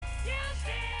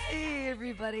Hey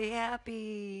everybody,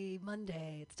 happy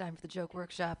Monday. It's time for the Joke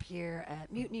Workshop here at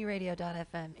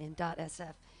MutinyRadio.fm in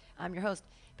 .sf. I'm your host,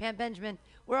 Pam Benjamin.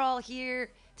 We're all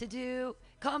here to do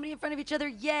comedy in front of each other.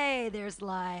 Yay! There's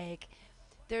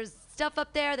stuff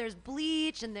up there, there's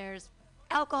bleach, and there's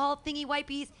alcohol thingy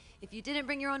wipies. If you didn't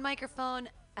bring your own microphone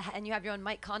and you have your own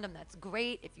mic condom, that's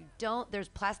great. If you don't, there's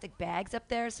plastic bags up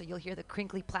there, so you'll hear the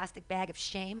crinkly plastic bag of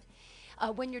shame.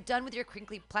 When you're done with your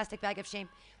crinkly plastic bag of shame,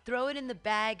 throw it in the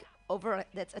bag over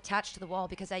that's attached to the wall,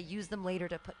 because I use them later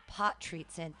to put pot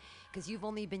treats in, because you've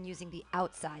only been using the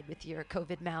outside with your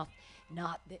COVID mouth,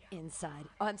 not the inside.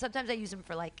 Oh, and sometimes I use them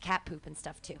for like cat poop and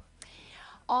stuff too.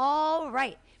 All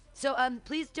right. So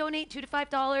please donate $2 to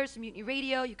 $5 to Mutiny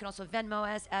Radio. You can also Venmo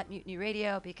us at Mutiny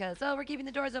Radio, because we're keeping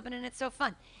the doors open and it's so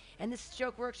fun. And this is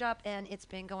Joke Workshop, and it's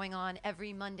been going on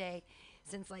every Monday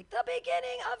since like the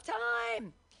beginning of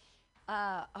time.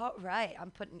 All right,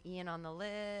 I'm putting Ian on the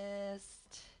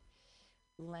list.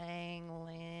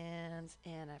 Langlands,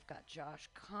 and I've got Josh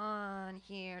Kahn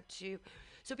here too.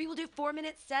 So people do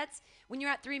 4-minute sets. When you're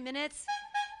at 3 minutes,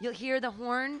 you'll hear the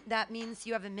horn. That means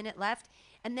you have a minute left.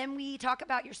 And then we talk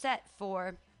about your set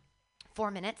for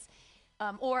 4 minutes.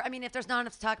 If there's not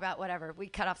enough to talk about, whatever, we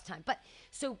cut off the time. But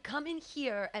so come in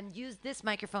here and use this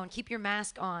microphone. Keep your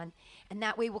mask on, and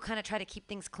that way we'll kind of try to keep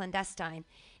things clandestine.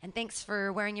 And thanks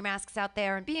for wearing your masks out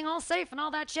there and being all safe and all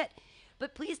that shit.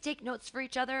 But please take notes for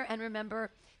each other, and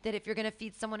remember that if you're going to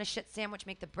feed someone a shit sandwich,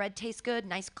 make the bread taste good.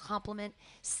 Nice compliment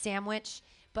sandwich.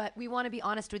 But we want to be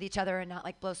honest with each other and not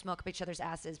like blow smoke up each other's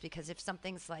asses, because if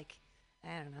something's like,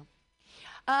 I don't know.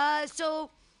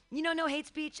 No hate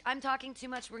speech. I'm talking too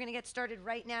much. We're going to get started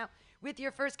right now with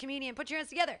your first comedian. Put your hands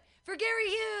together for Gary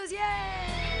Hughes. Yay!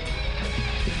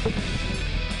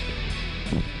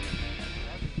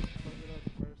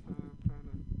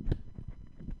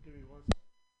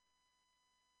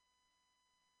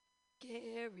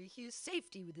 Gary Hughes,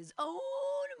 safety with his own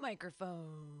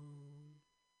microphone.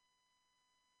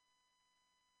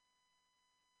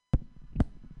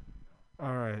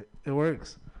 All right, it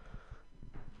works.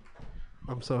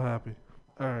 I'm so happy.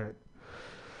 All right,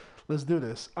 let's do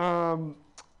this.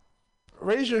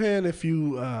 Raise your hand if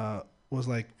you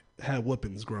had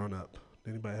whoopings growing up.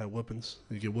 Anybody had whoopings?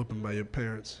 You get whooping by your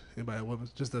parents? Anybody had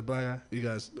whoopings? Just a black guy? You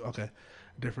guys, okay.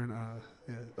 Different,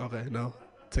 yeah, okay, no?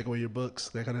 Take away your books,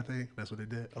 that kind of thing? That's what they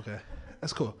did? Okay,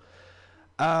 that's cool.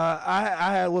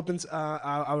 I had whoopings.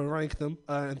 I would rank them.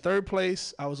 In third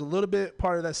place, I was a little bit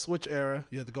part of that switch era.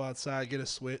 You had to go outside, get a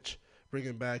switch, bring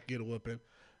it back, get a whooping.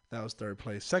 That was third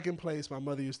place. Second place, my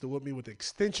mother used to whoop me with the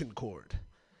extension cord.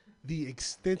 The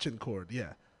extension cord,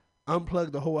 yeah.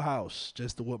 Unplug the whole house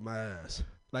just to whoop my ass.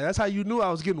 Like, that's how you knew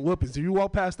I was getting whoopings. If you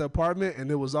walk past the apartment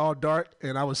and it was all dark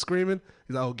and I was screaming,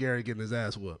 he's like, oh, Gary getting his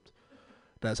ass whooped.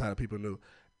 That's how the people knew.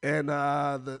 And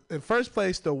in first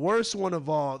place, the worst one of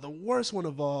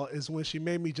all is when she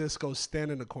made me just go stand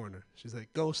in the corner. She's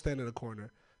like, go stand in the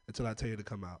corner until I tell you to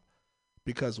come out.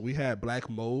 Because we had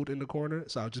black mold in the corner,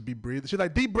 so I'll just be breathing. She's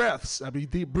like, deep breaths. I'd be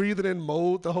deep breathing in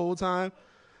mold the whole time.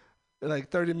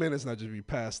 Like 30 minutes, and I'd just be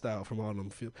passed out from all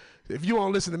them. If you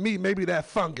won't listen to me, maybe that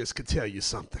fungus could tell you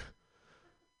something.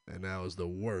 And that was the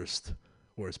worst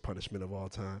punishment of all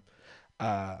time.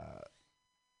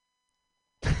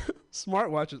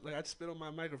 Smartwatches, like I spit on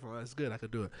my microphone. That's good. I could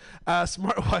do it.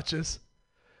 Smartwatches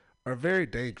are very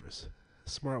dangerous.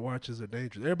 Smartwatches are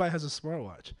dangerous. Everybody has a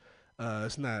smartwatch.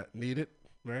 It's not needed,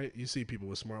 right? You see people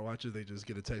with smartwatches. They just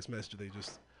get a text message. They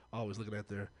just always looking at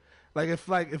their, if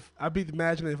I'd be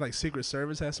imagining if Secret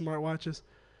Service had smartwatches,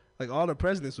 like all the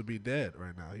presidents would be dead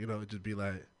right now. You know, it'd just be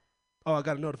like, oh, I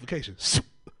got a notification.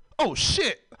 Oh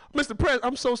shit, Mr. President,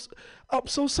 I'm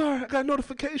so sorry. I got a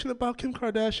notification about Kim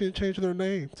Kardashian changing her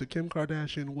name to Kim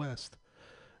Kardashian West,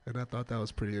 and I thought that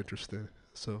was pretty interesting.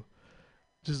 So,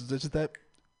 just that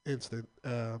instant,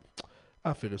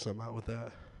 I'll figure something out with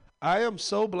that. I am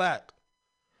so black.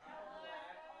 How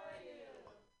black are you?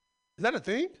 Is that a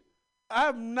thing?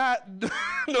 I'm not.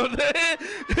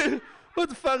 No, what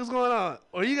the fuck is going on?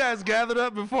 Are you guys gathered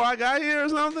up before I got here or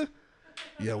something?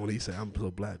 Yeah, when he said I'm so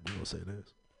black, we gonna say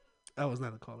this. That was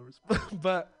not a caller response,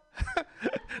 but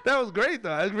that was great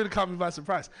though. It really caught me by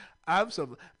surprise.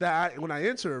 When I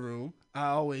enter a room, I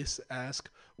always ask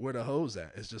where the hoes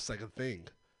at. It's just like a thing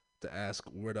to ask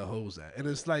where the hoes at, and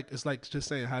it's like just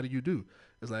saying how do you do.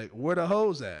 It's like where the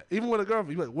hoes at. Even with a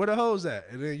girlfriend, you're like where the hoes at,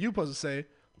 and then you supposed to say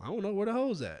I don't know where the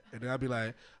hoes at, and then I'll be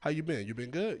like how you been? You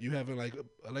been good? You having like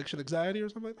election anxiety or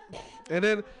something like that? And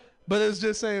then, but it's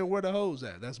just saying where the hoes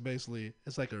at. That's basically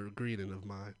it's like a greeting of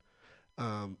mine.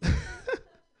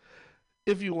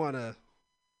 If you wanna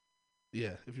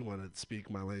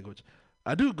speak my language,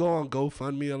 I do go on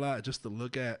GoFundMe a lot just to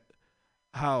look at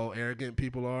how arrogant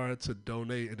people are to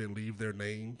donate and then leave their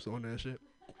names on that shit.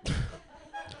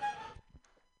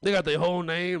 They got their whole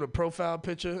name, the profile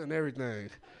picture, and everything.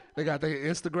 They got their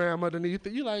Instagram underneath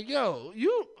it. You like, yo,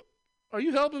 are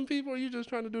you helping people or are you just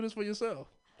trying to do this for yourself?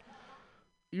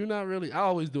 You're not really. I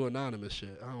always do anonymous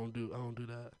shit. I don't do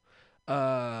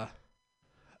that.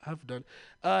 I've done.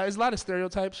 There's a lot of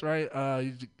stereotypes, right?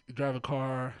 You drive a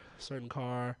car, certain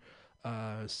car,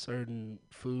 certain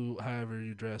food, however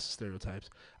you dress, stereotypes.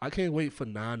 I can't wait for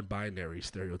non-binary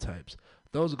stereotypes.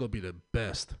 Those are gonna be the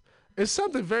best. It's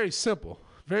something very simple.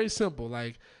 Very simple.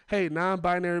 Like, hey,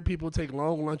 non-binary people take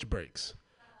long lunch breaks.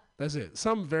 That's it.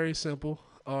 Something very simple.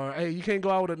 Or, hey, you can't go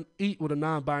out eat with a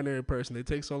non-binary person. They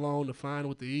take so long to find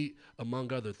what to eat,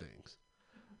 among other things.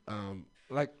 No, I'm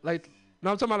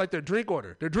talking about like their drink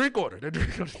order. Their drink order. All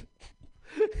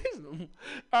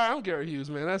right, I'm Gary Hughes,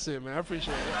 man. That's it, man. I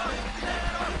appreciate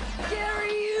it.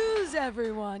 Gary Hughes,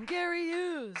 everyone. Gary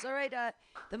Hughes. All right,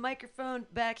 the microphone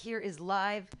back here is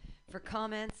live for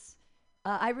comments.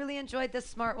 I really enjoyed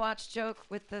this smartwatch joke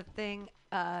with the thing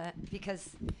because,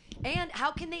 and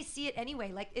how can they see it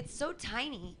anyway? Like, it's so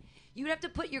tiny. You would have to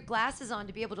put your glasses on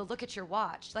to be able to look at your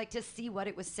watch, like to see what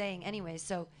it was saying anyway.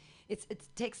 So it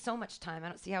takes so much time. I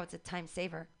don't see how it's a time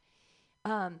saver.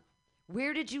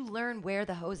 Where did you learn where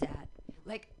the hose at?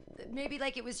 Like, maybe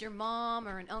like it was your mom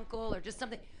or an uncle or just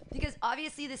something. Because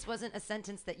obviously this wasn't a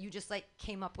sentence that you just like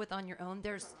came up with on your own.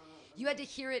 You had to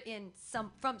hear it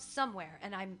from somewhere,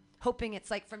 and I'm hoping it's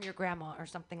like from your grandma or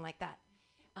something like that.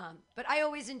 But I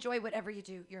always enjoy whatever you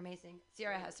do. You're amazing.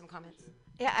 Sierra has some comments.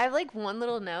 Yeah, I have like one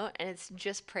little note, and it's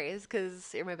just praise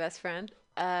because you're my best friend.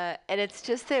 And it's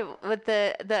just that with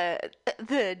the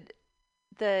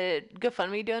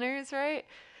GoFundMe donors, right?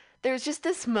 There's just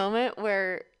this moment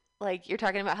where like you're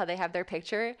talking about how they have their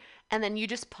picture, and then you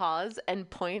just pause and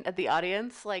point at the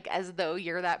audience, like as though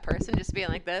you're that person, just being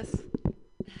like this.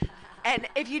 And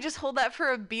if you just hold that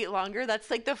for a beat longer,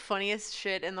 that's like the funniest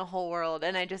shit in the whole world.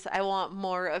 And I want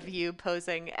more of you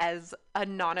posing as a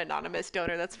non-anonymous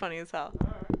donor. That's funny as hell. All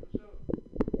right, for sure.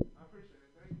 I appreciate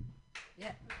it. Thank you.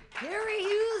 Yeah. Gary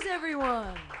Hughes,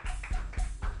 everyone.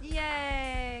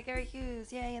 Yay, Gary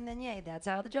Hughes. Yay, and then yay. That's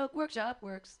how the joke workshop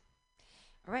works.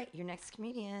 All right, your next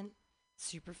comedian,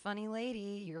 super funny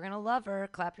lady. You're going to love her.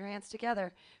 Clap your hands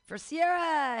together for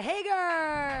Sierra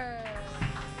Hager.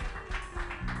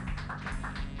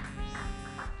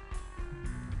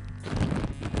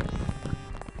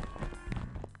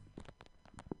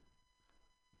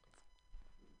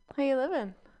 How you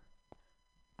living?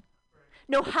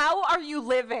 No, how are you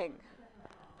living?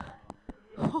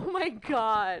 Oh my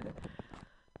God.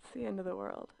 It's the end of the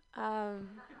world. How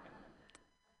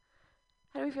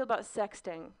do we feel about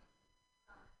sexting?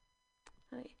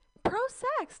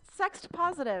 Pro-sext. Sext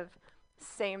positive.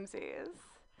 Samesies.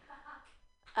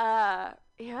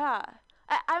 Yeah.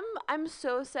 I'm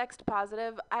so sext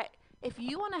positive. If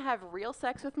you want to have real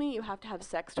sex with me, you have to have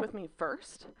sext with me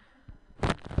first.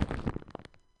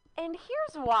 And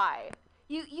here's why.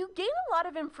 You gain a lot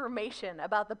of information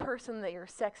about the person that you're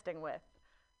sexting with.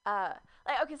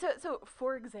 So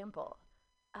for example,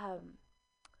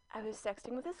 I was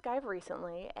sexting with this guy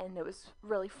recently, and it was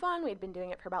really fun. We'd been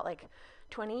doing it for about like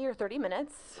 20 or 30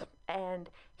 minutes, and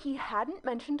he hadn't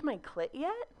mentioned my clit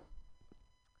yet.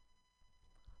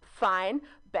 Fine,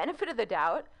 benefit of the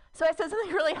doubt. So I said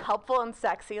something really helpful and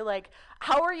sexy, like,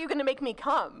 how are you gonna make me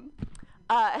come?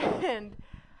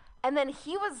 And then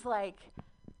he was like,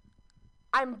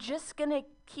 I'm just gonna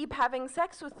keep having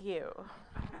sex with you.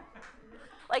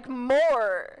 Like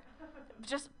more,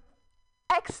 just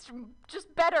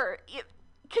better,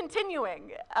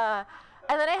 continuing. And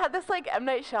then I had this like M.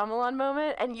 Night Shyamalan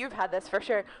moment, and you've had this for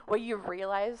sure, where you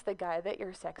realize the guy that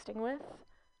you're sexting with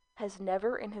has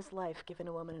never in his life given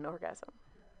a woman an orgasm.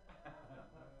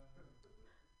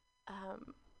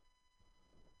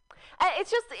 And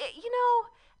it's just,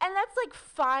 and that's like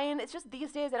fine. It's just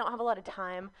these days I don't have a lot of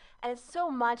time, and it's so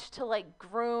much to like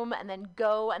groom and then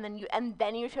go, and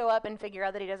then you show up and figure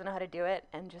out that he doesn't know how to do it,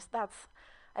 and just I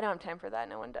don't have time for that.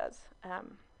 No one does.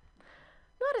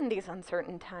 Not in these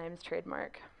uncertain times.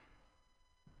 Trademark.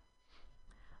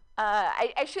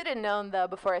 I should have known though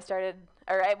before I started,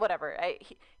 whatever.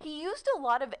 He used a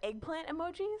lot of eggplant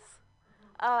emojis.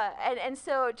 And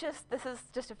so this is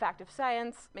just a fact of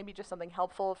science, maybe just something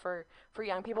helpful for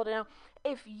young people to know.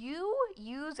 If you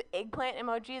use eggplant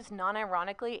emojis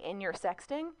non-ironically in your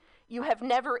sexting, you have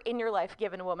never in your life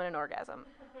given a woman an orgasm.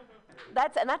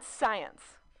 That's science.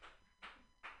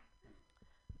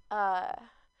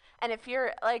 And if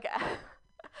you're like,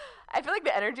 I feel like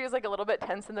the energy is like a little bit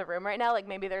tense in the room right now. Like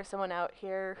maybe there's someone out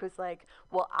here who's like,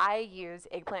 well, I use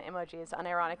eggplant emojis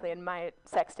unironically in my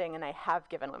sexting and I have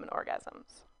given women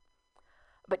orgasms.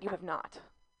 But you have not.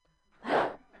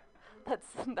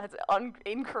 That's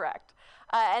incorrect.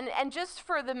 And just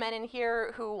for the men in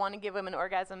here who want to give women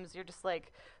orgasms, you're just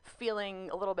like feeling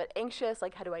a little bit anxious.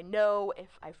 Like, how do I know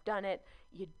if I've done it?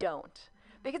 You don't.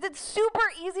 Because it's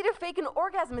super easy to fake an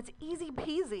orgasm. It's easy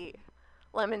peasy.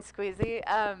 Lemon squeezy.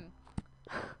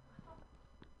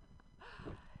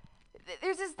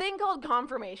 There's this thing called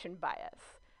confirmation bias.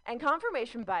 And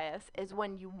confirmation bias is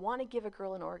when you want to give a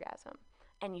girl an orgasm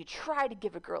and you try to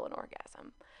give a girl an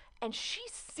orgasm and she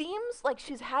seems like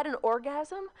she's had an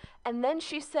orgasm and then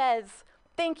she says,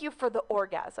 "Thank you for the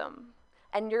orgasm."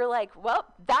 And you're like, well,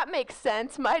 that makes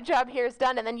sense. My job here is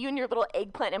done. And then you and your little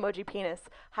eggplant emoji penis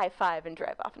high five and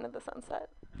drive off into the sunset.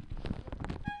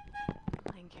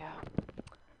 Thank you.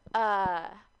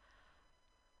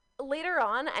 Later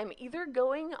on, I'm either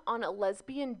going on a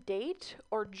lesbian date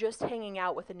or just hanging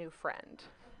out with a new friend.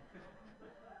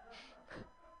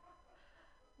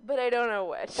 But I don't know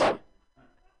which.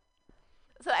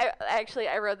 So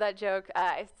I wrote that joke.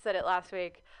 I said it last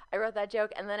week. I wrote that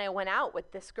joke, and then I went out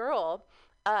with this girl,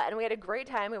 and we had a great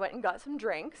time. We went and got some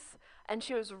drinks, and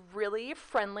she was really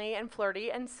friendly and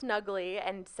flirty and snuggly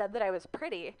and said that I was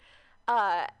pretty.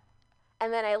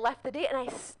 And then I left the date, and I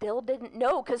still didn't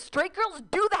know, because straight girls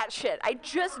do that shit. I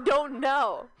just don't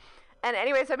know. And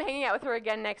anyways, I'm hanging out with her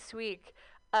again next week.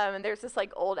 And there's this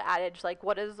like old adage, like,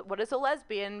 what does a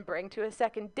lesbian bring to a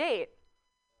second date?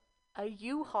 A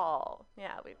U-Haul.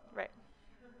 Yeah, right.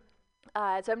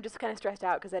 So I'm just kind of stressed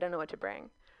out because I don't know what to bring.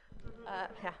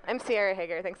 Yeah, I'm Sierra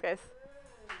Hager. Thanks, guys.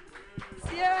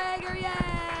 Sierra Hager, yay!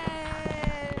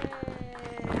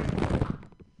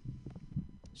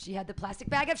 She had the plastic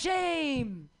bag of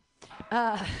shame.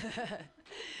 No,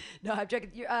 I'm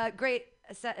joking. You're great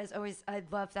set as always. I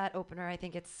love that opener. I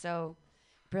think it's so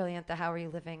brilliant. The How Are You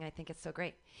Living? I think it's so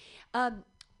great.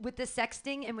 With the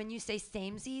sexting and when you say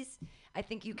samesies, I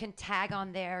think you can tag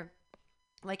on there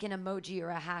like an emoji or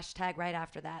a hashtag right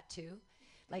after that too.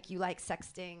 Like you like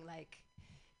sexting, like,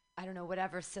 I don't know,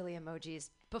 whatever silly emojis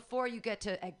before you get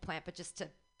to eggplant, but just to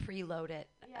preload it.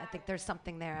 Yeah, I think there's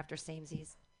something there after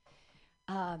samesies.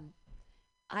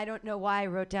 I don't know why I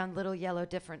wrote down little yellow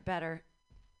different better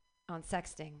on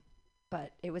sexting,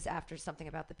 but it was after something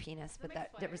about the penis, but that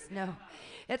there was no,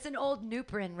 it's an old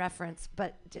Nuprin reference,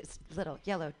 but just little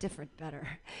yellow different better.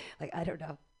 Like, I don't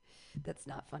know. That's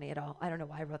not funny at all. I don't know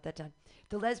why I wrote that down.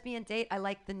 The lesbian date, I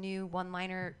like the new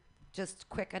one-liner, just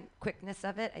quickness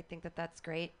of it. I think that's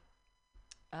great.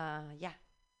 Yeah.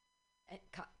 And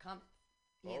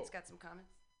Ian's got some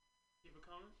comments. You have a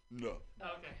comment? No.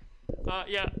 Oh, okay.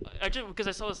 Yeah, actually, because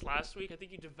I saw this last week, I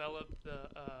think you developed the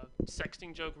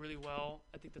sexting joke really well.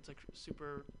 I think that's like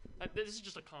super. This is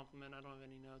just a compliment. I don't have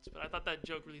any notes, but I thought that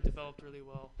joke really developed really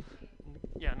well.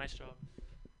 Yeah, nice job.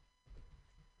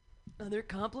 Other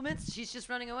compliments? She's just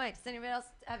running away. Does anybody else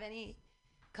have any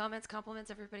comments,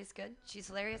 compliments? Everybody's good. She's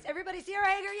hilarious. Everybody, Sierra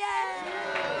Hager, yay!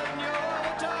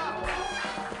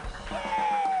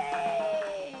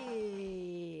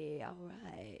 All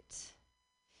right.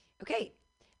 Okay.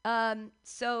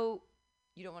 So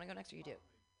you don't want to go next, or you do?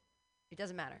 It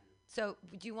doesn't matter. So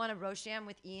do you want a Rosham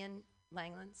with Ian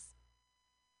Langlands?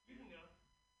 You can go.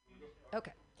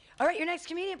 Okay. All right, your next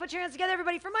comedian. Put your hands together,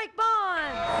 everybody, for Mike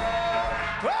Bond.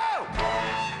 Whoa!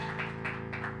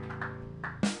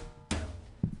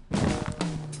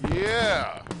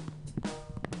 Yeah.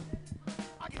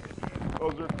 Oh,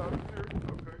 is there a time here?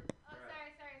 Okay. Oh,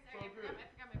 sorry. I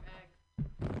forgot my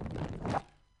bag.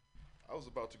 I was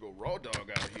about to go raw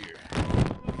dog out here.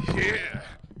 Yeah.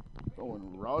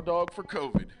 Going raw dog for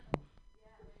COVID.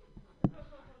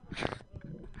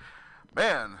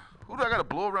 Man, who do I got to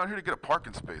blow around here to get a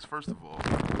parking space, first of all?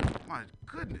 My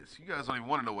goodness. You guys don't even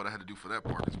want to know what I had to do for that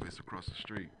parking space across the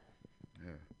street.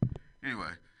 Yeah. Anyway,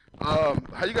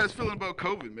 how you guys feeling about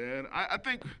COVID, man? I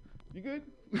think, you good?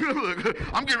 Look,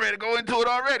 I'm getting ready to go into it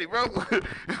already, bro.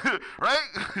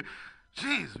 Right?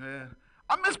 Jeez, man.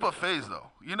 I miss buffets,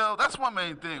 though. You know, that's my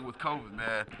main thing with COVID,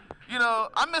 man. You know,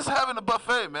 I miss having a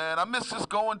buffet, man. I miss just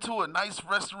going to a nice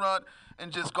restaurant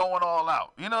and just going all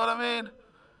out. You know what I mean?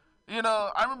 You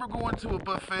know, I remember going to a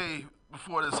buffet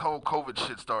before this whole COVID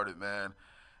shit started, man.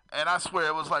 And I swear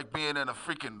it was like being in a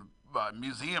freaking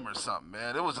museum or something,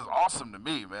 man. It was just awesome to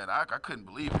me, man. I couldn't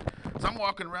believe it. So I'm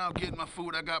walking around getting my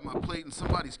food. I got my plate, and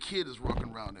somebody's kid is walking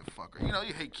around that fucker. You know,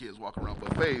 you hate kids walking around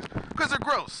buffets because they're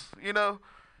gross, you know?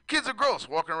 Kids are gross,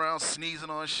 walking around sneezing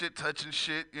on shit, touching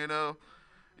shit, you know?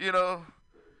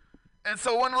 And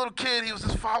so one little kid, he was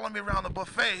just following me around the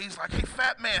buffet. He's like, hey,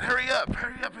 fat man, hurry up,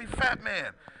 hey, fat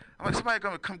man. I'm like, somebody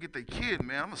gonna come get their kid,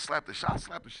 man. I'm gonna slap the shit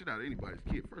out of anybody's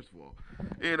kid, first of all,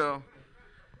 you know.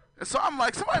 And so I'm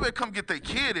like, somebody better come get their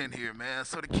kid in here, man.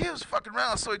 So the kid was fucking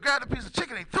around, so he grabbed a piece of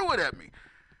chicken and he threw it at me.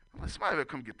 I'm like, somebody better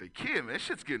come get their kid, man. This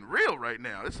shit's getting real right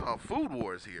now. This is all food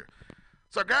wars here.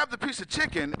 So I grabbed the piece of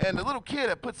chicken, and the little kid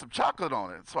had put some chocolate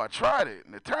on it. So I tried it,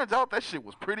 and it turns out that shit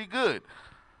was pretty good.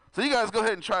 So you guys go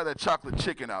ahead and try that chocolate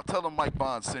chicken out. Tell them Mike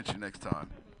Bond sent you next time.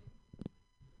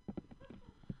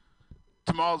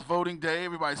 Tomorrow's voting day.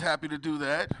 Everybody's happy to do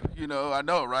that. You know, I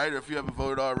know, right? Or if you haven't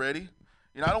voted already.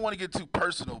 You know, I don't want to get too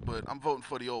personal, but I'm voting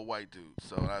for the old white dude.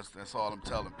 So that's all I'm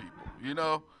telling people, you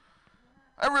know?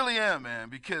 I really am, man,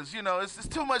 because, you know, it's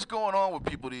too much going on with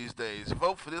people these days.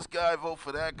 Vote for this guy, vote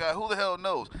for that guy. Who the hell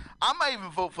knows? I might even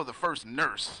vote for the first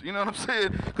nurse. You know what I'm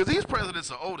saying? Because these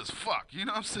presidents are old as fuck. You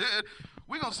know what I'm saying?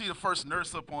 We're going to see the first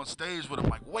nurse up on stage with him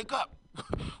like, wake up.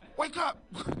 Wake up.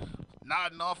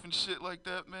 Nodding off and shit like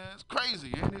that, man. It's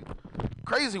crazy, ain't it?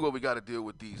 Crazy what we got to deal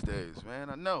with these days, man.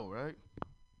 I know, right?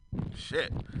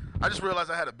 Shit. I just realized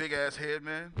I had a big-ass head,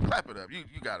 man. Clap it up. You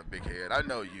got a big head. I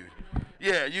know you.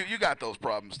 Yeah, you got those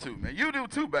problems too, man. You do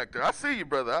too back there. I see you,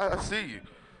 brother. I see you.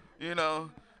 You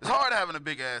know, it's hard having a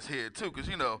big-ass head too, because,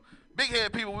 you know,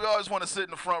 big-head people, we always want to sit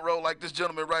in the front row like this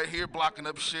gentleman right here blocking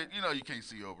up shit. You know you can't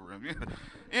see over him.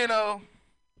 You know,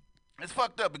 it's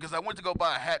fucked up because I went to go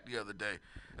buy a hat the other day.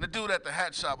 And the dude at the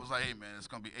hat shop was like, hey, man, it's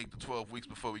going to be 8 to 12 weeks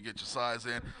before we get your size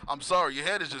in. I'm sorry, your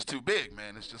head is just too big,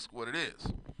 man. It's just what it is.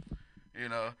 You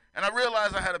know? And I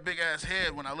realized I had a big-ass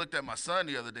head when I looked at my son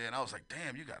the other day, and I was like,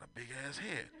 damn, you got a big-ass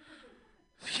head.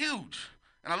 It's huge.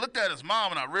 And I looked at his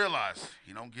mom, and I realized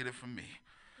he don't get it from me.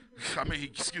 I mean, he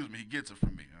gets it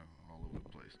from me. All over the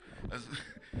place.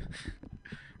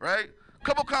 Right?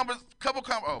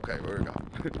 Okay, there we go.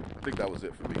 I think that was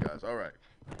it for me, guys. All right.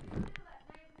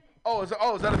 Oh, is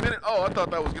that a minute? Oh, I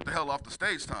thought that was get the hell off the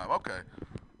stage time. Okay.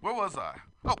 Where was I?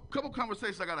 Oh, couple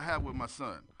conversations I got to have with my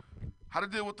son. How to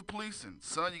deal with the police, and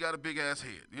son, you got a big-ass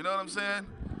head. You know what I'm saying?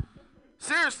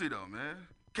 Seriously, though, man.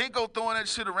 Can't go throwing that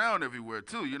shit around everywhere,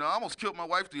 too. You know, I almost killed my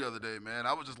wife the other day, man.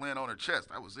 I was just laying on her chest.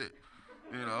 That was it.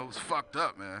 You know, it was fucked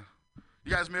up, man.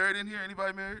 You guys married in here?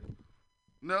 Anybody married?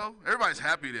 No? Everybody's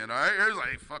happy then, all right? Everybody's like,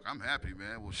 hey, fuck, I'm happy,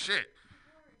 man. Well, shit.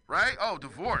 Right? Oh,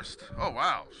 divorced. Oh,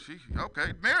 wow.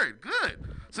 Okay, married. Good.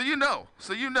 So you know.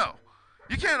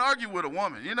 You can't argue with a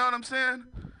woman. You know what I'm saying?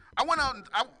 I went out and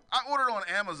I ordered on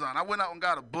Amazon. I went out and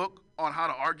got a book on how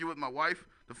to argue with my wife.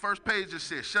 The first page just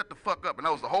said, shut the fuck up. And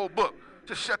that was the whole book.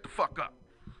 Just shut the fuck up.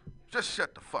 Just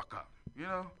shut the fuck up. You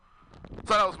know?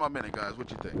 So that was my minute, guys. What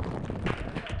you think?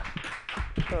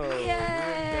 Oh,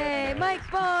 yay! Mike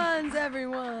Bonds,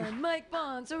 everyone. Mike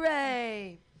Bonds,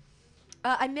 hooray!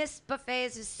 I miss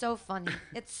buffets. It's so funny.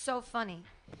 It's so funny.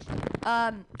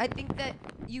 I think that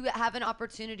you have an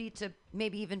opportunity to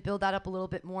maybe even build that up a little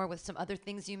bit more with some other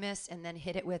things you miss, and then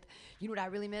hit it with, you know what I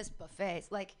really miss? Buffets.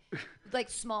 Like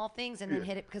small things, and then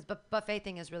hit it, because buffet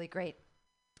thing is really great.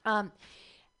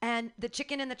 And the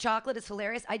chicken and the chocolate is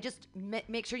hilarious. I just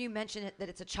make sure you mention it, that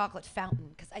it's a chocolate fountain,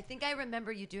 because I think I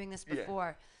remember you doing this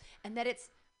before, and that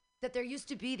there used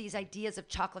to be these ideas of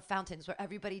chocolate fountains where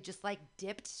everybody just like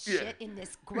dipped shit in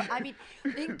this. I mean,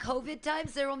 in COVID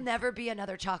times, there will never be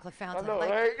another chocolate fountain. I know, like,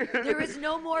 right? There is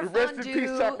no more Rest fondue. in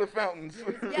peace, chocolate fountains.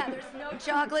 There's no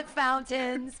chocolate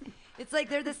fountains. It's like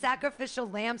they're the sacrificial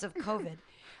lambs of COVID.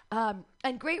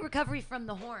 And great recovery from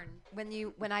the horn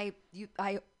when I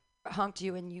honked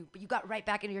you and you got right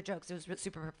back into your jokes. It was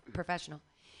super professional.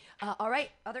 All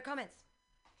right, other comments.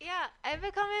 Yeah, I have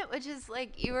a comment, which is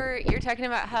like you're talking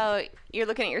about how you're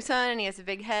looking at your son and he has a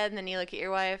big head, and then you look at your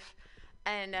wife,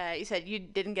 and you said you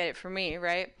didn't get it from me,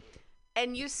 right?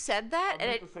 And you said that, I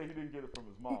and meant to say he didn't get it from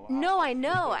his mom. No, I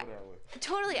know.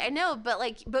 Totally, I know,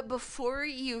 but before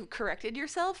you corrected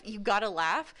yourself, you gotta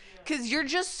laugh, because you're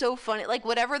just so funny. Like,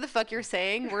 whatever the fuck you're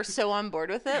saying, we're so on board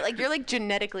with it. Like, you're like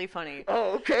genetically funny.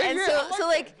 Oh, okay. And so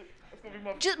like,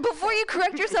 just before you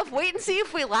correct yourself, wait and see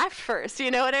if we laughed first.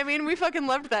 You know what I mean? We fucking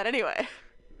loved that anyway.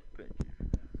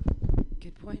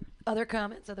 Good point. Other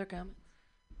comments? Are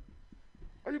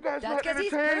you guys That's not because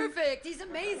he's entertained? perfect. He's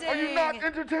amazing. Are you not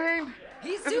entertained?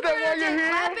 He's Isn't super that why you're entertained. here?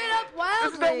 Clap it up wildly.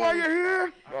 Isn't that why you're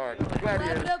here? All right, glad Clap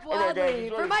you're it here. up All right, guys, wildly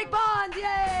enjoy for Mike Bonds.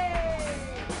 Yay!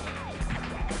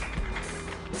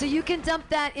 So you can dump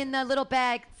that in the little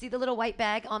bag. See the little white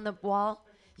bag on the wall?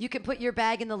 You can put your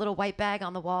bag in the little white bag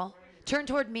on the wall. Turn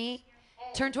toward me,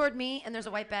 and there's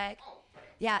a white bag.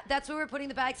 Yeah, that's where we're putting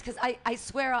the bags, because I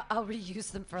swear I'll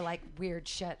reuse them for like weird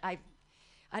shit. I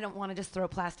don't want to just throw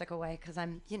plastic away, because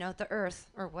I'm, the earth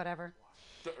or whatever.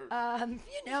 The earth.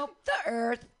 The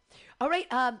earth. All right,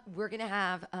 we're going to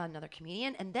have another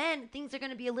comedian, and then things are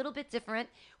going to be a little bit different.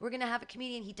 We're going to have a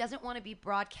comedian. He doesn't want to be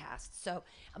broadcast, so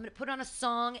I'm going to put on a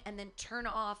song and then turn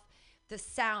off the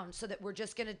sound so that we're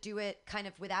just going to do it kind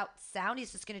of without sound.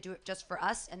 He's just going to do it just for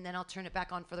us, and then I'll turn it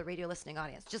back on for the radio listening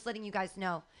audience. Just letting you guys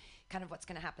know kind of what's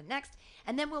going to happen next.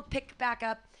 And then we'll pick back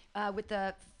up with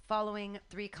the following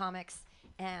 3 comics.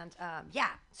 And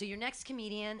so your next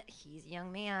comedian, he's a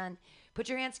young man. Put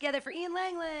your hands together for Ian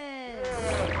Langland.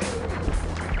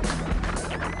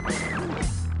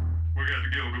 We got the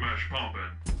Gilgamesh pumping.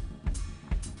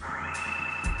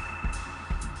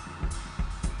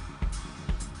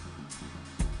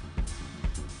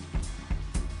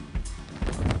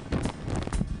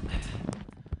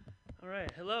 All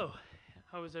right, hello.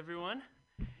 How is everyone?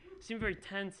 Seem very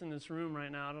tense in this room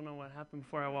right now. I don't know what happened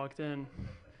before I walked in.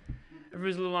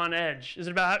 Everybody's a little on edge. Is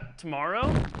it about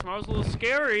tomorrow? Tomorrow's a little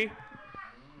scary.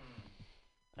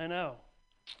 I know.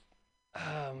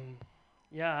 I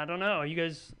don't know. Are you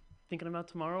guys thinking about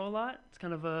tomorrow a lot? It's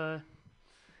kind of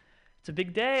it's a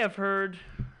big day, I've heard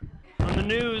on the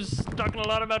news, talking a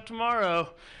lot about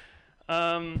tomorrow.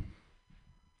 Are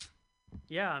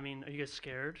you guys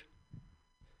scared?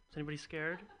 Is anybody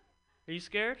scared? Are you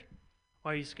scared?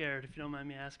 Why are you scared, if you don't mind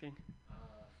me asking?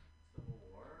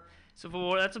 Civil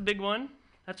War, that's a big one.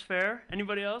 That's fair.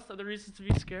 Anybody else? Other reasons to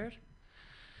be scared?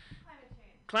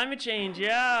 Climate change,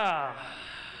 yeah.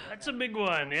 That's a big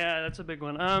one. Yeah, that's a big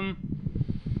one.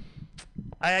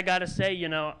 I gotta say,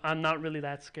 I'm not really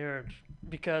that scared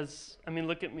because,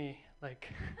 look at me. Like,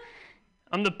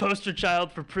 I'm the poster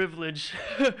child for privilege.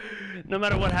 No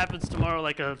matter what happens tomorrow,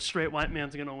 like a straight white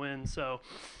man's gonna win. So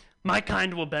my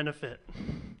kind will benefit.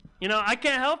 I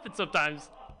can't help it sometimes.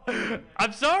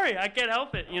 I'm sorry, I can't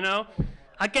help it,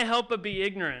 I can't help but be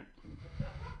ignorant.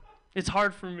 It's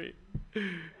hard for me.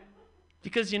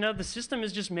 Because, the system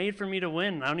is just made for me to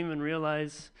win. I don't even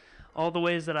realize all the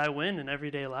ways that I win in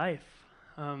everyday life.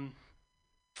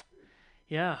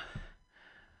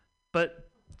 But,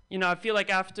 I feel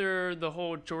like after the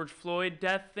whole George Floyd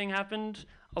death thing happened,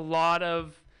 a lot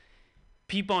of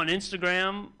people on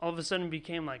Instagram all of a sudden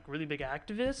became, really big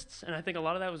activists. And I think a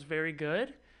lot of that was very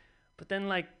good. But then,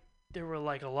 there were,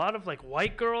 a lot of,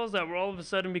 white girls that were all of a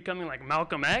sudden becoming,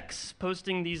 Malcolm X,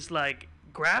 posting these,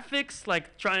 graphics,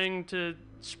 trying to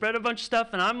spread a bunch of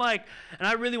stuff. And I'm and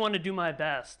I really want to do my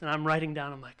best. And I'm writing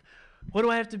down, what do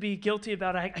I have to be guilty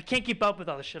about? I can't keep up with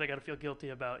all the shit I got to feel guilty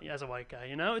about as a white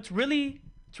guy, It's really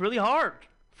hard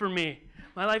for me.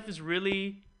 My life is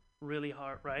really, really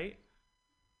hard, right?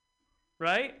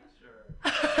 Right?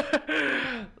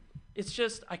 Sure. It's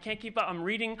just, I can't keep up. I'm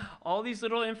reading all these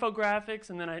little infographics,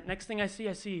 and then next thing I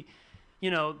see,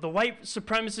 the white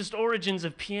supremacist origins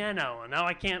of piano, and now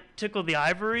I can't tickle the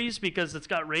ivories because it's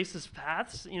got racist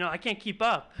paths. I can't keep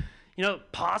up.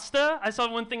 Pasta. I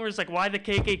saw one thing where it's why the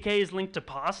KKK is linked to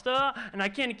pasta, and I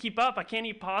can't keep up. I can't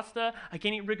eat pasta, I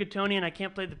can't eat rigatoni, and I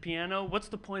can't play the piano. What's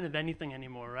the point of anything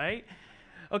anymore, right?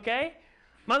 Okay?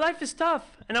 My life is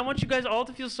tough, and I want you guys all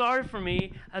to feel sorry for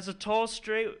me as a tall,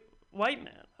 straight white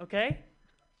man, okay?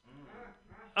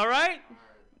 All right?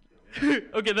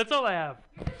 Okay, that's all I have.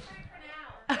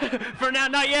 For now,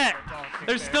 not yet.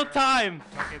 There's still time.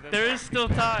 There is still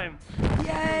time.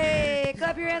 Yay!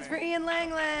 Clap your hands for Ian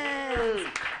Langland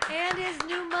and his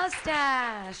new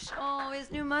mustache. Oh,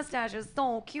 his new mustache is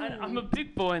so cute. I'm a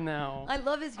big boy now. I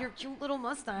love your cute little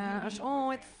mustache.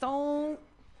 Oh, it's so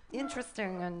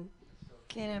interesting and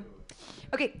kind of.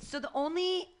 Okay, so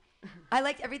I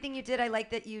liked everything you did. I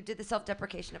liked that you did the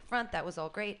self-deprecation up front. That was all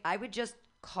great. I would just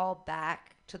call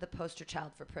back to the poster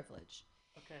child for privilege.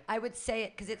 Okay. I would say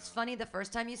it because it's funny the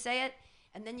first time you say it,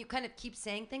 and then you kind of keep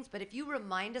saying things. But if you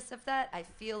remind us of that, I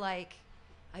feel like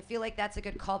that's a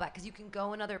good callback because you can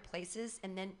go in other places,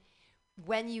 and then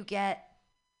when you get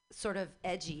sort of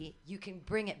edgy, you can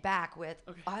bring it back with,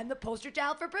 okay, I'm the poster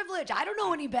child for privilege. I don't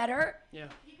know any better. Yeah.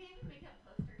 You can even make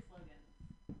up poster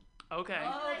slogans. Okay.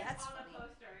 Oh, that's on funny. the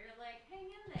poster, you're like, hang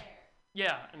in there.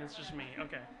 Yeah, and it's just me.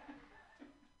 Okay.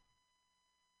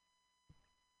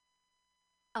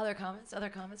 Other comments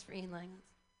for Ian Langland?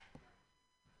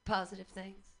 Positive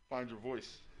things. Find your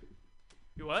voice.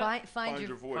 You what? Find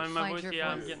your voice. Find my voice. your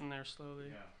Yeah, voice. I'm getting there slowly.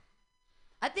 Yeah.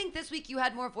 I think this week you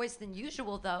had more voice than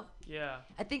usual, though. Yeah.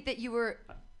 I think that you were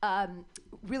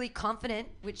really confident,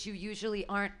 which you usually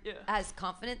aren't as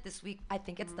confident this week. I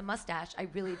think it's the mustache. I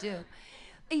really do.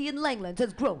 Ian Langland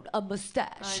has grown a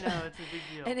mustache. I know, it's a big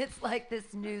deal. And it's like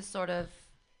this new sort of,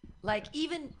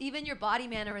 even your body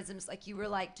mannerisms, you were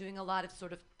doing a lot of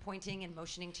sort of pointing and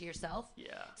motioning to yourself.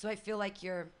 Yeah. So I feel like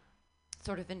you're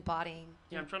sort of embodying.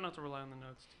 Yeah, I'm trying not to rely on the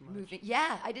notes too much. Moving.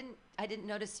 Yeah, I didn't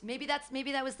notice. Maybe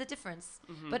that was the difference.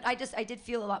 But I did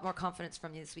feel a lot more confidence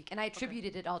from you this week, and I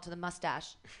attributed it all to the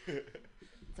mustache.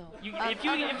 So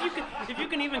If you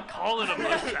can even call it a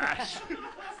mustache.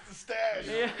 The stash.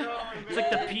 Yeah. It's like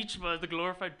the peach fuzz, the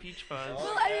glorified peach fuzz.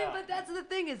 well, I mean, but that's the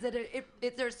thing is that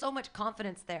there's so much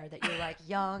confidence there that you're like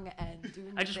young and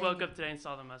doing. I just woke up today and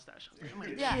saw the mustache. I was like, I'm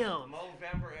gonna Yeah. kill.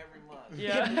 Movember every month.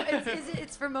 Yeah.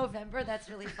 It's for Movember. That's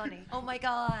really funny. Oh my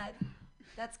God,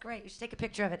 that's great. You should take a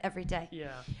picture of it every day.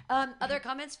 Yeah. Other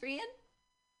comments for Ian?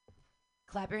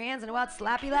 Clap your hands in a wild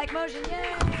slappy-like motion.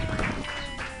 Yay!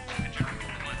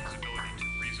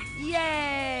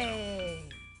 Yay!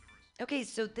 Okay,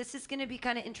 so this is going to be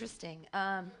kind of interesting.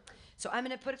 So I'm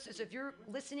going to put it, so if you're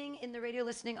listening in the radio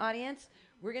listening audience,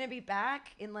 we're going to be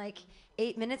back in like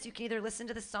 8 minutes. You can either listen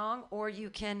to the song or you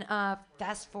can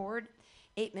fast forward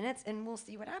 8 minutes and we'll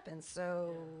see what happens.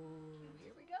 So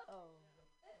here we go.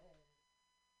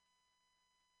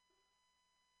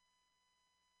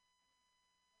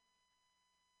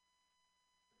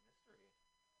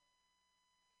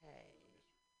 Okay.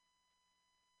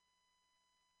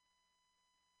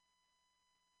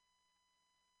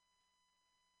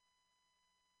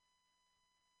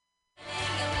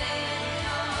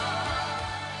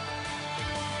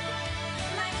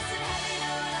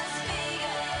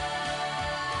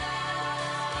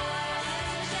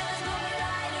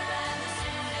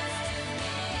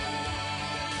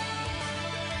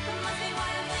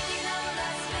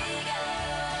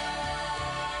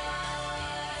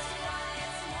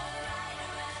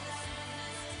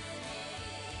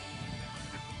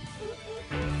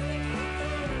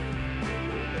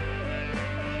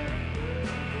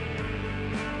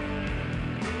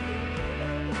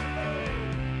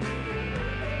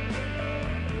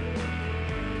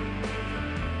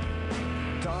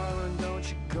 Darling, don't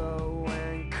you go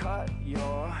and cut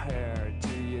your hair.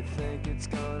 Do you think it's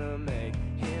gonna make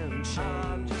him change?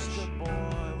 I'm just a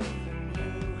boy with a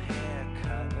new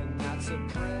haircut, and that's a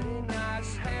pretty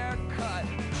nice haircut.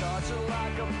 Charge you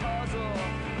like a puzzle,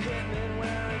 hitmen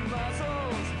wearing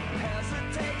muzzles.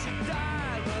 Hesitate to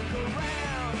die, look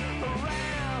around,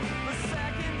 around. The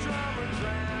second drummer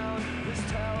drowned, his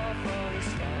telephone is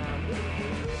found.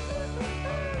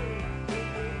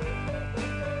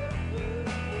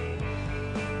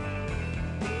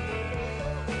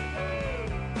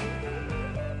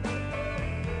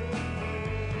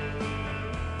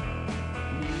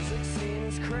 Music scene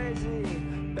is crazy,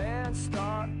 bands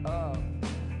start up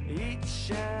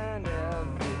each and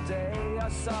every day. I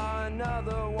saw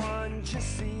another one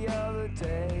just the other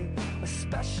day, a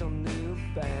special new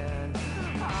band.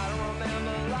 I don't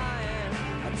remember lying,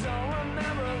 I don't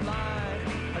remember a line,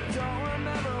 I don't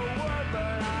remember a word,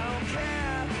 but I don't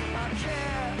care, I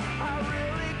care, I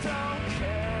really don't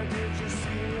care. Did you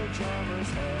see the drummer's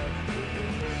head?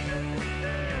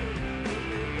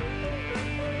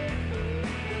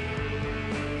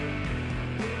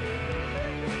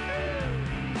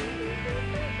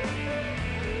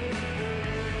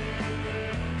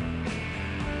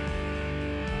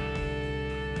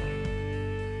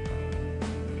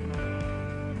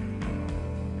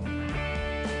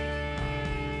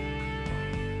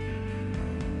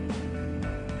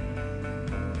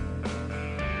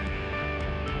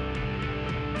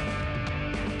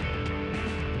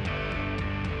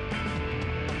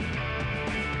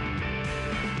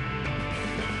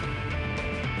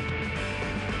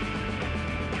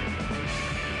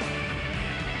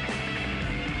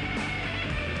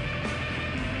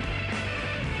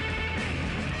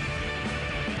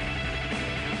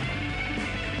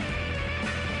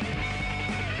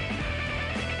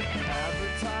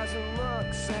 Advertising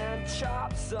looks and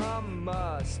chops a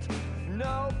must.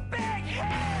 No big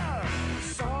hair.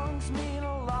 Songs mean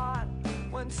a lot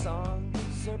when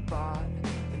songs are bought,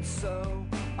 and so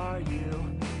are you.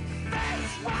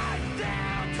 Face right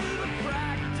down to the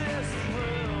practice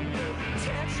room.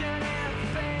 Tension and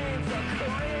fame's a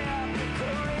career,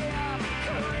 career,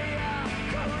 career,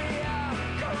 career,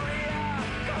 career,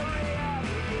 career.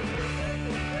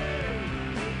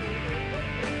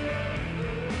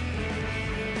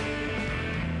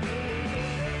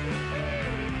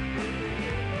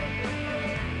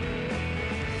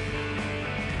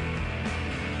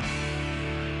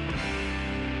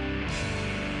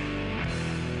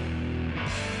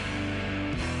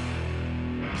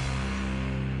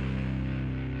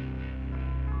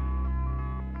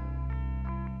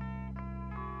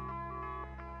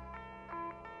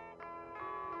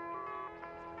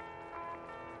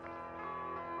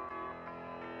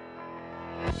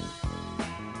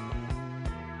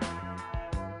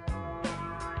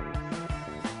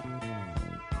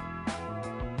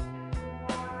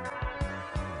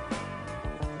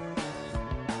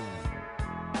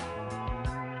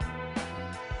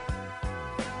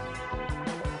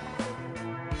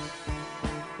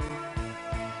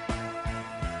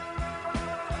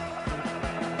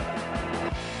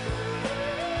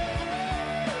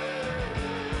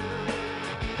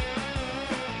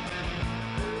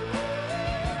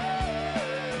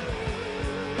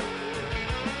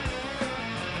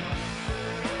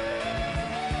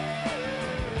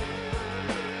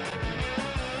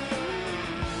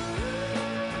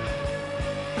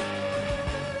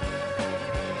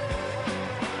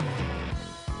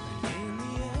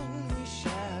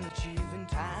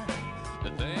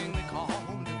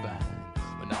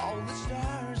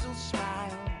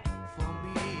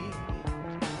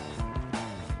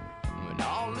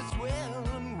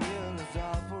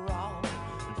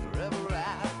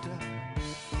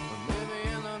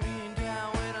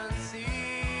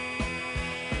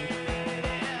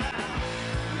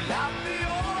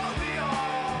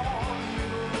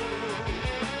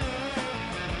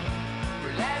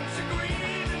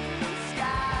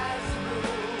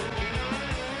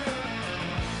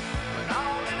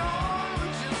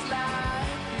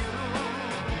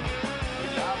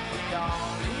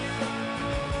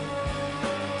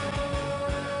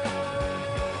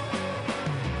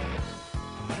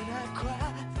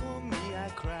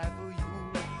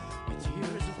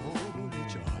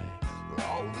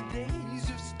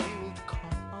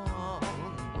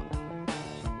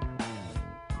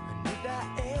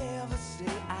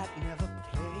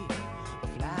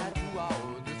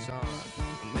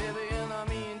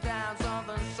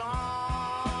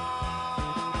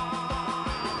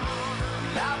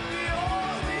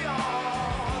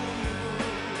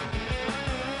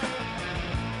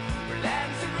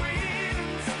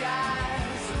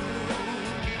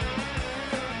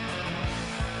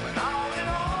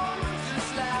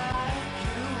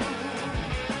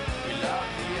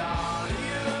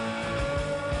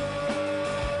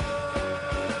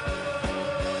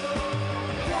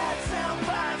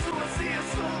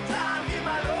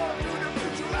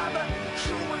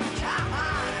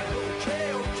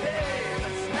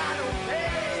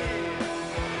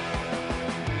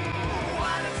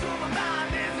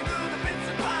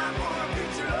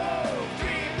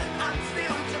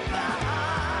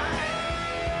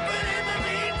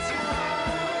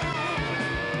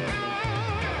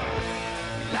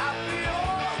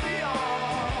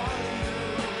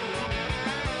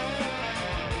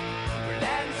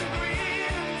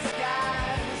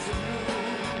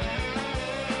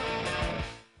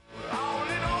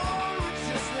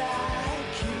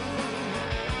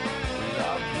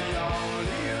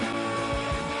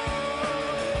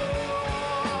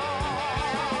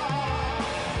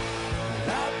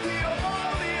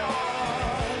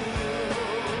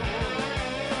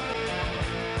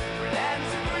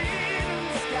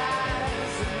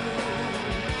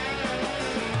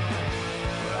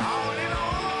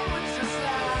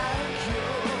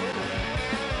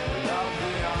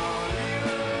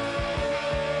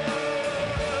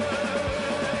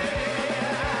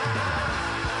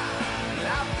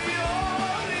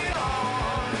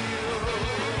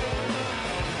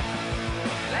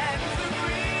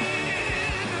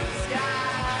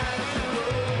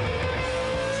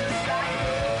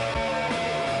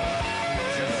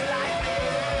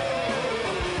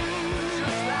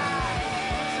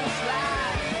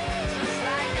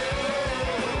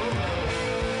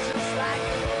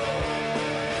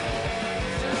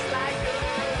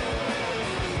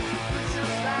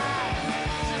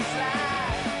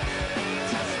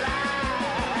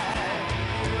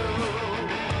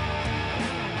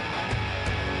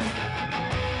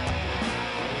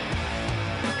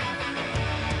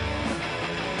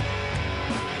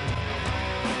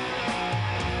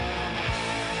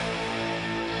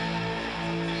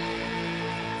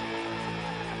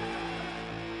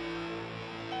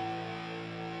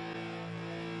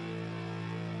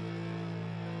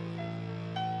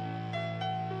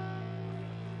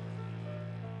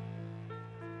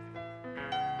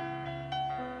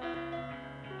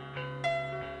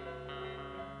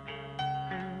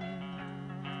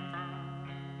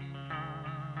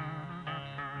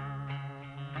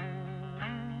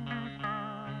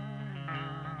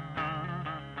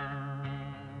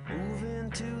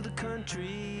 to the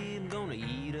country. I'm gonna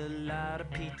eat a lot of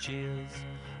peaches.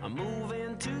 I'm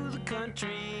moving to the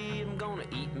country. I'm gonna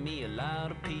eat me a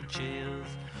lot of peaches.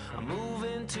 I'm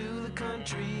moving to the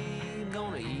country. I'm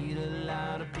gonna eat a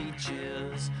lot of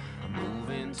peaches. I'm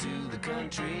moving to the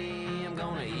country. I'm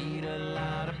gonna eat a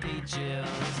lot of peaches.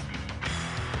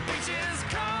 Peaches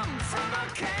come from a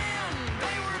can.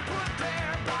 They were put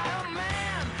there by a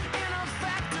man in a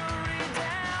factory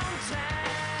downtown.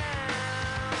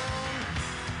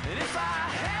 And if I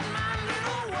had my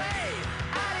little way,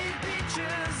 I'd eat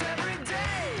peaches every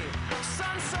day.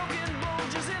 Sun-soaking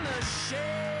bulges in the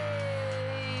shade.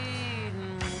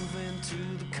 Moving to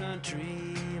the country,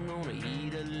 I'm gonna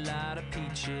eat a lot of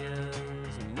peaches.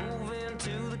 Moving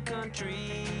to the country,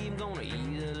 I'm gonna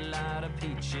eat a lot of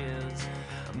peaches.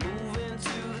 Moving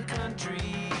to the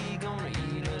country, gonna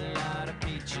eat a lot of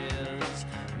peaches.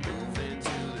 Moving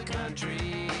to the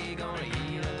country, gonna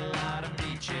eat a lot of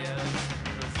peaches.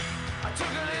 I took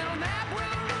a little nap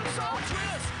with a roots all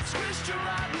twist, squished a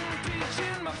rotten peach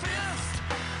in my fist,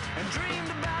 and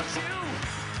dreamed about you,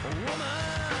 woman.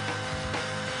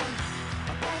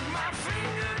 I poke my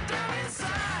finger down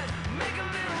inside, make a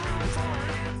little room for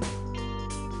it.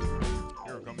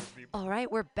 Here it comes, people. All right,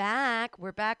 we're back.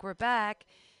 We're back. We're back.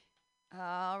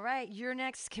 All right, your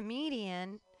next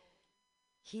comedian.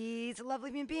 He's a lovely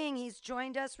human being. He's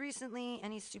joined us recently,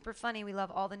 and he's super funny. We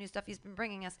love all the new stuff he's been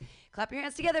bringing us. Clap your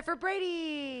hands together for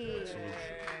Brady.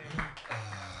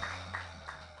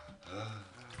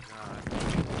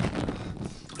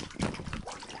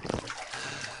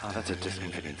 Oh, that's a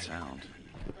disconfigured sound.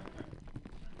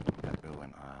 That boo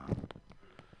and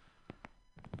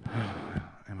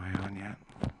Am I on yet?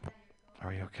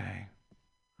 Are you okay?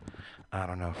 I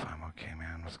don't know if I'm okay,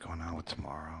 man. What's going on with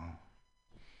tomorrow?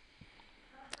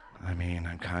 I mean,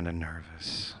 I'm kind of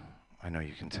nervous. I know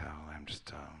you can tell. I'm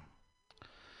just,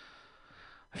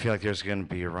 I feel like there's going to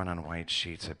be a run on white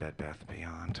sheets at Bed Bath &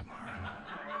 Beyond tomorrow.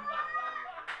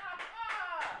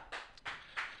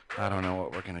 I don't know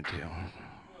what we're going to do.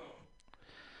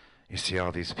 You see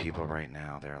all these people right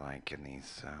now, they're like in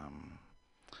these,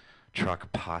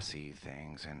 truck posse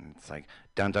things, and it's like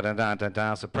dun dun dun dun dun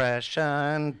dun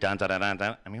suppression, dun dun dun dun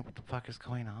dun. I mean, what the fuck is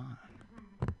going on?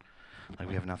 Like,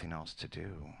 we have nothing else to do,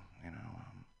 you know.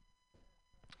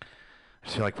 I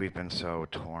feel like we've been so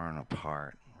torn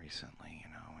apart recently, you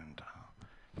know, and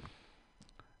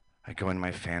I go in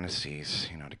my fantasies,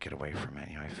 you know, to get away from it.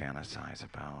 You know, I fantasize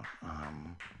about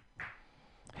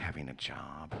having a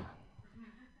job,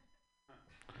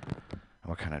 and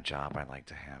what kind of job I'd like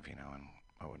to have, you know, and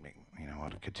what would make, you know,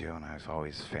 what it could do. And I've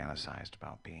always fantasized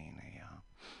about being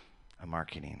a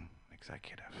marketing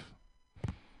executive.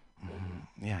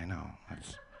 Yeah, I know.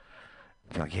 That's,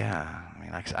 I feel like, yeah, I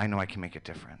mean, I know I can make a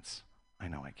difference. I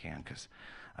know I can, because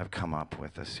I've come up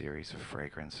with a series of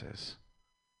fragrances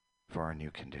for our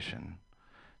new condition.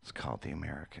 It's called the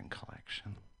American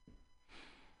Collection.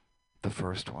 The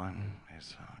first one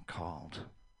is called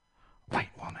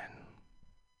White Woman.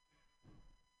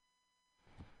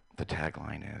 The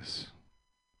tagline is,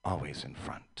 always in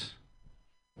front.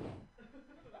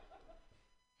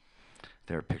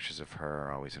 There are pictures of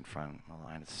her always in front of the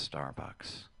line at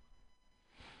Starbucks,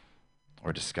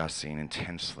 or discussing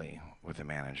intensely with the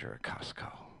manager at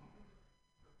Costco.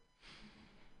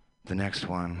 The next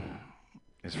one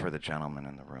is for the gentleman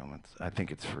in the room. I think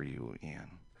it's for you,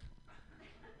 Ian.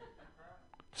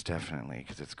 It's definitely,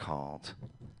 because it's called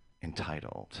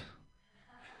Entitled.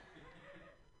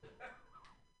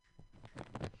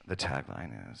 The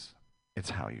tagline is, it's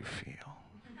how you feel.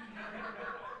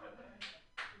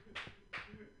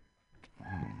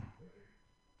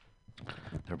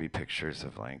 There'll be pictures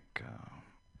of, like,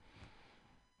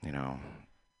 you know,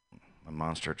 a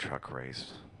monster truck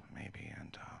race, maybe,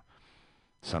 and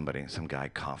some guy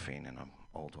coughing in an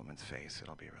old woman's face.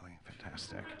 It'll be really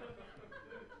fantastic.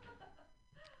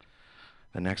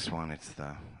 The next one, it's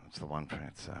the one,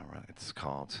 it's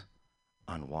called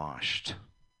Unwashed.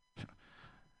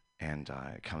 And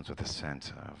it comes with a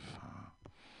scent of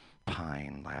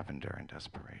pine, lavender, and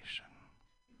desperation.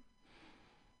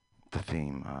 The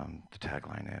theme, the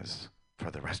tagline is,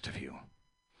 for the rest of you.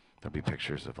 There'll be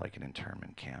pictures of, like, an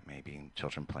internment camp, maybe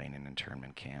children playing in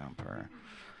internment camp, or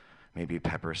maybe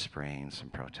pepper spraying some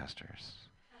protesters.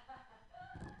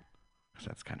 Because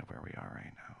that's kind of where we are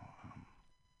right now.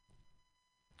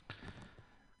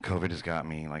 COVID has got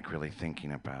me, like, really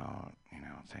thinking about, you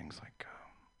know, things like,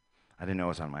 I didn't know it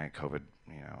was on my COVID,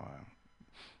 you know,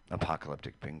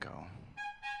 apocalyptic bingo.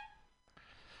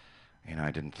 You know,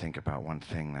 I didn't think about one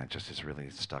thing that just has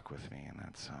really stuck with me, and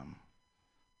that's,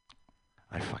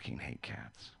 I fucking hate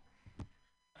cats.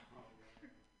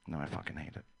 No, I fucking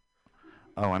hate it.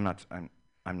 Oh, I'm not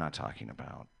talking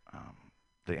about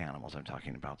the animals. I'm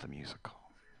talking about the musical.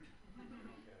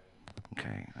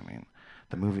 Okay, I mean,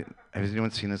 the movie. Has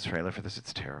anyone seen this trailer for this?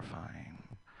 It's terrifying.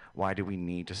 Why do we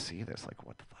need to see this? Like,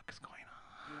 what the fuck is going on?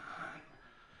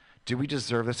 Do we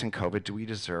deserve this in COVID? Do we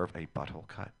deserve a butthole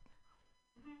cut?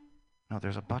 No,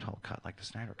 there's a butthole cut, like the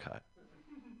Snyder cut,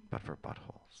 but for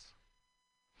buttholes.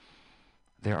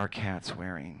 There are cats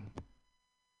wearing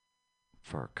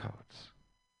fur coats.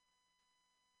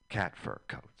 Cat fur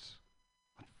coats.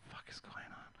 What the fuck is going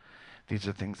on? These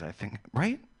are things I think,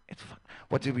 right?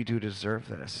 What did we do to deserve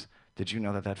this? Did you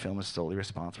know that film is solely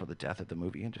responsible for the death of the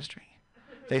movie industry?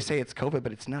 They say it's COVID,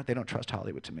 but it's not. They don't trust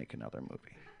Hollywood to make another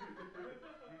movie.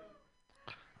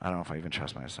 I don't know if I even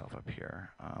trust myself up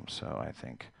here. So I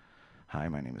think, hi,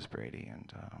 my name is Brady,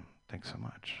 and thanks so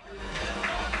much.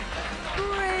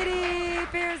 Brady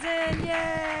Pearson,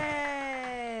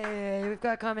 yay! We've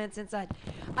got comments inside.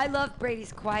 I love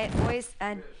Brady's quiet voice,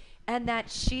 and that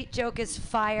sheet joke is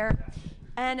fire.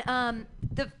 And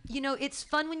it's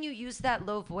fun when you use that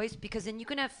low voice because then you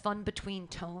can have fun between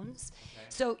tones. Okay.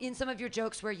 So in some of your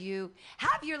jokes where you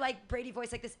have your like Brady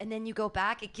voice like this and then you go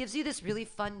back, it gives you this really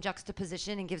fun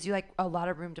juxtaposition and gives you like a lot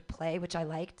of room to play, which I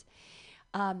liked.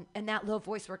 And that low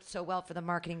voice worked so well for the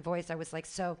marketing voice. I was like,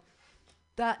 so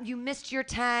that you missed your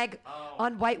tag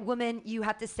on white woman. You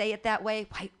have to say it that way,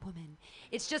 white woman.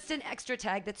 It's just an extra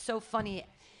tag that's so funny.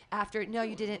 After no,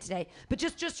 you didn't today, but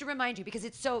just to remind you because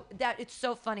it's so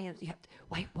funny. And you have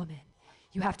white woman,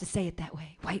 you have to say it that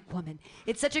way, white woman.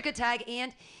 It's such a good tag,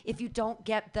 and if you don't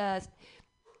get if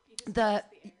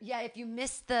you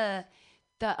miss the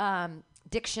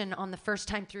diction on the first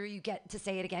time through, you get to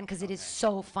say it again because it is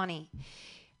so funny,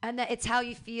 and that it's how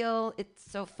you feel. It's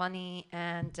so funny,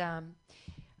 and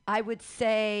I would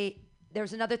say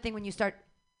there's another thing when you start.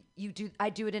 I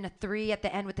do it in a 3 at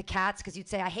the end with the cats because you'd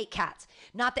say I hate cats,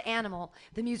 not the animal,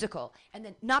 the musical, and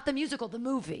then not the musical, the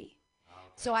movie. Okay.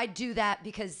 So I do that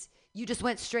because you just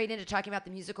went straight into talking about the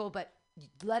musical, but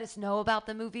let us know about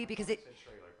the movie because it. Said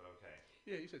trailer, but okay.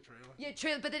 Yeah, you said trailer. Yeah,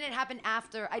 trailer, but then it happened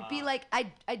after. I'd be like,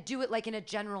 I'd do it like in a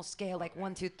general scale, like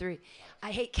 1, 2, 3.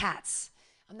 I hate cats.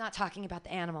 I'm not talking about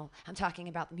the animal. I'm talking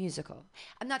about the musical.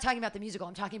 I'm not talking about the musical.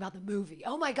 I'm talking about the movie.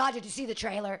 Oh my God, did you see the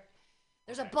trailer?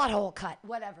 There's a butthole cut,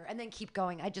 whatever, and then keep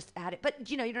going. I just add it, but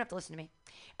you don't have to listen to me.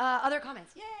 Other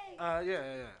comments? Yay!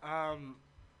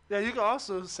 Yeah, you can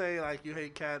also say like you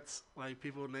hate cats, like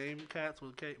people name cats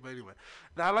with K. But anyway,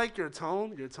 now I like your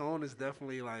tone. Your tone is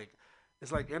definitely like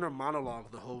it's like inner monologue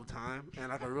the whole time,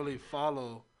 and I can really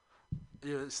follow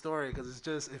your story because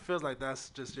it feels like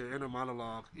that's just your inner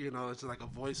monologue. It's like a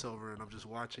voiceover, and I'm just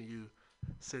watching you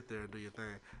sit there and do your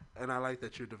thing. And I like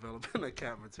that you're developing a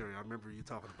cat material. I remember you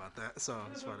talking about that, so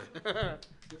it's funny. I like the fact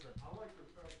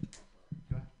that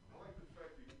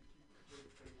you keep a straight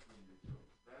face when you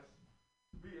jokes.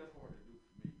 To me, that's hard to do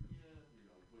for me. But you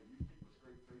keep a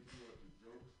straight face throughout your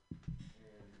jokes.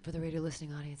 For the radio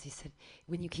listening audience, he said,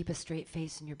 when you keep a straight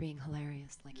face and you're being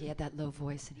hilarious. Like he had that low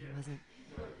voice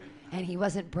and he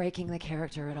wasn't breaking the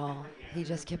character at all. He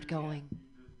just kept going.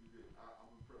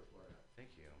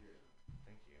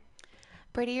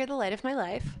 Brady, you're the light of my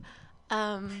life.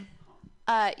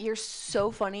 You're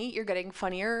so funny. You're getting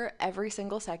funnier every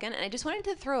single second. And I just wanted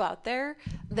to throw out there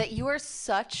that you are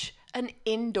such an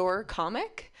indoor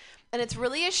comic. And it's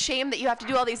really a shame that you have to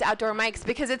do all these outdoor mics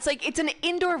because it's an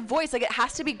indoor voice. Like it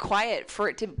has to be quiet for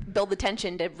it to build the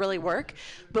tension to really work.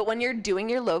 But when you're doing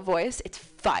your low voice, it's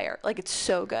fire. Like it's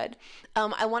so good.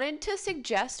 I wanted to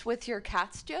suggest with your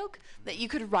cats joke that you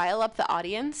could rile up the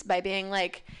audience by being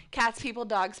like, cats people,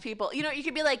 dogs people. You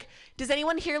could be like, does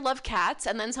anyone here love cats?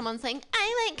 And then someone's saying,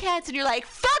 I like cats. And you're like,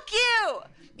 fuck you.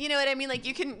 You know what I mean? Like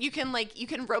you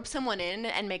can rope someone in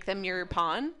and make them your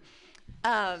pawn.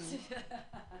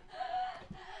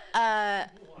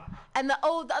 And the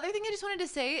other thing I just wanted to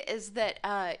say is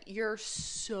that you're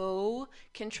so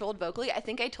controlled vocally. I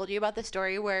think I told you about the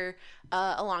story where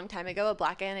a long time ago a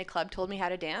black guy in a club told me how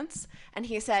to dance, and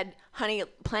he said, honey,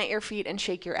 plant your feet and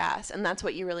shake your ass, and that's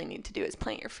what you really need to do is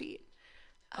plant your feet.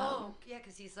 Yeah,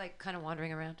 because he's like kind of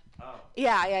wandering around.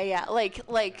 Yeah.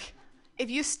 Like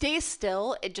if you stay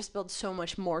still, it just builds so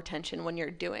much more tension when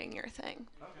you're doing your thing.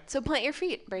 Okay. So plant your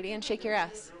feet, Brady, and shake your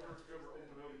ass.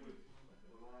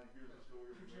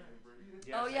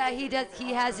 Oh yeah, he does.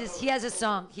 He has a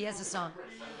song.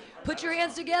 Put your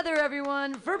hands together,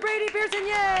 everyone, for Brady Pearson.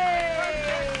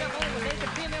 Yay!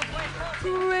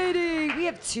 Brady. We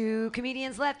have 2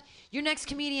 comedians left. Your next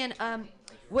comedian,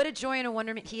 what a joy and a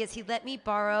wonderment he is. He let me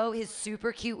borrow his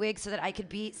super cute wig so that I could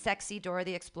be sexy Dora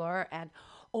the Explorer. And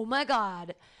oh my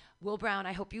God, Will Brown,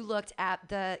 I hope you looked at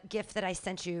the gift that I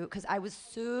sent you because I was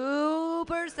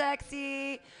super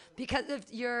sexy because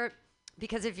of your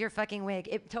fucking wig.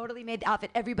 It totally made the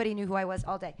outfit. Everybody knew who I was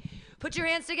all day. Put your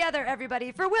hands together,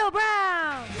 everybody, for Will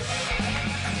Brown.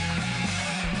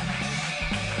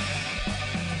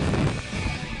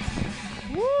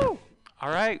 Woo! All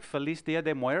right, Feliz Dia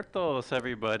de Muertos,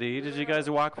 everybody. Did you guys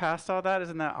walk past all that?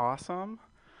 Isn't that awesome?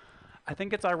 I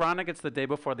think it's ironic it's the day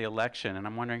before the election, and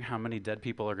I'm wondering how many dead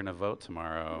people are going to vote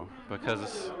tomorrow.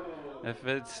 Because if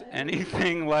it's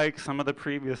anything like some of the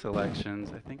previous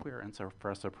elections, I think we are in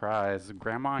for a surprise.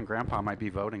 Grandma and Grandpa might be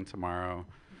voting tomorrow.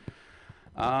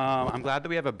 I'm glad that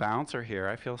we have a bouncer here.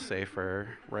 I feel safer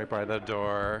right by the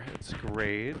door. It's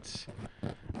great.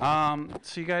 So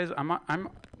you guys,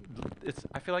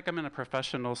 I feel like I'm in a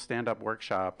professional stand-up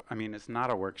workshop. I mean, it's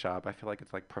not a workshop. I feel like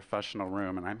it's like professional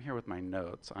room, and I'm here with my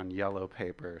notes on yellow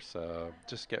paper, so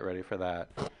just get ready for that.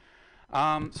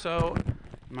 So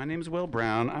my name's Will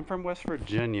Brown. I'm from West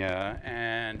Virginia,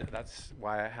 and that's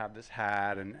why I have this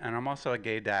hat, and I'm also a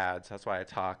gay dad, so that's why I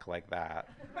talk like that.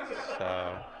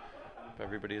 So if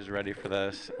everybody is ready for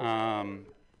this.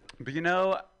 But you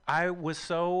know, I was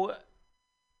so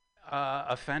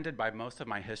offended by most of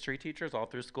my history teachers all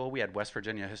through school. We had West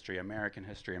Virginia history,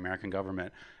 American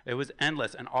government. It was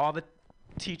endless, and all the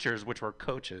teachers, which were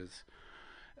coaches,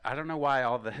 I don't know why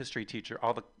all the history teachers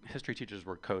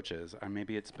were coaches.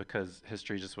 Maybe it's because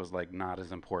history just was like not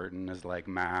as important as like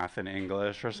math and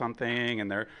English or something,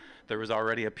 and there was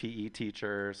already a PE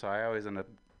teacher, so I always in a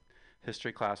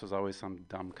history class was always some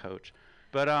dumb coach.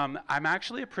 But I'm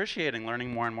actually appreciating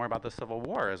learning more and more about the Civil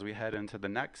War as we head into the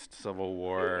next Civil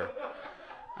War.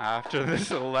 After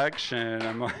this election,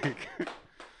 I'm like,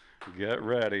 get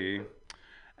ready.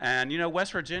 And you know,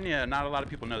 West Virginia, not a lot of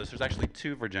people know this. There's actually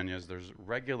two Virginias. There's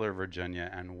regular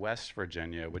Virginia and West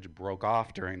Virginia, which broke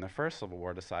off during the first Civil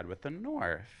War to side with the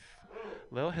North.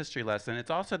 Little history lesson.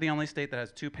 It's also the only state that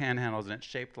has two panhandles, and it's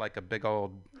shaped like a big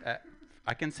old,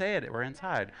 I can say it, we're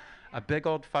inside. A big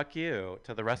old fuck you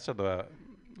to the rest of the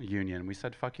Union. We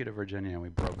said fuck you to Virginia and we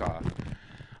broke off.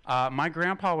 My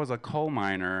grandpa was a coal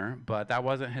miner, but that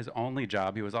wasn't his only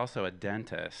job. He was also a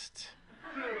dentist.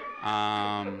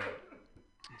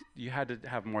 You had to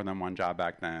have more than one job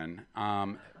back then.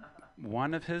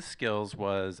 One of his skills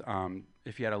was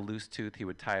if you had a loose tooth, he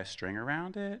would tie a string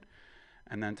around it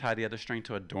and then tie the other string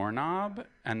to a doorknob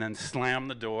and then slam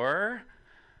the door.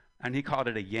 And he called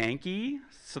it a Yankee,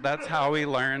 so that's how we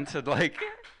learned to like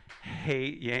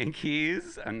hate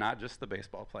Yankees, and not just the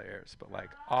baseball players, but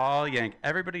like all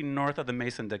everybody north of the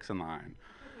Mason-Dixon line.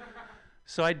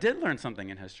 So I did learn something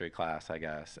in history class, I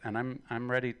guess, and I'm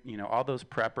ready. You know, all those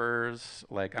preppers.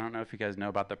 Like, I don't know if you guys know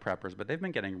about the preppers, but they've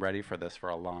been getting ready for this for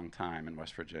a long time in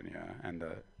West Virginia and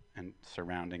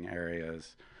surrounding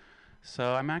areas.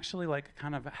 So I'm actually like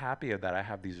kind of happy that I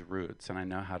have these roots and I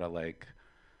know how to like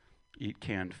eat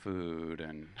canned food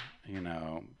and, you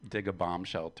know, dig a bomb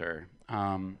shelter.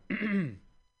 But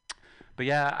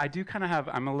yeah, I do kind of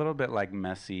I'm a little bit like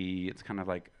messy. It's kind of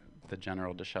like the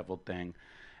general disheveled thing.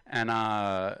 And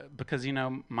because, you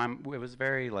know, it was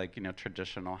very like, you know,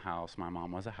 traditional house. My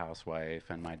mom was a housewife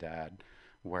and my dad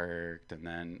worked. And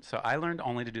then, so I learned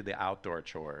only to do the outdoor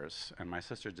chores and my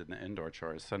sister did the indoor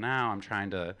chores. So now I'm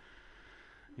trying to,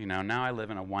 you know, now I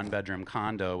live in a 1-bedroom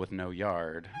condo with no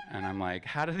yard, and I'm like,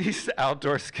 how do these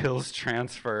outdoor skills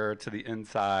transfer to the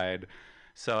inside?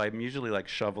 So I'm usually like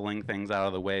shoveling things out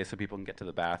of the way so people can get to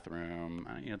the bathroom.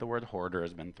 You know, the word hoarder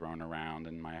has been thrown around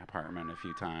in my apartment a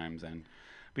few times,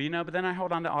 but then I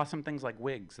hold on to awesome things like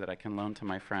wigs that I can loan to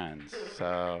my friends.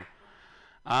 So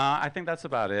I think that's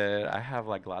about it. I have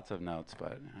like lots of notes,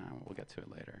 but we'll get to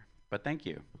it later. But thank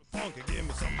you. Will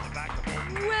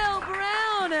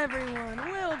Brown,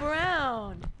 everyone. Will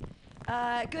Brown.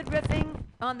 Good riffing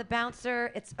on the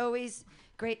bouncer. It's always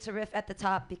great to riff at the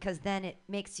top because then it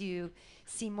makes you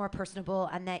seem more personable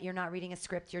and that you're not reading a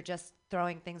script, you're just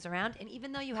throwing things around. And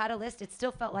even though you had a list, it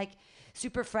still felt like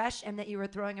super fresh and that you were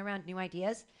throwing around new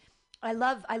ideas. I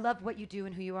love what you do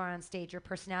and who you are on stage. Your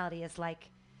personality is like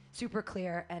super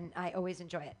clear and I always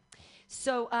enjoy it.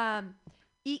 So,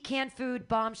 eat canned food,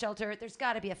 bomb shelter. There's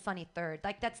got to be a funny third.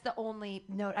 Like, that's the only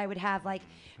note I would have. Like,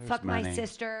 fuck my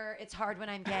sister. It's hard when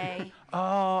I'm gay.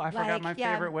 Oh, I forgot my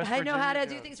favorite West Virginia. I know how to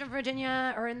do things from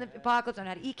Virginia or in the apocalypse. I know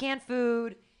how to eat canned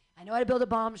food. I know how to build a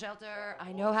bomb shelter.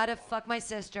 I know how to fuck my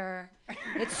sister.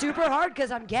 It's super hard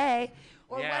because I'm gay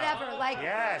or whatever. Like,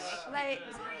 like,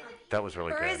 that was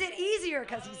really or good. is it easier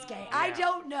because he's gay? I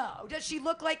don't know. Does she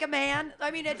look like a man?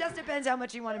 I mean, it just depends how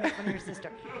much you want to make fun of your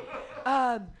sister.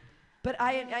 But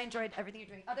I enjoyed everything you're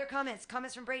doing. Other comments?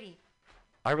 Comments from Brady?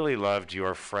 I really loved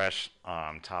your fresh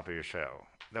top of your show.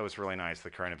 that was really nice. The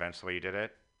current events, the way you did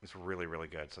it, was really, really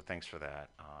good. So thanks for that.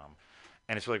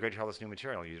 And it's really great to hear all this new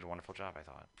material. You did a wonderful job, I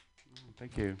thought.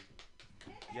 Thank you.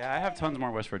 Yeah, I have tons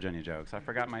more West Virginia jokes. I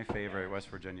forgot my favorite West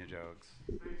Virginia jokes.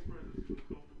 Thanks.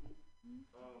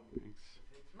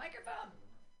 Microphone.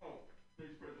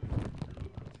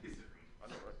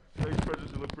 Stage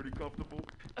presence, you look pretty comfortable.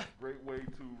 Great way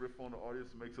to riff on the audience.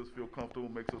 Makes us feel comfortable,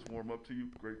 makes us warm up to you.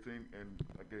 Great thing, and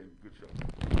again, good show.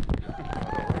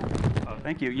 Oh,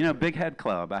 thank you. You know, Big Head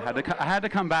Club. I had to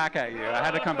come back at you. I had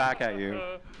to come back at you.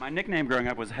 My nickname growing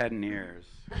up was Head and Ears.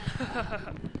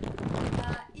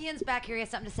 Ian's back here. He has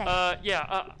something to say.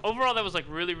 Overall, that was like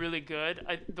really, really good.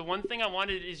 The one thing I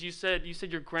wanted is you said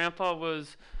your grandpa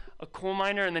was a coal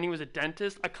miner and then he was a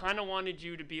dentist. I kind of wanted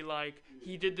you to be like,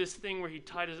 he did this thing where he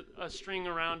tied a string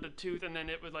around a tooth and then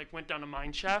it would like went down a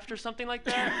mine shaft or something like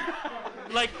that.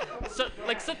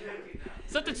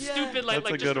 Something stupid like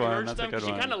just merged them. She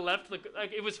kind of left like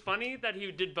it was funny that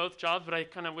he did both jobs, but I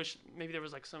kind of wish maybe there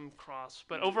was like some cross.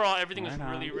 But overall, everything was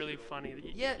really, really funny.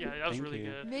 Yeah, that was really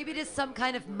good. Maybe just some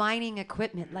kind of mining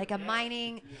equipment, like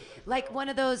like one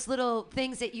of those little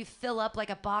things that you fill up, like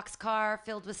a box car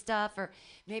filled with stuff, or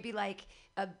maybe like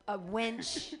a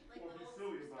winch.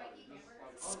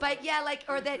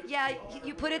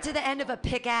 You put it to the end of a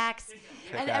pickaxe,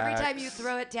 and every time you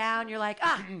throw it down, you're like,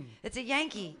 it's a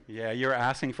Yankee. Yeah, you were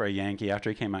asking for a Yankee after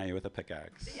he came at you with a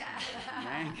pickaxe. Yeah.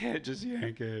 Yank it, just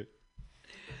yank it.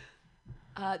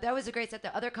 That was a great set.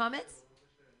 The other comments?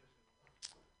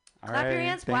 All Clap right, your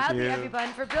hands thank wildly, you.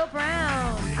 everyone, for Bill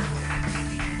Brown.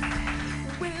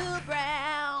 Will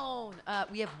Brown.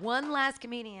 We have one last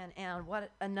comedian, and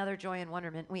what another joy and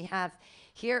wonderment we have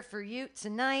here for you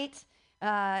tonight.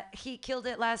 He killed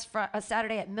it last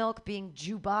Saturday at Milk, being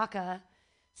Chewbacca.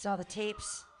 Saw the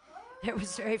tapes. It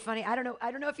was very funny. I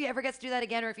don't know if he ever gets to do that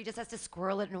again, or if he just has to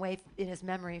squirrel it away in his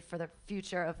memory for the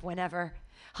future of whenever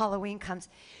Halloween comes.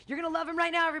 You're gonna love him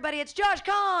right now, everybody. It's Josh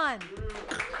Kahn.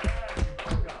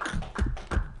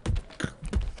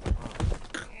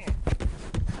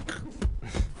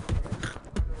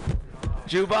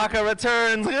 Chewbacca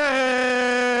returns.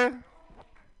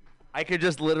 I could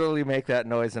just literally make that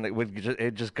noise, and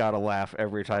it just got a laugh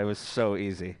every time. It was so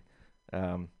easy.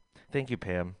 Thank you,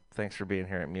 Pam. Thanks for being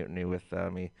here at Mutiny with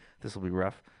me. This will be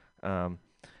rough. I've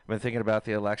been thinking about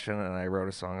the election, and I wrote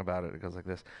a song about it. It goes like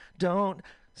this. Don't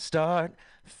start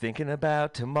thinking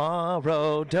about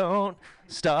tomorrow. Don't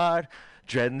start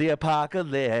dreading the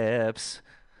apocalypse.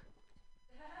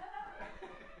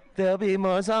 There'll be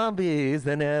more zombies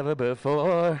than ever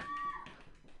before.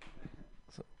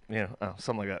 So,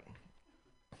 something like that.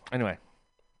 Anyway,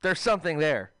 there's something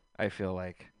there, I feel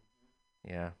like.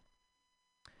 Yeah.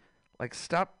 Like,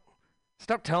 stop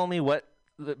telling me what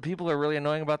the people are really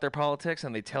annoying about their politics,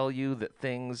 and they tell you that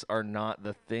things are not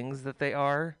the things that they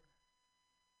are.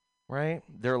 Right?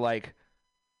 They're like,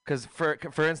 because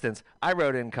for instance, I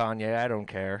wrote in Kanye, I don't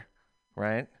care.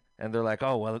 Right? And they're like,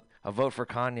 oh, well, a vote for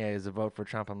Kanye is a vote for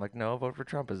Trump. I'm like, no, a vote for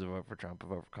Trump is a vote for Trump. A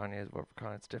vote for Kanye is a vote for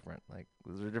Kanye. It's different. Like,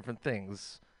 those are different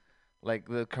things. Like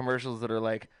the commercials that are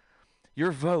like,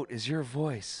 your vote is your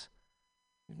voice.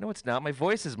 No, it's not. My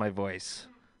voice is my voice.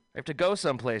 I have to go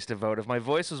someplace to vote. If my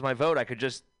voice was my vote, I could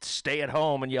just stay at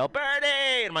home and yell,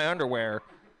 Bernie, in my underwear.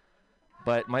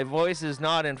 But my voice is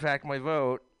not, in fact, my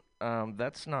vote.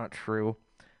 That's not true.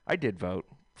 I did vote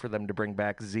for them to bring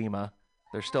back Zima.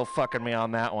 They're still fucking me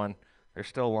on that one. They're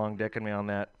still long dicking me on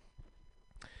that.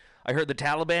 I heard the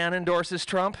Taliban endorses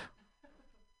Trump.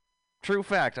 True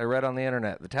fact, I read on the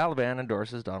internet. The Taliban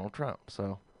endorses Donald Trump.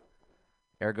 So,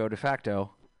 ergo de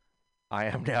facto, I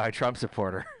am now a Trump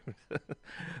supporter.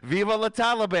 Viva la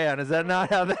Taliban! Is that not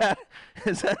how that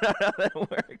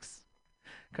works?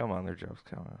 Come on, they're jokes.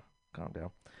 Calm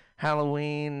down.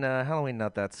 Halloween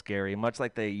not that scary. Much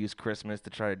like they use Christmas to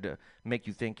try to make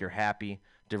you think you're happy,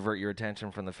 divert your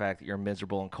attention from the fact that you're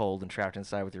miserable and cold and trapped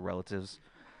inside with your relatives.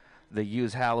 They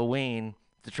use Halloween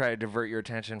to try to divert your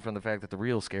attention from the fact that the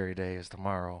real scary day is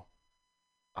tomorrow.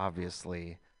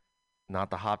 Obviously,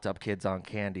 not the hopped up kids on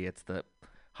candy. It's the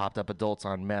hopped up adults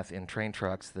on meth in train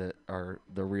trucks that are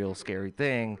the real scary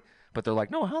thing. But they're like,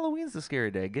 no, Halloween's the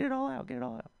scary day. Get it all out.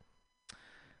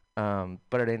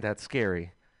 But it ain't that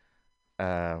scary.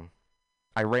 I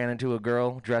ran into a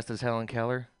girl dressed as Helen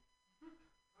Keller.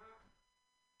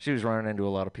 She was running into a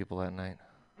lot of people that night.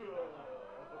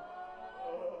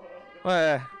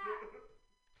 Well,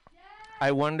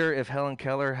 I wonder if Helen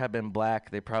Keller had been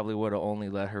black, they probably would have only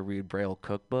let her read Braille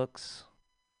cookbooks.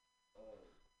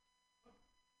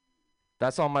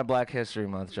 That's all my Black History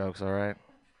Month jokes, all right?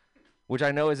 Which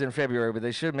I know is in February, but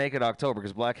they should make it October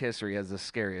because Black History has the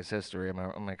scariest history.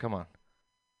 I'm like, come on.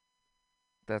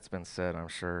 That's been said, I'm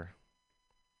sure.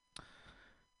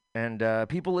 And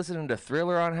people listening to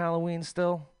Thriller on Halloween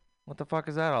still? What the fuck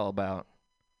is that all about?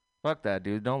 Fuck that,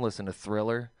 dude. Don't listen to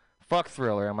Thriller. Fuck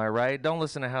Thriller, am I right? Don't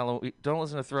listen to Halloween. Don't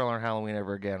listen to Thriller on Halloween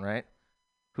ever again, right?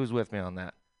 Who's with me on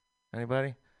that?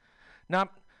 Anybody?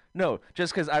 No,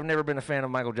 just because I've never been a fan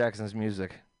of Michael Jackson's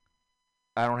music.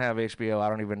 I don't have HBO. I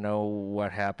don't even know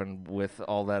what happened with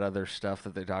all that other stuff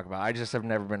that they talk about. I just have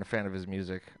never been a fan of his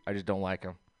music. I just don't like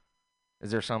him.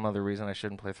 Is there some other reason I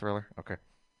shouldn't play Thriller? Okay.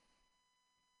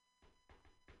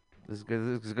 This is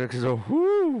good. This is good because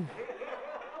whoo.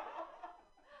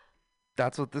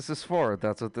 That's what this is for.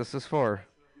 That's what this is for.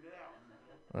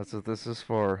 That's what this is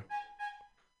for.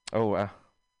 Oh, wow.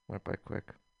 Went by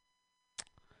quick.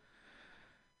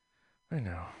 I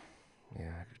know.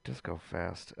 Yeah, just go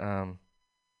fast.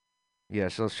 Yeah,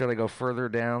 so should I go further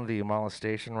down the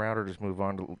molestation route or just move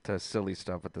on to silly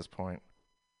stuff at this point?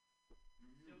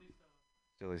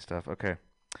 Silly stuff, okay.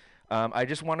 I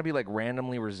just want to be like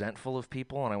randomly resentful of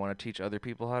people, and I want to teach other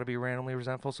people how to be randomly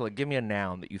resentful. So like, give me a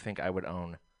noun that you think I would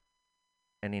own.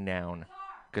 Any noun.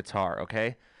 Guitar,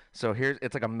 okay? So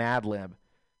it's like a Mad Lib.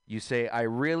 You say, I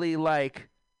really like,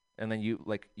 and then you,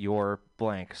 like, your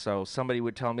blank. So somebody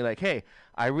would tell me, like, hey,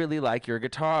 I really like your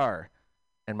guitar.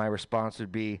 And my response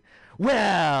would be,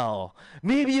 well,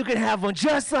 maybe you can have one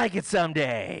just like it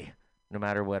someday. No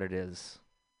matter what it is.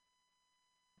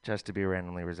 Just to be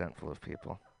randomly resentful of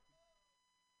people.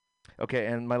 Okay,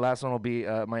 and my last one will be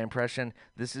my impression.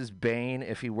 This is Bane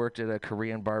if he worked at a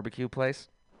Korean barbecue place.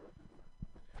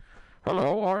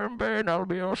 Hello, I'm Bane. I'll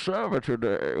be your server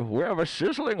today. We have a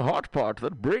sizzling hot pot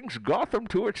that brings Gotham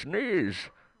to its knees,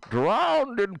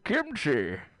 drowned in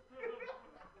kimchi.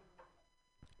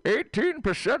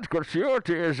 18%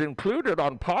 gratuity is included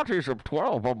on parties of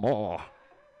 12 or more.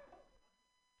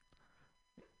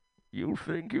 You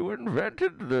think you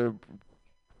invented the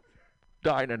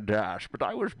Dine and Dash, but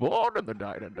I was born in the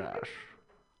Dine and Dash.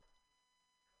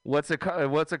 What's it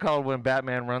called when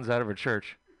Batman runs out of a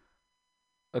church?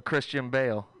 A Christian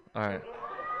Bale. All right.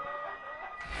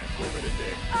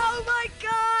 Oh my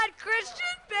God, Christian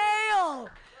Bale!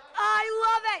 I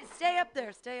love it. Stay up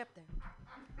there. Stay up there.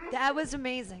 That was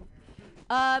amazing.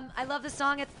 I love the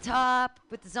song at the top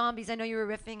with the zombies. I know you were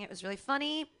riffing. It was really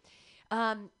funny.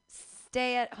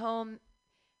 Stay at home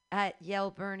at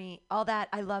Yell Bernie. All that.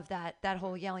 I love that. That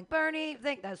whole yelling Bernie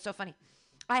thing. That was so funny.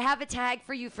 I have a tag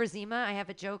for you for Zima. I have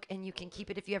a joke, and you can keep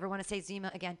it if you ever want to say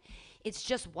Zima again. It's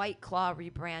just White Claw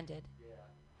rebranded.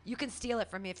 You can steal it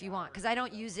from me if you want, because I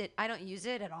don't use it. I don't use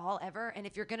it at all, ever. And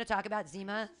if you're going to talk about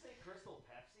Zima. Say Crystal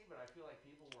Pepsi, but I feel like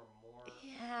people were more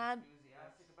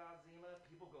enthusiastic about Zima.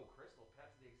 People go Crystal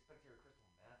Pepsi. They expect you're a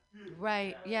Crystal Meth.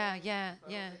 Right. Yeah. I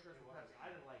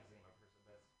didn't like Zima personally,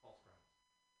 but it's false premise.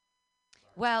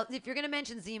 Well, if you're going to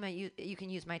mention Zima, you can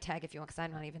use my tag if you want, because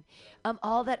I'm not even.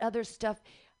 All that other stuff.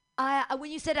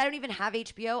 When you said I don't even have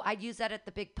HBO, I'd use that at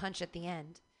the big punch at the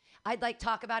end. I'd like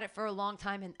talk about it for a long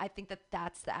time, and I think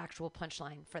that's the actual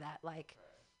punchline for that. Like,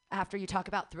 after you talk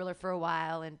about Thriller for a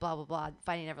while and blah, blah, blah,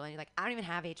 Finding Neverland, you're like, I don't even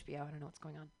have HBO. I don't know what's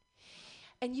going on.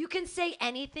 And you can say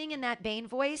anything in that Bane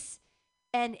voice,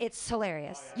 and it's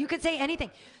hilarious. You can say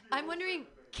anything. I'm wondering,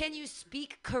 can you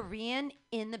speak Korean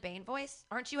in the Bane voice?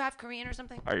 Aren't you half Korean or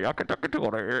something?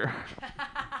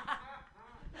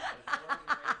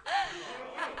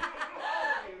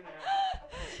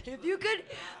 If you could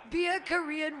be a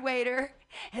Korean waiter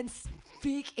and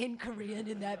speak in Korean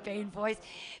in that Bane voice,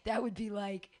 that would be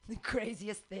like the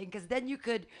craziest thing, because then you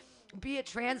could be a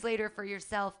translator for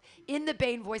yourself in the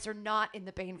Bane voice or not in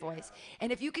the Bane voice.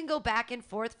 And if you can go back and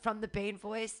forth from the Bane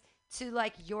voice to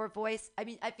like your voice, I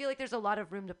mean, I feel like there's a lot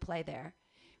of room to play there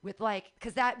with like,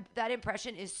 because that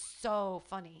impression is so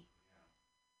funny.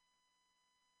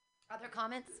 Other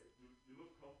comments? You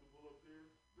look comfortable up there,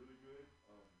 really good.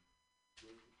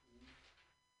 Good for food.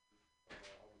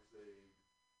 I would say,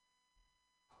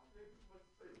 I don't think there's much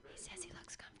to say. He says he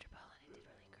looks comfortable and it did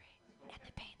really great. And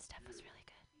the Bane stuff was really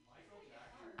good.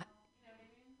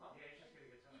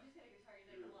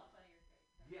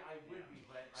 Yeah, I would be,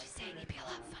 but She's saying he'd be a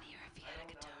lot funnier if he had a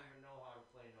guitar. I don't even know how to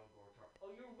play no guitar.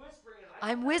 Oh, you're whispering it.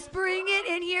 I'm whispering it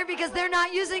in here because they're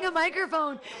not using a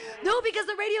microphone. No, because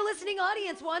the radio listening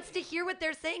audience wants to hear what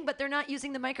they're saying, but they're not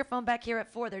using the microphone back here at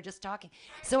 4. They're just talking.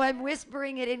 So I'm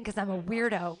whispering it in because I'm a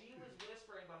weirdo. She was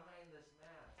whispering behind this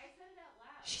mask. I said it out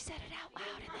loud. She said it out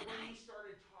loud, and then When you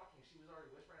started talking, she was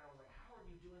already whispering. I was like, how are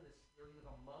you doing this? Are you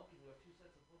like a monk and you have 2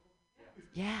 sets of vocals?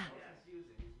 Yeah. It's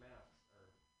confusing. These masks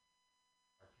are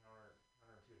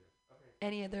counterintuitive. Okay.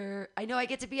 Any other? I know I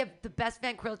get to be the best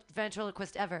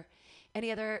ventriloquist ever.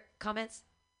 Any other comments?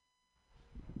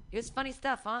 It was funny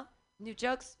stuff, huh? New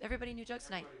jokes? Everybody new jokes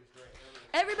tonight?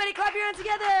 Everybody clap your hands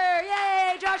together!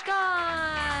 Yay, Josh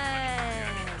Kahn!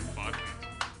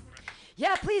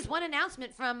 Yeah, please, one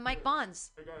announcement from Mike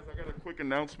Bonds. Hey guys, I got a quick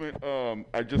announcement.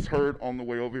 I just heard on the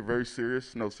way over here, very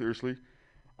serious. No, seriously.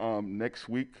 Next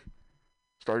week,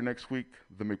 starting next week,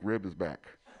 the McRib is back.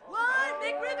 What?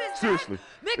 McRib is Seriously,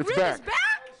 back? it's McRib back. is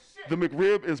back? The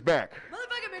McRib is back.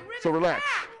 Motherfucker, McRib So is relax.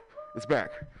 back! It's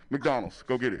back. McDonald's,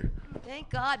 go get it. Thank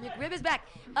God, McRib is back.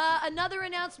 Another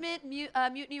announcement,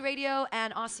 Mutiny Radio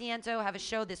and Asiento have a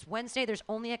show this Wednesday. There's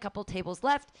only a couple tables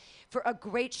left for a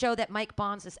great show that Mike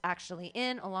Bonds is actually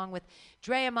in, along with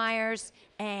Drea Myers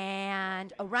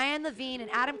and Ryan Levine and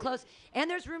Adam Close. And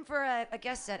there's room for a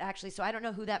guest set, actually, so I don't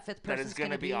know who that fifth That person's is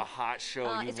going to be a hot show.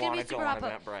 You it's going want to be to super go on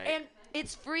hot. Eventbrite. And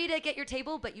it's free to get your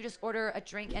table, but you just order a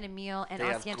drink and a meal, and They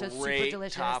have Asiento's super great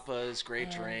delicious. tapas, great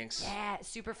And drinks. Yeah,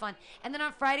 super fun. And then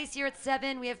on Fridays here at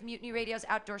 7, we have Mutiny Radio's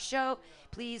outdoor show.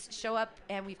 Please show up,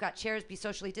 and we've got chairs, be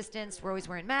socially distanced. We're always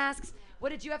wearing masks.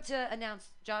 What did you have to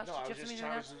announce, Josh? No, did I you was have something just- to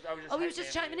I was announce? just- I was just Oh, he was hyping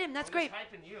just you. chiming in. That's I'm great. just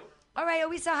hyping you. All right,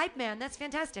 Always a hype man. That's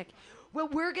fantastic. Well,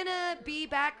 we're going to be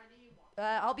back.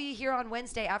 I'll be here on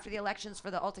Wednesday after the elections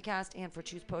for the AltaCast and for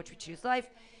Choose Poetry, Choose Life.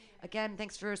 Again,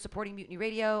 thanks for supporting Mutiny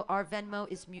Radio. Our Venmo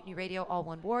is Mutiny Radio, all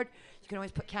one word. You can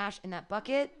always put cash in that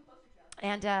bucket.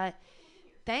 And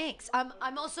thanks.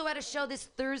 I'm also at a show this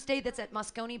Thursday that's at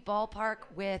Moscone Ballpark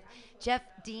with Jeff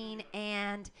Dean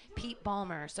and Pete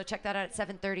Ballmer. So check that out at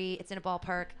 7:30. It's in a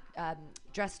ballpark.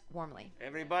 Dress warmly.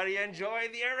 Everybody enjoy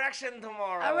the erection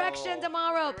tomorrow. Erection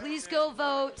tomorrow. Please go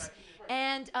vote.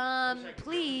 And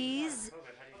please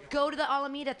go to the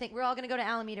Alameda thing. We're all going to go to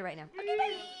Alameda right now. Okay,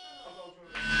 bye.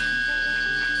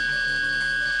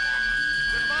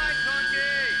 Goodbye,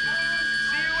 Conky.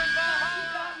 See you in Baja.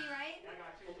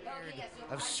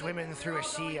 Of swimming through a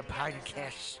sea of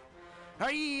podcasts.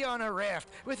 Are ye on a raft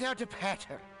without a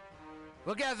paddle?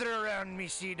 Well, gather around me,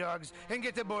 sea dogs, and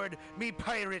get aboard me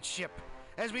pirate ship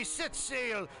as we set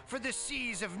sail for the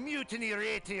seas of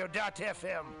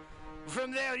MutinyRadio.fm.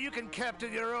 From there, you can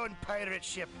captain your own pirate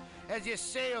ship as you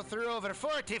sail through over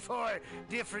 44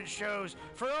 different shows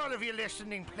for all of your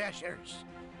listening pleasures.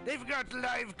 They've got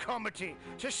live comedy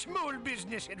to small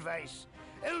business advice,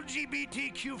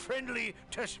 LGBTQ friendly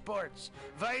to sports,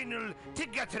 vinyl to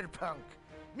gutter punk.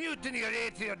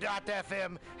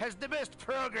 MutinyRadio.fm has the best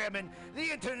programming the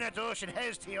internet ocean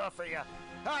has to offer you.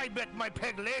 I bet my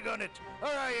peg leg on it, or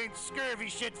I ain't scurvy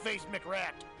shit-faced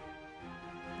McRat.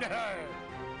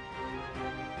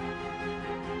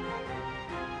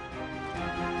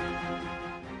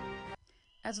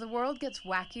 As the world gets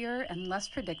wackier and less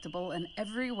predictable in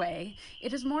every way,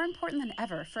 it is more important than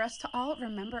ever for us to all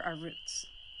remember our roots.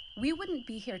 We wouldn't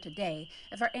be here today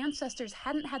if our ancestors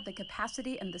hadn't had the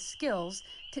capacity and the skills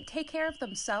to take care of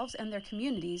themselves and their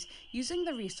communities using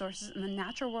the resources in the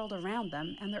natural world around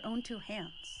them and their own two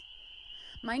hands.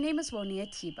 My name is Wonia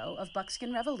Tebow of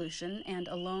Buckskin Revolution and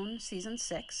Alone Season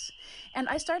 6, and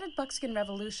I started Buckskin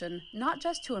Revolution not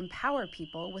just to empower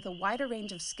people with a wider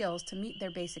range of skills to meet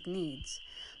their basic needs,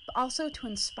 but also to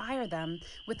inspire them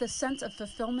with a sense of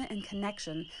fulfillment and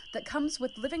connection that comes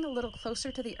with living a little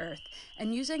closer to the earth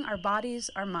and using our bodies,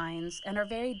 our minds, and our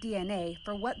very DNA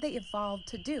for what they evolved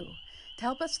to do, to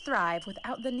help us thrive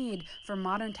without the need for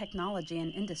modern technology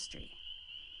and industry.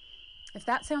 If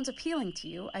that sounds appealing to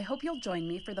you, I hope you'll join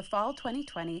me for the Fall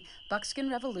 2020 Buckskin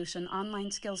Revolution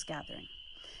Online Skills Gathering,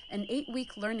 an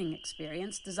 8-week learning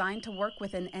experience designed to work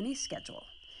within any schedule.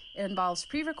 It involves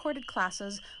pre-recorded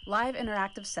classes, live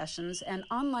interactive sessions, and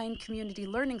online community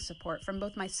learning support from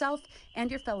both myself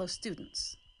and your fellow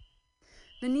students.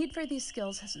 The need for these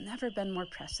skills has never been more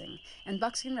pressing, and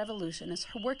Buckskin Revolution is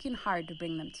working hard to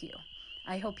bring them to you.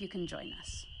 I hope you can join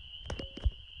us.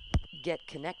 Get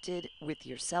connected with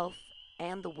yourself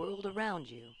and the world around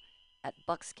you at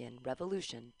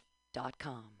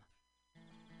buckskinrevolution.com.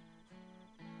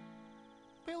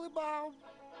 Billy Bob,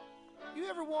 you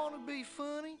ever want to be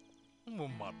funny?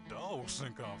 Well, my dogs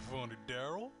think I'm funny,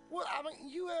 Daryl. Well, I mean,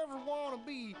 you ever want to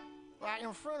be, like,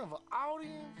 in front of an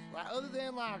audience? Like, other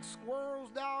than, like,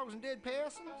 squirrels, dogs, and dead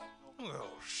peasants? Oh,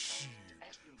 shit.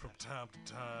 From time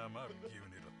to time, I've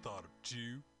given it a thought or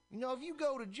two. You know, if you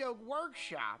go to Joke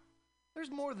Workshop, there's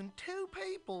more than 2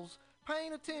 peoples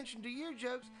paying attention to your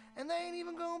jokes, and they ain't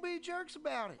even gonna be jerks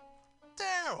about it.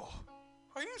 Daryl,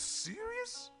 are you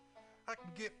serious? I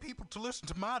can get people to listen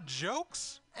to my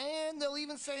jokes? And they'll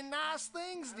even say nice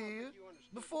things to you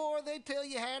before they tell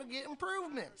you how to get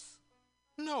improvements.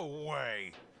 No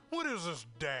way. What is this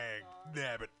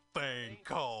dag-nabbit thing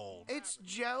called? It's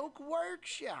Joke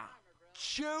Workshop.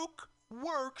 Joke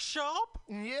Workshop?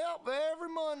 Yep, every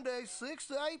Monday, 6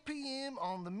 to 8 p.m.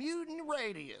 on the Mutiny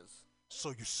Radios.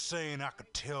 So you're saying I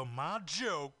could tell my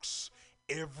jokes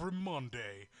every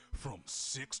Monday from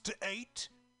 6 to 8?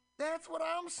 That's what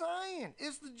I'm saying.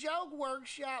 It's the Joke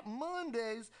Workshop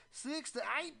Mondays, 6 to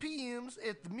 8 p.m.s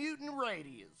at the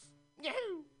MutinyRadios.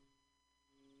 Yahoo!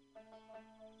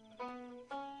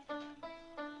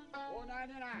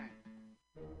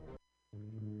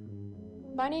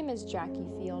 My name is Jackie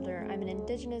Fielder. I'm an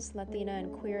Indigenous, Latina,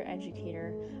 and queer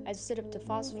educator. I've stood up to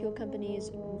fossil fuel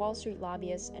companies, Wall Street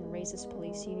lobbyists, and racist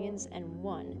police unions, and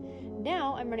won.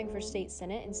 Now I'm running for state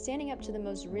senate and standing up to the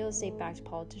most real estate-backed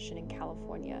politician in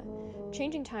California.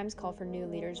 Changing times call for new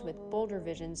leaders with bolder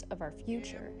visions of our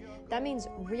future. That means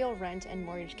real rent and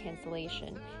mortgage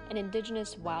cancellation, an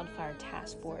Indigenous wildfire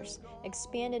task force,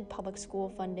 expanded public school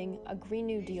funding, a Green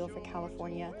New Deal for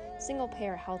California,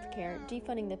 single-payer healthcare,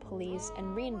 defunding the police, and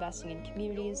reinvesting in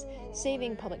communities,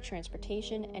 saving public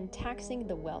transportation, and taxing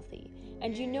the wealthy.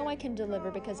 And you know I can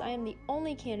deliver because I am the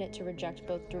only candidate to reject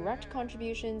both direct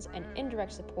contributions and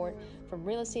indirect support from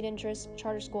real estate interests,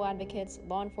 charter school advocates,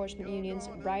 law enforcement unions,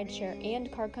 rideshare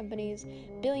and car companies,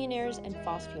 billionaires, and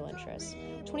fossil fuel interests.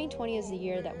 2020 is the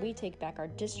year that we take back our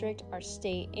district, our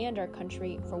state, and our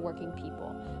country for working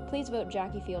people. Please vote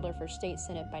Jackie Fielder for state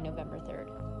senate by November 3rd.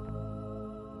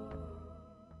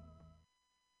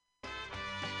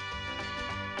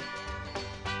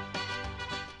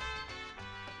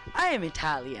 I am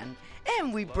Italian,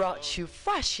 and we brought you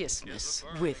fascismus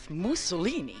with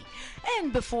Mussolini,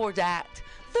 and before that,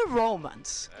 the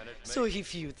Romans. So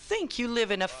if you think you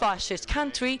live in a fascist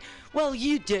country, well,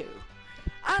 you do.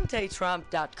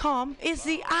 Antitrump.com is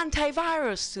the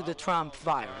antivirus to the Trump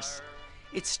virus.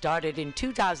 It started in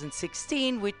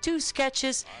 2016 with 2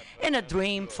 sketches and a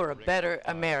dream for a better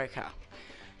America.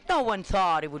 No one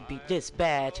thought it would be this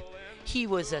bad. He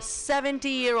was a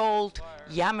 70-year-old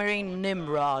yammering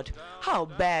Nimrod. How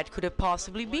bad could it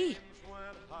possibly be?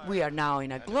 We are now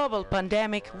in a global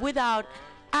pandemic without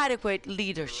adequate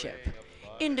leadership.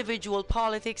 Individual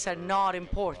politics are not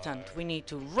important. We need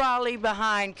to rally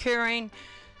behind curing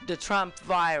the Trump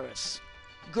virus.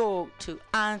 Go to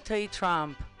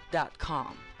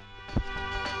antitrump.com.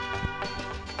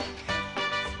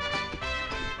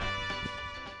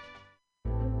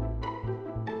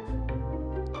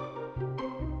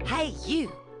 Hey,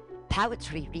 you,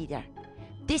 poetry reader.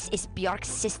 This is Bjork's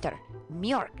sister,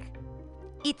 Mjork.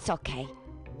 It's okay.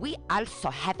 We also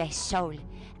have a soul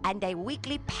and a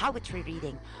weekly poetry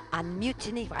reading on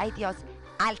Mutiny Radio's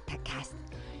AltaCast,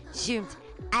 zoomed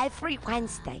every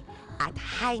Wednesday at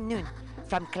high noon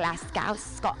from Glasgow,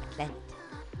 Scotland.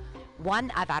 One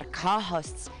of our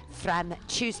co-hosts from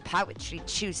Choose Poetry,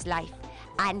 Choose Life,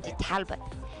 Andy Talbot,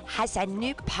 has a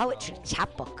new poetry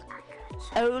chapbook,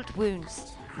 Old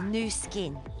Wounds, New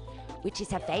Skin, which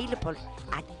is available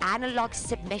at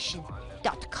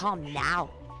analogsubmission.com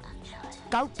now.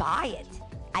 Go buy it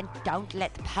and don't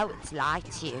let the poets lie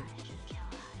to you.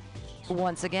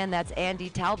 Once again, that's Andy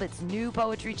Talbot's new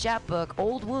poetry chapbook,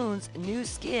 Old Wounds, New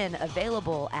Skin,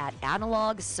 available at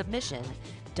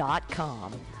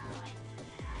analogsubmission.com.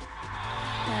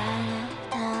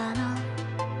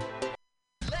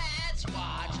 Let's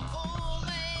watch a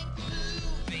full-length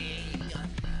movie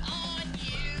on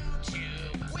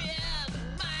YouTube with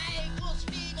Michael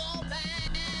Spiegelman.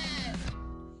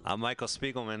 I'm Michael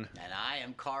Spiegelman. And I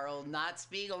am Carl Not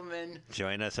Spiegelman.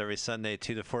 Join us every Sunday,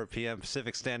 2 to 4 p.m.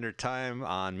 Pacific Standard Time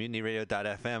on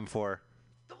MutinyRadio.fm for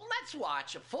Let's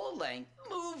watch a full-length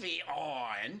movie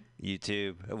on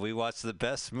YouTube. We watch the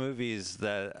best movies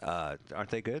that, aren't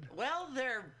they good? Well,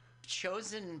 they're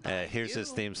chosen by Here's you.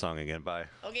 his theme song again. Bye.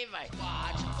 Okay, bye.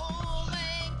 Watch a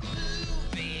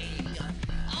full-length movie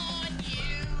on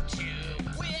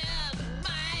YouTube with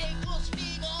Michael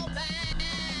Spiegelman.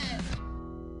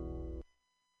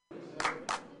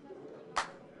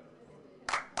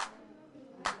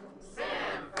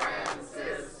 San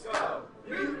Francisco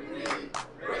Mutiny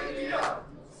Radio.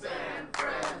 San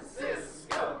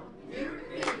Francisco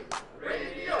Mutiny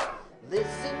Radio.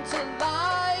 Listen to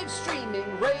live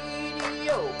streaming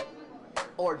radio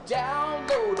or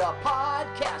download a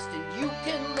podcast and you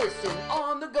can listen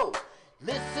on the go.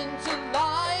 Listen to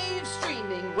live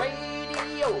streaming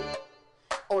radio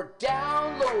or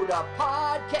download a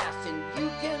podcast and you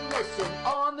can listen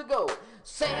on the go.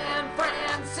 San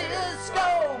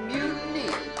Francisco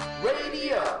Mutiny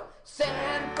Radio.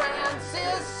 San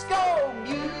Francisco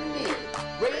Mutiny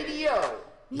Radio.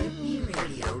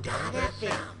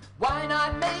 MutinyRadio.fm. Why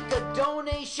not make a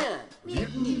donation?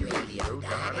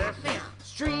 MutinyRadio.fm.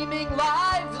 Streaming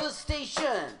live the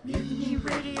station.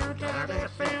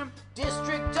 MutinyRadio.fm.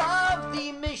 District of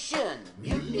the Mission.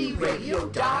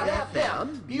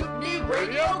 MutinyRadio.fm.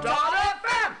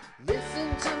 MutinyRadio.fm.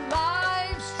 Listen to live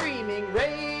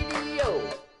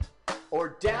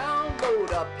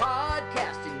Lava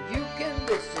podcast, and you can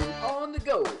listen on the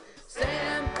go.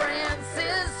 San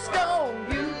Francisco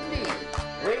Mutiny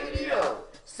Radio.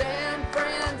 San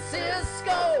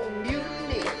Francisco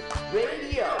Mutiny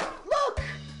Radio. Look,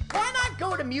 why not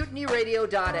go to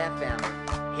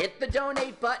MutinyRadio.fm? Hit the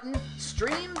donate button,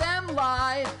 stream them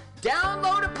live,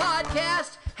 download a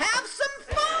podcast, have some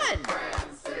fun!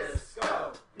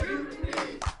 Francisco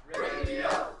Mutiny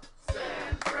Radio.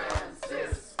 San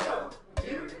Francisco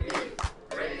Mutiny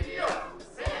Radio.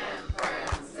 San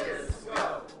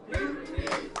Francisco Mutiny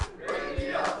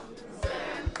Radio.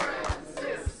 San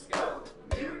Francisco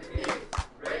Mutiny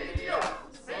Radio.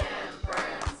 San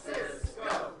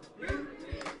Francisco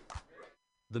Mutiny.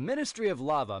 The Ministry of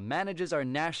Lava manages our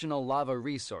national lava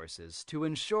resources to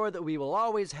ensure that we will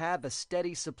always have a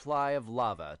steady supply of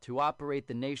lava to operate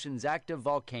the nation's active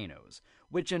volcanoes,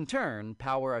 which in turn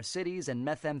power our cities and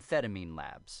methamphetamine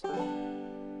labs.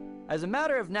 As a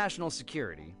matter of national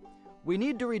security, we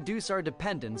need to reduce our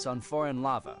dependence on foreign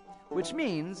lava, which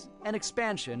means an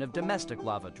expansion of domestic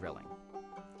lava drilling.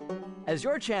 As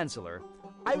your chancellor,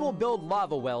 I will build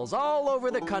lava wells all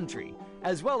over the country,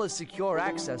 as well as secure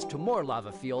access to more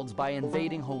lava fields by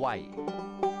invading Hawaii.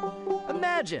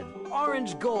 Imagine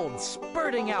orange gold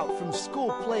spurting out from school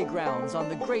playgrounds on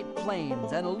the Great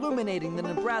Plains and illuminating the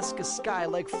Nebraska sky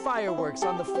like fireworks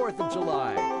on the 4th of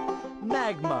July.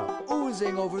 Magma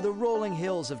oozing over the rolling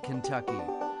hills of Kentucky.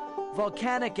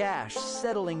 Volcanic ash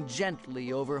settling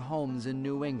gently over homes in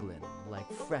New England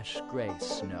like fresh gray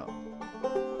snow.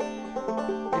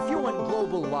 If you want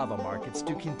global lava markets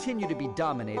to continue to be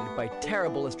dominated by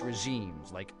terriblest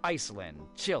regimes like Iceland,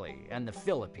 Chile, and the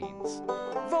Philippines,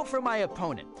 vote for my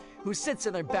opponent, who sits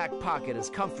in their back pocket as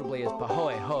comfortably as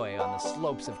Pahoehoe on the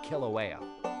slopes of Kilauea.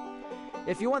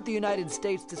 If you want the United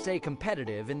States to stay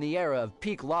competitive in the era of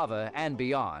peak lava and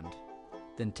beyond,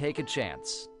 then take a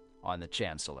chance on the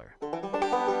Chancellor.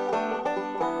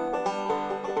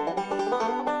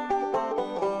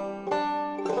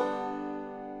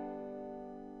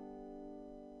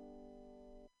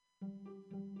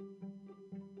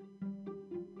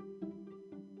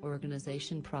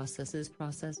 Organization process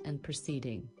and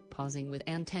proceeding, pausing with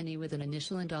antennae with an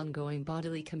initial and ongoing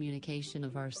bodily communication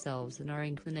of ourselves and our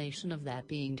inclination of that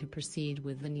being to proceed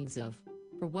with the needs of,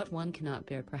 for what one cannot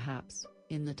bear perhaps,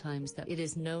 in the times that it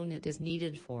is known it is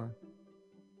needed for.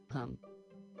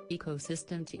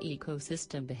 Ecosystem to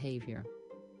ecosystem behavior.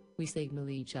 We signal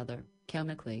each other,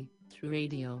 chemically, through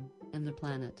radio, and the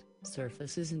planet,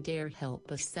 surfaces and air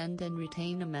help us send and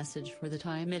retain a message for the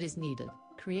time it is needed,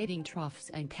 creating troughs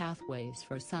and pathways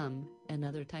for some, and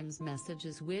other times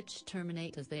messages which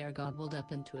terminate as they are gobbled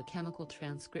up into a chemical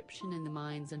transcription in the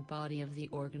minds and body of the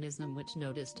organism which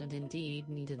noticed and indeed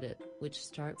needed it, which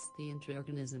starts the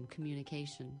intra-organism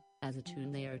communication, as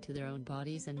attuned they are to their own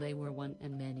bodies and they were one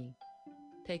and many.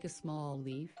 Take a small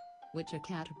leaf, which a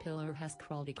caterpillar has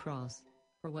crawled across.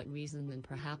 For what reason? Then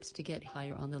perhaps to get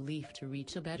higher on the leaf to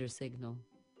reach a better signal.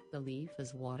 The leaf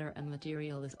is water and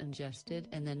material is ingested,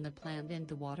 and then the plant and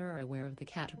the water are aware of the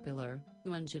caterpillar,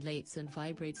 who undulates and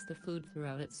vibrates the food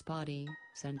throughout its body,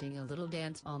 sending a little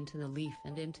dance onto the leaf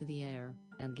and into the air,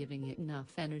 and giving it enough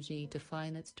energy to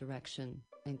find its direction,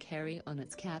 and carry on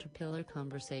its caterpillar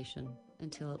conversation,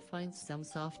 until it finds some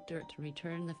soft dirt to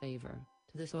return the favor,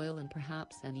 to the soil, and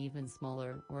perhaps an even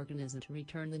smaller organism to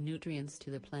return the nutrients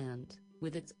to the plant,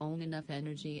 with its own enough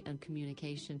energy and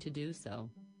communication to do so.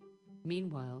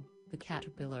 Meanwhile, the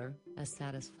caterpillar, as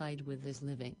satisfied with his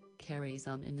living, carries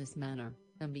on in this manner,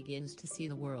 and begins to see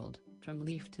the world, from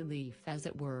leaf to leaf as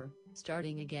it were,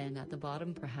 starting again at the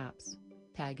bottom perhaps,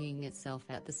 tagging itself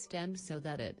at the stem so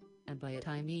that it, and by it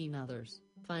I mean others,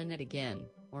 find it again,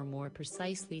 or more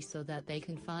precisely so that they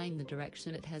can find the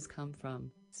direction it has come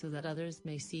from, so that others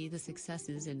may see the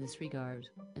successes in this regard,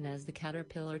 and as the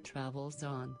caterpillar travels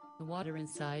on, the water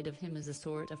inside of him is a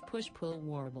sort of push-pull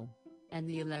warble, and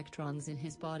the electrons in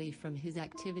his body from his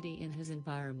activity in his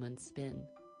environment spin,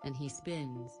 and he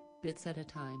spins, bits at a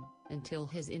time, until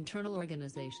his internal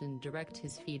organization direct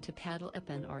his feet to paddle up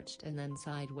and arched and then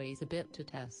sideways a bit to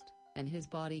test, and his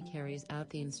body carries out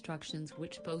the instructions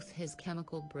which both his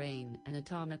chemical brain and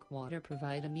atomic water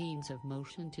provide a means of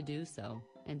motion to do so,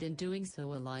 and in doing so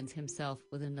aligns himself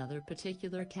with another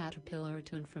particular caterpillar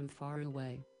to and from far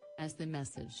away. As the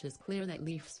message is clear that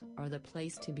leaves are the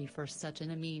place to be for such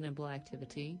an amenable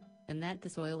activity, and that the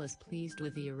soil is pleased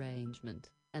with the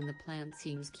arrangement, and the plant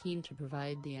seems keen to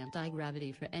provide the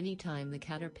anti-gravity for any time the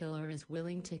caterpillar is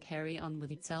willing to carry on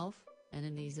with itself, and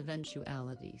in these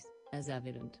eventualities, as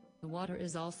evident, the water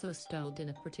is also stowed in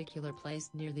a particular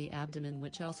place near the abdomen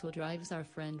which also drives our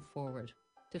friend forward.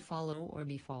 to follow or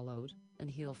be followed, and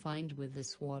he'll find with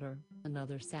this water,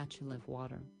 another satchel of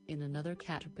water, in another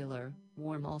caterpillar,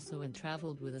 warm also and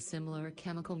traveled with a similar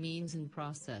chemical means and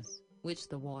process, which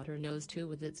the water knows too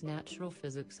with its natural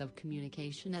physics of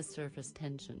communication as surface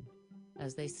tension.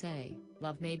 As they say,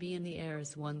 love may be in the air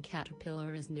as one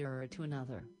caterpillar is nearer to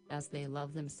another, as they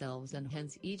love themselves and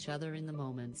hence each other in the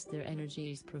moments their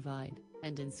energies provide,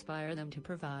 and inspire them to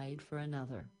provide for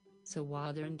another. So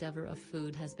while their endeavor of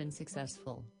food has been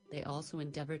successful, they also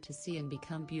endeavor to see and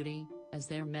become beauty, as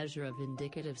their measure of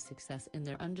indicative success in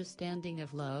their understanding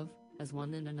of love, as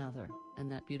one in another,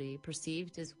 and that beauty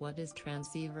perceived is what is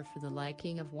transceiver for the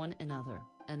liking of one another,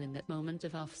 and in that moment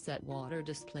of offset water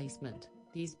displacement,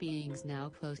 these beings now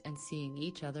close and seeing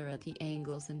each other at the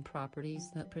angles and properties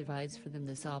that provides for them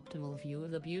this optimal view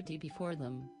of the beauty before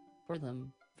them, for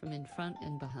them, from in front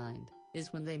and behind,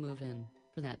 is when they move in,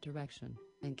 for that direction,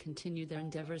 and continue their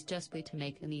endeavors justly to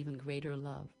make an even greater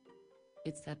love.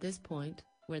 It's at this point,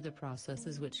 where the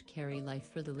processes which carry life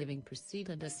for the living proceed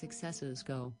and as successes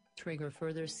go, trigger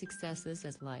further successes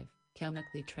as life,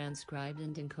 chemically transcribed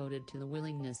and encoded to the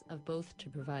willingness of both to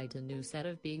provide a new set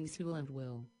of beings who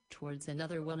will, towards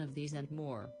another one of these and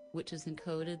more, which is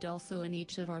encoded also in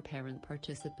each of our parent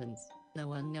participants,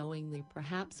 though unknowingly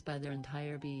perhaps by their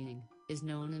entire being, is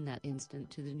known in that instant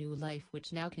to the new life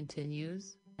which now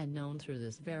continues, and known through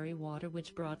this very water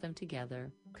which brought them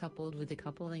together, coupled with the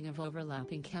coupling of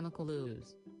overlapping chemical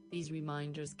ooze. These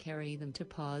reminders carry them to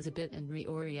pause a bit and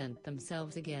reorient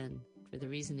themselves again, for the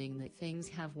reasoning that things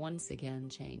have once again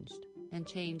changed, and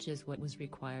change is what was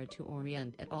required to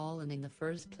orient at all and in the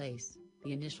first place.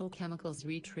 The initial chemicals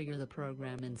re-trigger the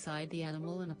program inside the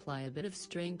animal and apply a bit of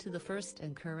string to the first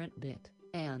and current bit,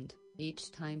 and,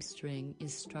 each time string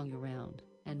is strung around,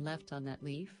 and left on that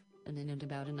leaf, and in and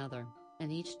about another,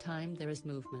 and each time there is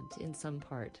movement in some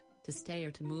part, to stay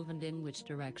or to move and in which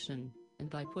direction, and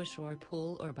by push or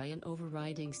pull or by an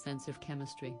overriding sense of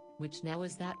chemistry, which now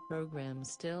is that program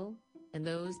still, and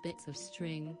those bits of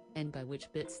string, and by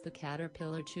which bits the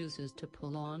caterpillar chooses to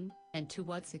pull on, and to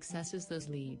what successes those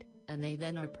lead, and they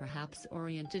then are perhaps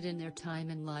oriented in their time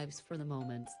and lives for the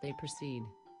moments they proceed.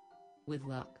 With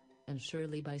luck, and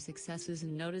surely by successes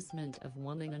and noticement of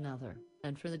one in another,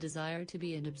 and for the desire to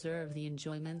be and observe the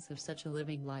enjoyments of such a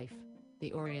living life,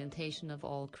 the orientation of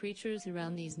all creatures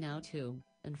around these now too,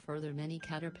 and further many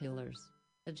caterpillars,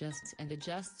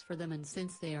 adjusts for them, and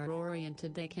since they are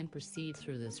oriented they can proceed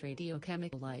through this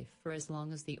radiochemical life for as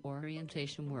long as the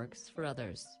orientation works for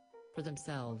others, for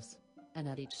themselves, and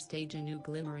at each stage a new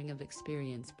glimmering of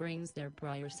experience brings their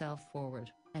prior self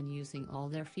forward, and using all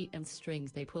their feet and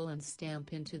strings they pull and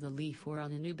stamp into the leaf or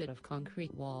on a new bit of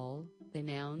concrete wall, they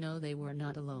now know they were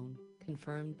not alone,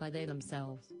 confirmed by they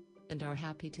themselves, and are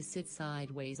happy to sit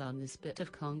sideways on this bit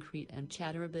of concrete and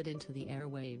chatter a bit into the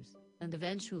airwaves, and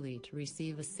eventually to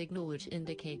receive a signal which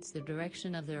indicates the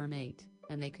direction of their mate,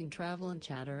 and they can travel and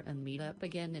chatter and meet up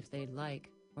again if they'd like,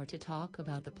 or to talk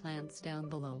about the plants down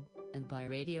below, and by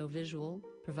radio visual,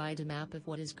 provide a map of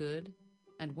what is good,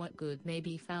 and what good may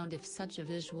be found if such a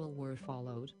visual were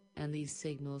followed, and these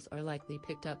signals are likely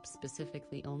picked up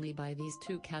specifically only by these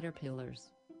two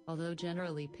caterpillars, although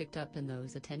generally picked up in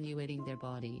those attenuating their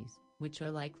bodies, which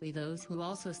are likely those who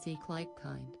also seek like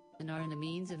kind, and are in a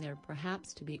means in their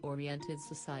perhaps to be oriented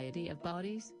society of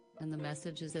bodies, and the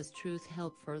messages as truth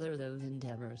help further those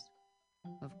endeavors.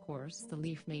 Of course the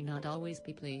leaf may not always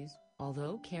be pleased,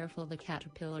 although careful the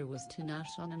caterpillar was to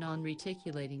gnash on a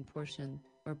non-reticulating portion,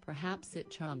 or perhaps it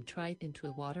chomped right into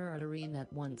a water artery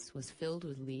that once was filled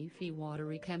with leafy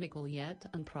watery chemical yet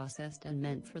unprocessed and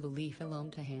meant for the leaf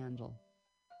alone to handle.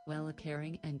 Well, a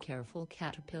caring and careful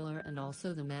caterpillar and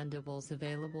also the mandibles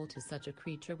available to such a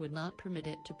creature would not permit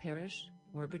it to perish,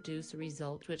 or produce a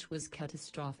result which was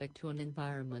catastrophic to an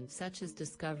environment such as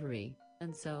discovery,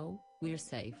 and so, we're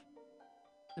safe.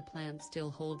 The plant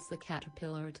still holds the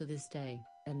caterpillar to this day,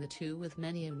 and the two with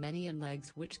many and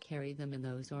legs which carry them in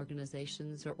those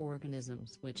organizations or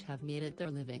organisms which have made it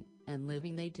their living, and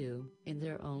living they do, in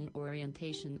their own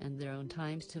orientation and their own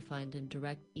times to find and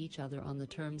direct each other on the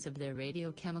terms of their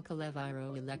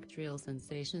radiochemical electrical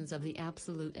sensations of the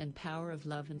absolute and power of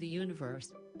love in the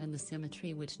universe, and the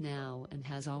symmetry which now and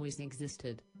has always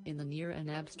existed, in the near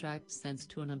and abstract sense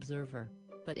to an observer,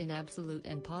 but in absolute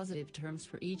and positive terms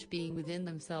for each being within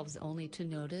themselves only to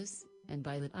notice, and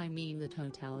by that I mean the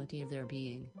totality of their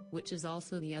being, which is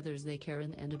also the others they care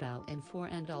in and about and for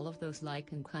and all of those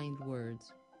like and kind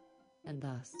words. And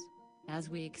thus, as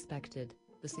we expected,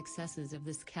 the successes of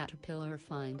this caterpillar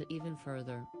find even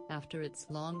further, after its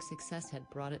long success had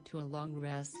brought it to a long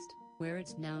rest, where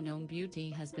its now known beauty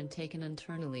has been taken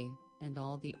internally, and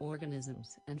all the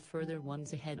organisms and further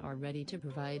ones ahead are ready to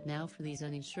provide now for these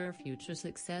and ensure future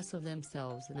success of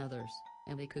themselves and others,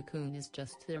 and a cocoon is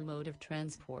just their mode of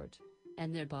transport.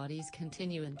 And their bodies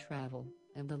continue in travel,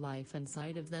 and the life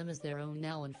inside of them is their own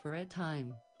now and for a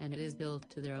time, and it is built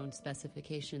to their own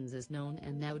specifications as known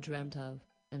and now dreamt of,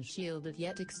 and shielded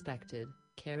yet expected.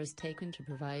 Care is taken to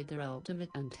provide their ultimate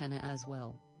antenna as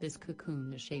well. This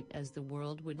cocoon is shaped as the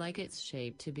world would like its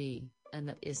shape to be, and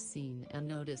that is seen and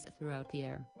noticed throughout the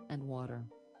air and water.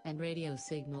 And radio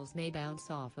signals may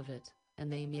bounce off of it,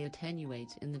 and they may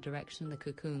attenuate in the direction the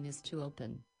cocoon is to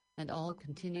open. And all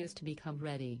continues to become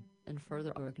ready, and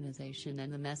further organization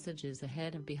and the messages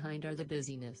ahead and behind are the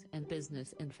busyness and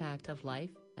business in fact of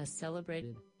life, as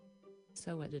celebrated.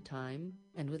 So at a time,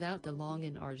 and without the long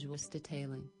and arduous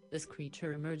detailing, this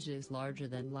creature emerges larger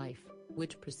than life,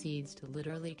 which proceeds to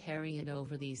literally carry it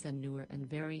over these and newer and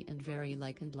very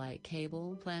like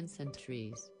cable plants and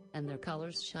trees, and their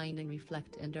colors shine and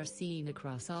reflect and are seen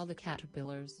across all the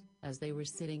caterpillars, as they were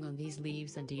sitting on these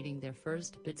leaves and eating their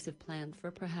first bits of plant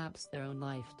for perhaps their own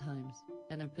lifetimes,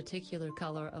 and a particular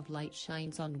color of light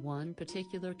shines on one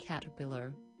particular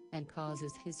caterpillar, and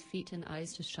causes his feet and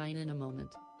eyes to shine in a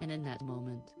moment, and in that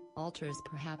moment, alters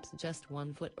perhaps just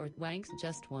 1 foot or wanks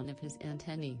just one of his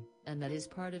antennae, and that is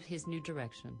part of his new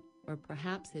direction, or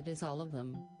perhaps it is all of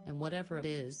them, and whatever it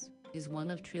is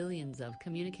one of trillions of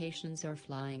communications our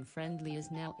flying friendly is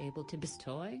now able to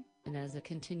bestow, and as it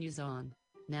continues on,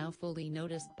 now fully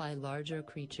noticed by larger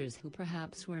creatures who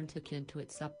perhaps weren't akin to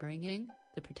its upbringing,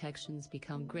 the protections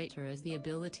become greater as the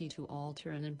ability to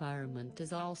alter an environment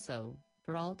is also.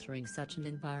 For altering such an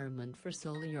environment for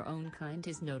solely your own kind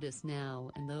is noticed now,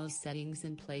 and those settings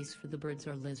in place for the birds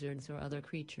or lizards or other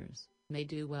creatures may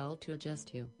do well to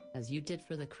adjust you, as you did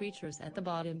for the creatures at the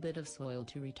bottom bit of soil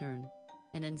to return.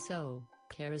 And so,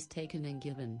 care is taken and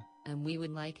given, and we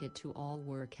would like it to all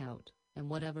work out, and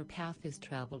whatever path is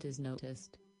traveled is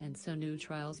noticed, and so new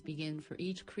trials begin for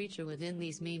each creature within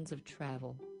these means of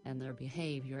travel, and their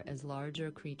behavior as larger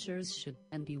creatures should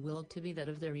and be willed to be that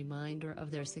of their reminder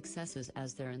of their successes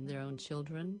as they're in their own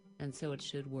children, and so it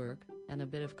should work, and a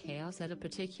bit of chaos at a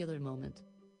particular moment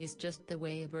is just the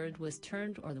way a bird was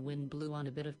turned or the wind blew on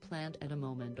a bit of plant at a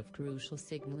moment of crucial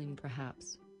signaling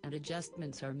perhaps, and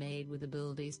adjustments are made with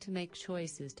abilities to make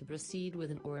choices to proceed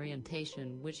with an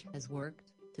orientation which has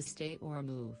worked, to stay or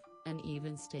move, and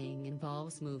even staying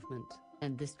involves movement,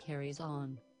 and this carries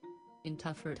on. In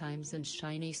tougher times and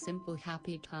shiny simple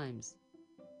happy times.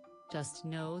 Just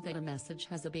know that a message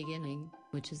has a beginning,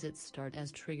 which is its start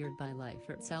as triggered by life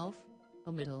itself,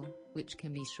 a middle, which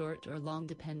can be short or long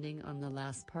depending on the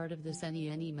last part of this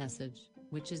any message,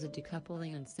 which is a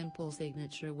decoupling and simple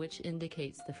signature which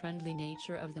indicates the friendly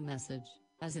nature of the message,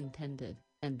 as intended,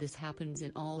 and this happens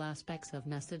in all aspects of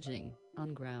messaging,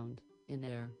 on ground, in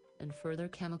air, and further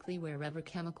chemically wherever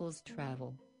chemicals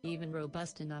travel. Even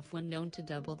robust enough when known to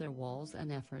double their walls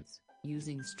and efforts,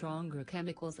 using stronger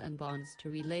chemicals and bonds to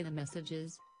relay the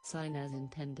messages, sign as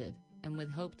intended, and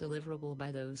with hope deliverable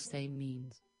by those same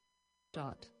means.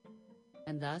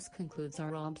 And thus concludes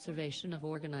our observation of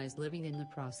organized living in the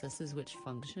processes which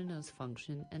function as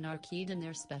function and are keyed in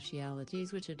their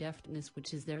specialities which a deftness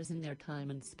which is theirs in their time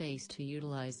and space to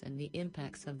utilize and the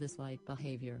impacts of this light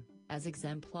behavior, as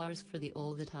exemplars for the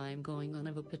all the time going on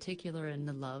of a particular and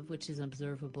the love which is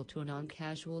observable to a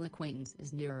non-casual acquaintance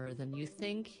is nearer than you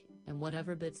think, and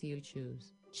whatever bits you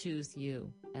choose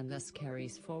you, and thus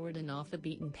carries forward an off the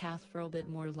beaten path for a bit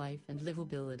more life and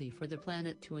livability for the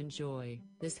planet to enjoy.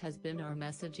 This has been our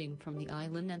messaging from the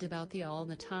island and about the all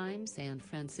the time San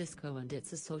Francisco and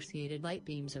its associated light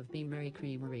beams of Beamery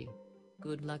Creamery.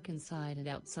 Good luck inside and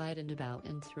outside and about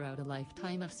and throughout a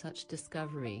lifetime of such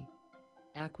discovery.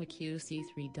 Aqua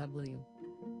QC3W.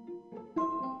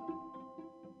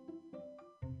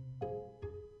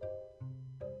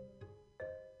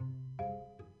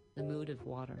 The mood of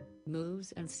water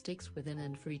moves and sticks within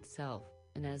and for itself,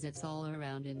 and as it's all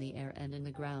around in the air and in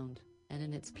the ground, and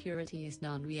in its purity is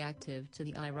non-reactive to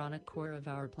the ironic core of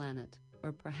our planet,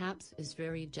 or perhaps is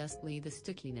very justly the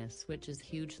stickiness which is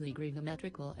hugely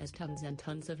gravimetrical as tons and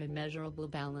tons of immeasurable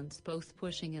balance both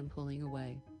pushing and pulling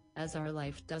away, as our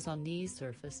life does on these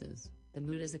surfaces. The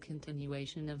mood is a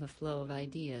continuation of a flow of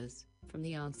ideas, from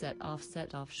the onset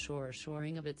offset offshore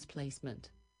shoring of its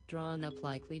placement, drawn up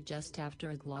likely just after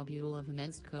a globule of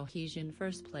immense cohesion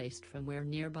first placed from where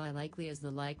nearby likely is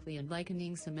the likely and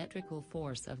likening symmetrical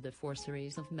force of the four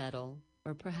series of metal,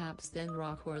 or perhaps then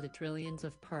rock or the trillions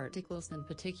of particles and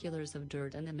particulars of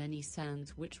dirt and the many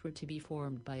sands which were to be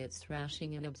formed by its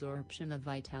thrashing and absorption of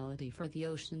vitality for the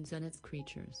oceans and its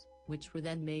creatures, which were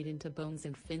then made into bones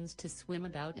and fins to swim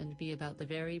about and be about the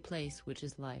very place which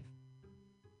is life.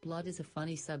 Blood is a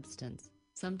funny substance,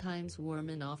 sometimes warm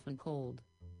and often cold,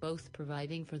 both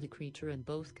providing for the creature and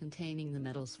both containing the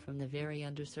metals from the very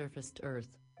undersurfaced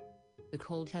earth. The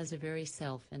cold has a very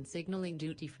self and signaling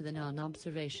duty for the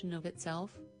non-observation of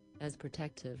itself, as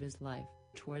protective as life,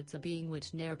 towards a being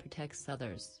which ne'er protects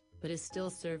others, but is still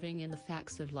serving in the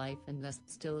facts of life and thus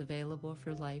still available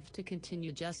for life to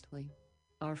continue justly.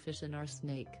 Our fish and our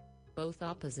snake, both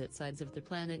opposite sides of the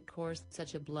planet, course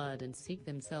such a blood and seek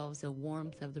themselves a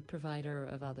warmth of the provider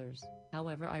of others,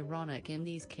 however ironic in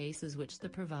these cases which the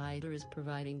provider is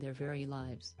providing their very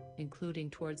lives, including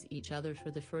towards each other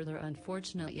for the further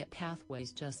unfortunate yet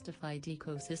pathways justified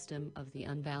ecosystem of the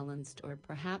unbalanced or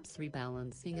perhaps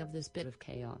rebalancing of this bit of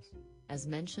chaos, as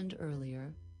mentioned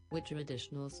earlier, which are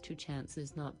additionals to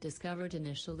chances not discovered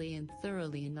initially and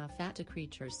thoroughly enough at a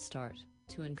creature's start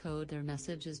to encode their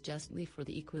messages justly for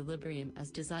the equilibrium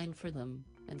as designed for them,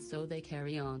 and so they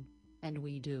carry on, and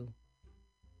we do.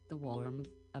 The warmth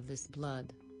of this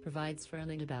blood provides for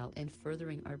running about and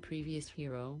furthering our previous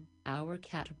hero, our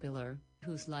caterpillar,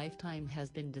 whose lifetime has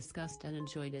been discussed and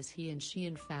enjoyed as he and she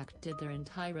in fact did their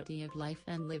entirety of life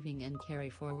and living and carry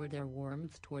forward their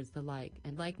warmth towards the like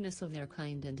and likeness of their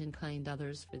kind and in kind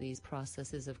others for these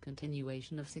processes of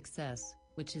continuation of success,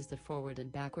 which is the forward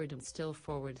and backward and still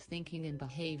forward thinking and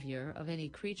behavior of any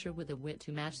creature with a wit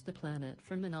to match the planet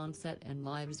from an onset and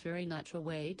life's very natural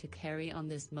way to carry on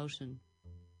this motion.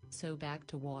 So back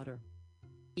to water.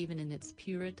 Even in its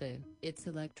purity, its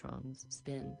electrons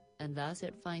spin, and thus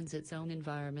it finds its own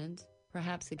environment,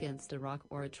 perhaps against a rock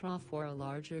or a trough or a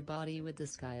larger body with the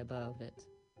sky above it.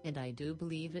 And I do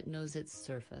believe it knows its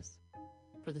surface.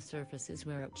 For the surface is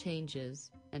where it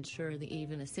changes, and surely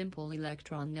even a simple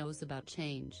electron knows about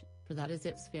change, for that is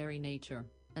its very nature,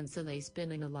 and so they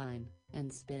spin in a line,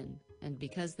 and spin, and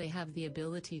because they have the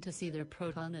ability to see their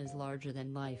proton as larger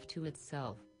than life to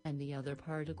itself, and the other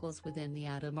particles within the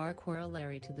atom are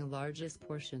corollary to the largest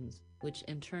portions, which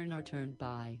in turn are turned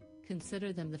by,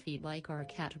 consider them the feet like our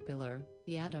caterpillar,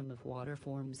 the atom of water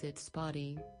forms its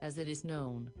body, as it is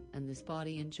known, and this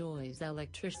body enjoys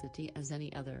electricity as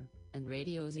any other, and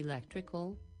radio is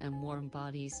electrical, and warm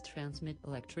bodies transmit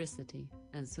electricity,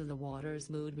 and so the water's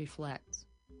mood reflects,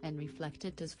 and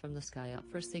reflected does from the sky up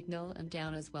for signal and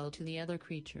down as well to the other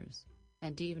creatures,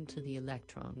 and even to the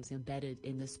electrons embedded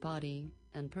in this body,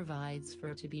 and provides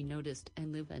for it to be noticed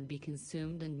and live and be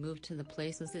consumed and moved to the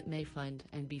places it may find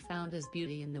and be found as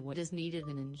beauty in the what is needed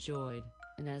and enjoyed,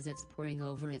 and as it's pouring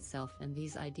over itself and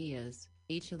these ideas,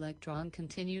 each electron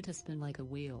continue to spin like a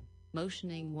wheel,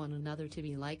 motioning one another to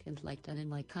be like and liked and in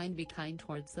like kind be kind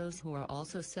towards those who are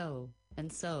also so,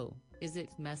 and so, is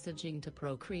its messaging to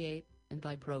procreate, and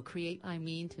by procreate I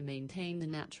mean to maintain the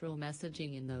natural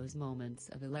messaging in those moments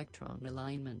of electron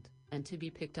alignment, and to be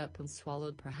picked up and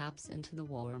swallowed perhaps into the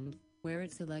warmth, where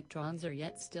its electrons are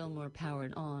yet still more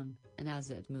powered on, and as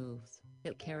it moves,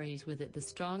 it carries with it the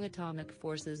strong atomic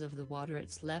forces of the water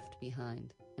it's left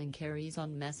behind, and carries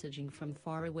on messaging from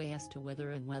far away as to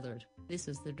whether and whether this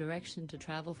is the direction to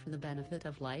travel for the benefit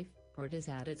of life, or it is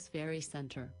at its very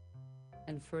center.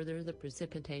 And further the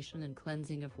precipitation and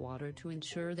cleansing of water to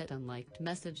ensure that unliked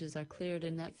messages are cleared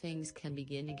and that things can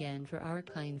begin again for our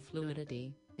kind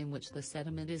fluidity, in which the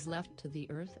sediment is left to the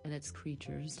earth and its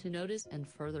creatures to notice and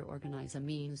further organize a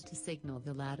means to signal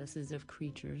the lattices of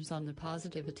creatures on the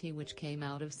positivity which came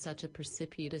out of such a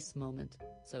precipitous moment,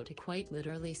 so to quite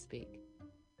literally speak.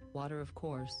 Water of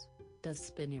course, does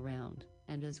spin around,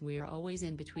 and as we're always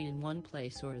in between in one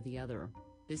place or the other,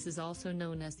 this is also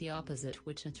known as the opposite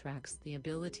which attracts the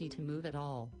ability to move at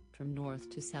all, from north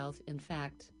to south in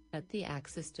fact, at the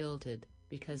axis tilted,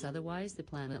 because otherwise the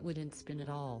planet wouldn't spin at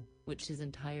all, which is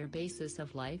entire basis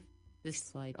of life, this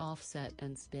slight offset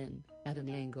and spin, at an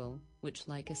angle, which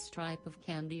like a stripe of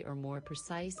candy or more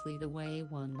precisely the way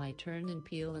one might turn and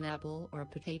peel an apple or a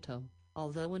potato,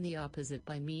 although in the opposite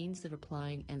by means of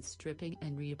applying and stripping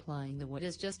and reapplying the what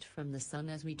is just from the sun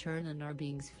as we turn and our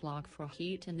beings flock for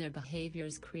heat and their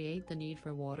behaviors create the need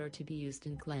for water to be used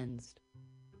and cleansed.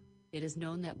 It is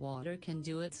known that water can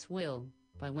do its will,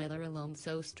 by weather alone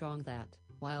so strong that,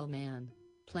 while man,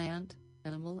 plant,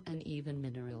 animal and even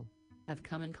mineral, have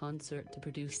come in concert to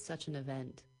produce such an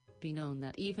event, be known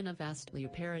that even a vastly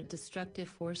apparent destructive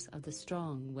force of the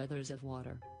strong weathers of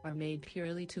water, are made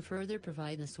purely to further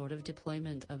provide a sort of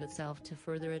deployment of itself to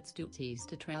further its duties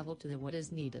to travel to the what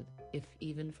is needed, if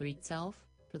even for itself,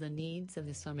 for the needs of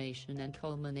the summation and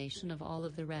culmination of all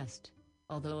of the rest,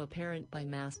 although apparent by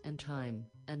mass and time,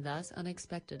 and thus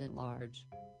unexpected at large.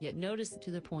 yet noticed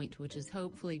to the point which is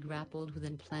hopefully grappled with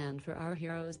and planned for our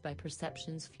heroes by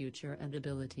perception's future and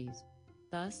abilities.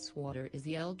 Thus water is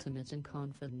the ultimate in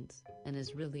confidence, and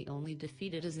is really only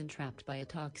defeated as entrapped by a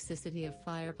toxicity of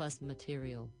fire plus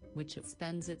material, which it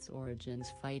spends its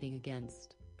origins fighting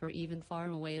against, for even far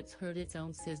away it's heard its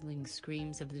own sizzling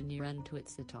screams of the near end to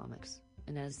its atomics,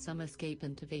 and as some escape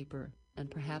into vapor, and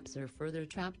perhaps are further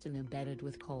trapped and embedded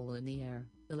with coal in the air,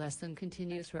 the lesson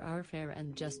continues for our fair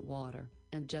and just water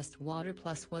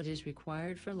plus what is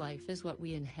required for life is what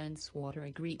we and hence water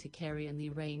agree to carry, and the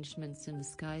arrangements in the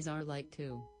skies are like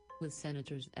too, with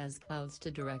senators as clouds to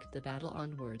direct the battle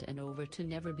onward and over to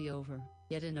never be over,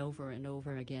 yet and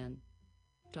over again.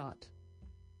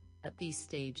 At these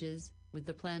stages, with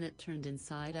the planet turned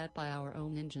inside out by our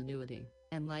own ingenuity,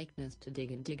 and likeness to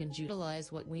dig and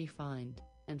utilize what we find,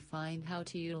 and find how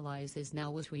to utilize is now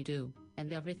what we do,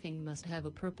 and everything must have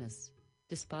a purpose.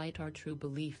 Despite our true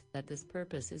belief that this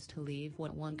purpose is to leave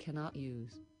what one cannot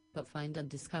use, but find and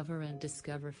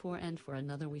discover for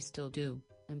another we still do,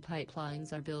 and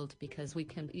pipelines are built because we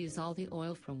can't use all the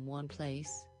oil from one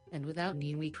place, and without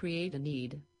need we create a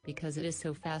need, because it is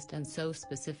so fast and so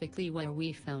specifically where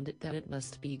we found it that it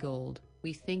must be gold,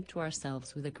 we think to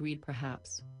ourselves with a greed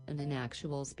perhaps, and in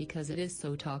actuals because it is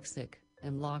so toxic,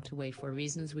 and locked away for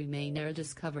reasons we may ne'er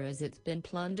discover as it's been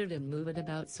plundered and moved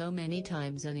about so many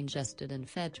times and ingested and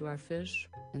fed to our fish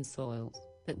and soils,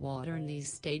 that water in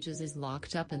these stages is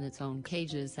locked up in its own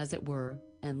cages as it were,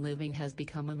 and living has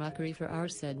become a mockery for our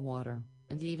said water,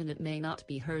 and even it may not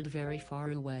be heard very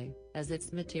far away, as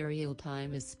its material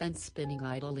time is spent spinning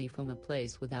idly from a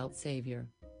place without savior.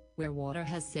 Where water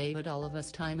has saved all of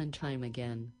us time and time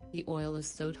again, the oil is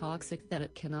so toxic that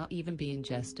it cannot even be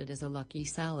ingested as a lucky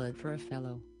salad for a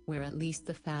fellow, where at least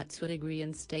the fats would agree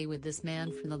and stay with this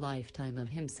man for the lifetime of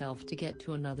himself to get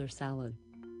to another salad.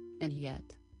 And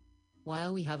yet,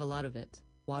 while we have a lot of it,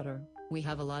 water, we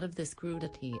have a lot of this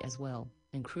crudity as well,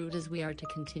 and crude as we are to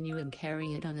continue and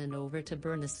carry it on and over to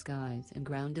burn the skies and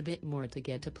ground a bit more to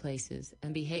get to places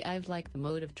and behave like the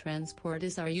mode of transport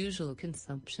is our usual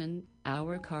consumption,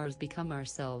 our cars become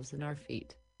ourselves and our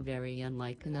feet, very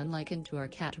unlike and unlikened to our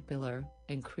caterpillar,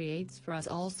 and creates for us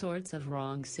all sorts of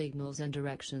wrong signals and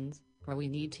directions, for we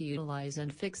need to utilize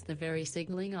and fix the very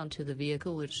signaling onto the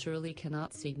vehicle which surely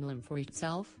cannot signal for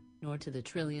itself, nor to the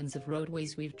trillions of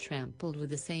roadways we've trampled with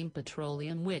the same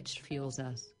petroleum which fuels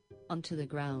us, onto the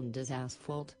ground as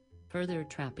asphalt, further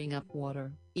trapping up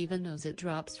water, even as it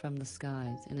drops from the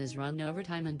skies and is run over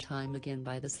time and time again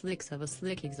by the slicks of a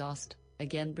slick exhaust,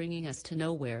 again bringing us to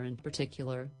nowhere in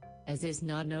particular, as is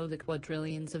not know the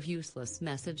quadrillions of useless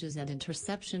messages and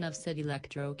interception of said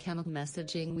electrochemical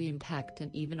messaging we impact,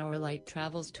 and even our light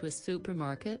travels to a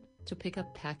supermarket, to pick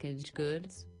up packaged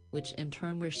goods, which in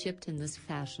turn were shipped in this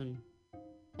fashion.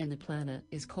 And the planet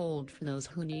is cold for those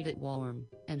who need it warm,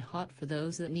 and hot for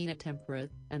those that need it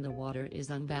temperate, and the water is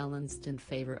unbalanced in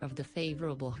favor of the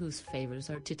favorable whose favors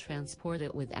are to transport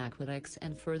it with aqueducts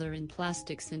and further in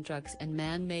plastics in trucks and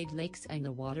man-made lakes, and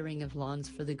the watering of lawns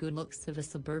for the good looks of a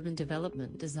suburban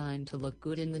development designed to look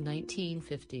good in the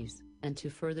 1950s, and to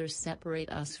further separate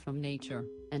us from nature,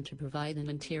 and to provide an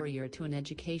interior to an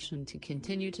education to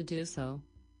continue to do so,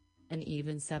 and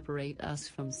even separate us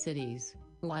from cities,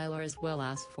 while are as well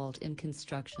asphalt in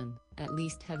construction, at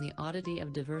least have the oddity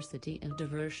of diversity and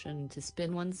diversion to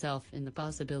spin oneself in the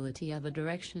possibility of a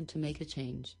direction to make a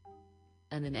change.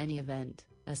 And in any event,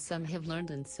 as some have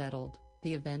learned and settled,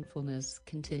 the eventfulness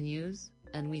continues,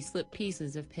 and we slip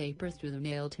pieces of paper through the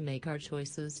mail to make our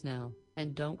choices now,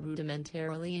 and don't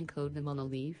rudimentarily encode them on a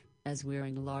leaf, as we're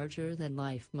in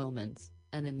larger-than-life moments,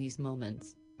 and in these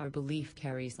moments, our belief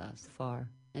carries us far.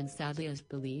 And sadly, as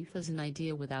belief as an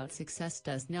idea without success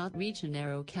does not reach a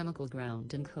narrow chemical ground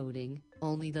encoding,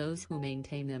 only those who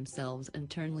maintain themselves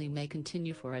internally may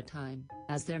continue for a time,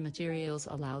 as their materials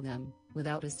allow them,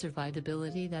 without a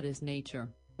survivability that is nature,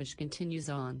 which continues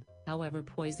on, however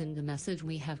poisoned the message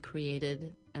we have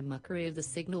created, a mockery of the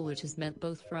signal which is meant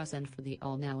both for us and for the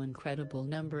all now incredible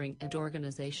numbering and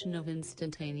organization of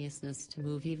instantaneousness to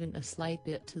move even a slight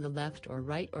bit to the left or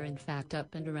right, or in fact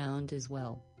up and around as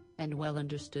well, and well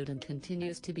understood and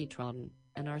continues to be trodden,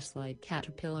 and our slight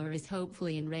caterpillar is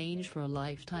hopefully in range for a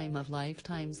lifetime of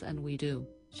lifetimes, and we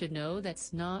should know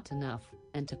that's not enough,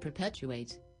 and to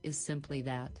perpetuate, is simply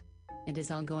that. It is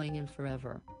ongoing and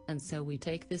forever, and so we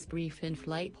take this brief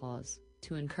in-flight pause,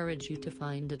 to encourage you to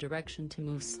find a direction to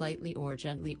move slightly or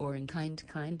gently or in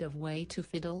kind of way to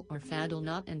fiddle or faddle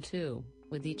not, and to,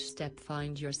 with each step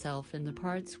find yourself in the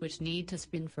parts which need to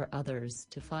spin for others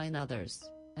to find others.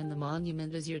 And the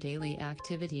monument is your daily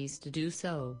activities to do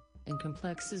so, and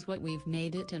complex is what we've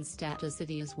made it, and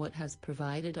staticity is what has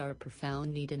provided our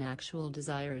profound need and actual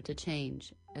desire to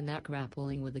change, and that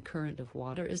grappling with the current of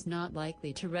water is not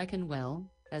likely to reckon well,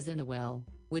 as in a well,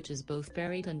 which is both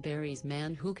buried and buries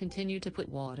man who continue to put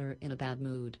water in a bad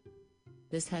mood.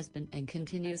 This has been and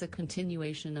continues a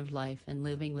continuation of life and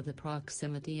living with the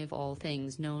proximity of all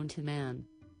things known to man,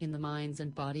 in the minds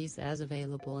and bodies as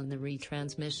available in the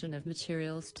retransmission of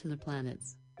materials to the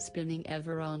planets, spinning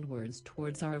ever onwards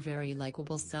towards our very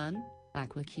likable sun,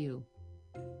 Aqua Q.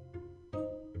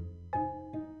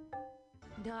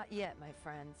 Not yet, my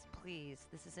friends. Please.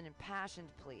 This is an impassioned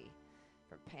plea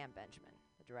from Pam Benjamin,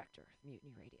 the director of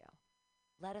Mutiny Radio.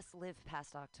 Let us live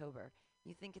past October.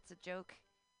 You think it's a joke?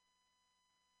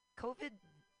 COVID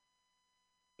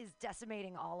is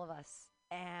decimating all of us,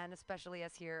 and especially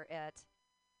us here at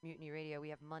Mutiny Radio. We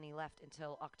have money left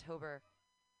until October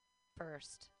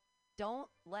 1st. Don't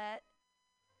let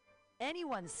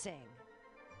anyone sing,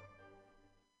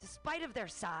 despite of their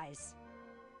size.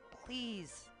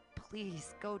 Please,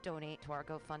 please go donate to our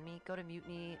GoFundMe. Go to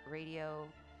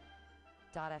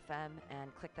MutinyRadio.fm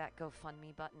and click that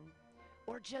GoFundMe button.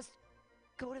 Or just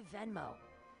go to Venmo.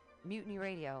 Mutiny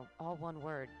Radio, all one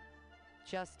word.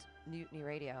 Just Mutiny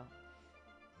Radio.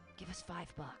 Give us $5.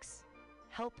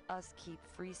 Help us keep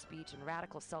free speech and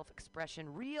radical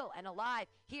self-expression real and alive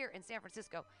here in San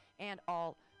Francisco and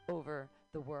all over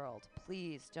the world.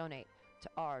 Please donate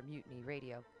to our Mutiny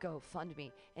Radio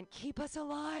GoFundMe and keep us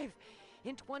alive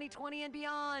in 2020 and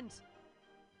beyond.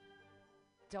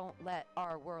 Don't let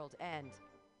our world end.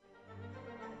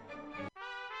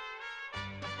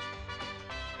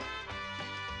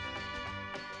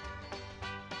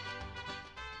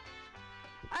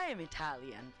 I am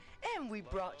Italian, and we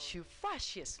brought you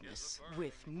fascismus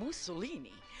with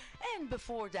Mussolini, and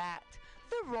before that,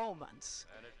 the Romans.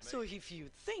 So if you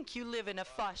think you live in a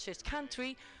fascist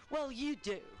country, well, you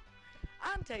do.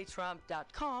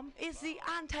 Antitrump.com is the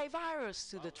antivirus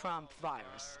to the Trump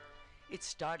virus. It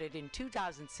started in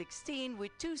 2016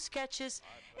 with 2 sketches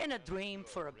and a dream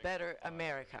for a better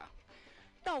America.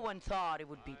 No one thought it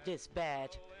would be this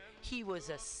bad. He was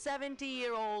a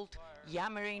 70-year-old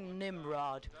yammering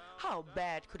Nimrod. How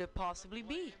bad could it possibly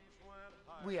be?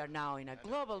 We are now in a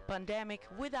global pandemic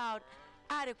without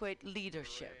adequate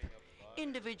leadership.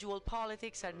 Individual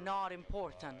politics are not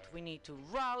important. We need to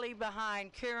rally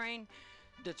behind curing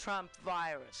the Trump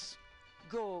virus.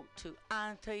 Go to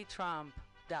antitrump.com.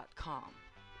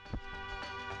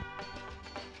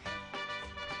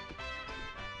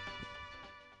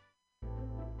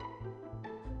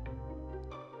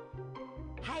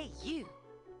 Hey, you,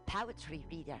 poetry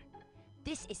reader.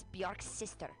 This is Bjork's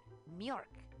sister, Mjork.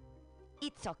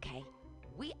 It's okay.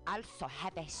 We also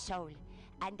have a soul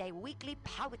and a weekly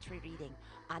poetry reading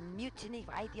on Mutiny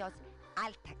Radio's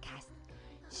AltaCast,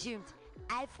 zoomed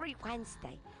every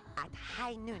Wednesday at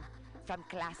high noon from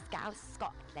Glasgow,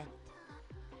 Scotland.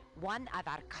 One of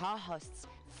our co-hosts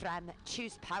from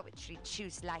Choose Poetry,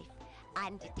 Choose Life,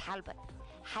 Andy Talbot,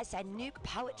 has a new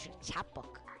poetry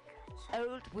chapbook,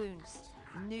 Old Wounds,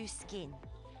 New Skin,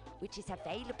 which is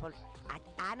available at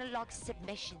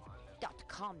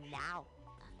analogsubmission.com now.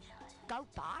 Go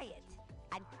buy it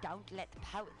and don't let the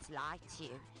poets lie to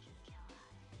you.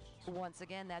 Once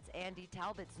again, that's Andy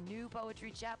Talbot's new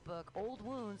poetry chapbook, Old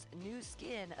Wounds, New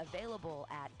Skin, available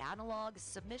at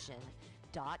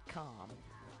analogsubmission.com.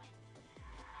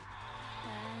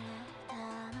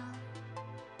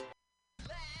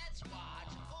 Let's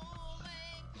watch a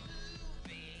full-length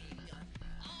movie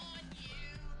on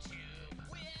YouTube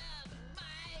with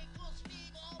Michael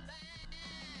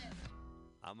Spiegelman.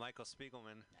 I'm Michael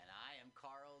Spiegelman. And I am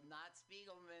Carl Not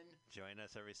Spiegelman. Join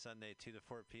us every Sunday, 2 to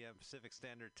 4 p.m. Pacific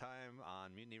Standard Time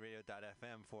on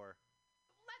MutinyRadio.fm for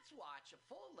Let's watch a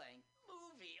full-length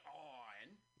movie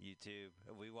on YouTube.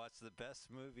 We watch the best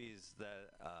movies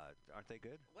that, aren't they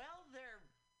good? Well, they're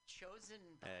chosen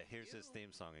by Here's you. his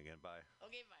theme song again. Bye.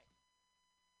 Okay, bye.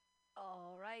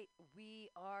 All right, we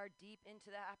are deep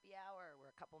into the happy hour.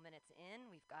 We're a couple minutes in.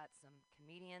 We've got some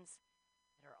comedians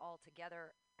that are all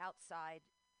together outside,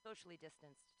 socially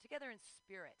distanced, together in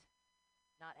spirit,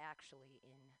 not actually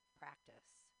in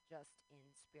practice, just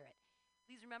in spirit.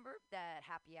 Please remember that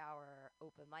happy hour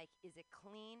open mic is a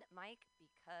clean mic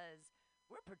because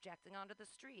we're projecting onto the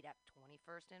street at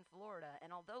 21st in Florida.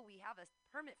 And although we have a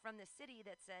permit from the city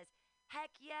that says,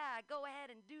 heck yeah, go ahead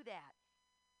and do that,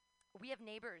 we have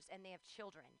neighbors and they have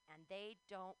children and they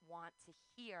don't want to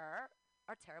hear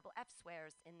our terrible F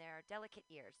swears in their delicate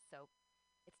ears. So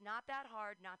it's not that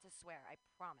hard not to swear, I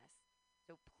promise.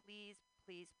 So please,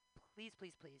 please, please,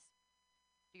 please, please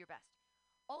do your best.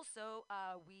 Also,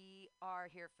 we are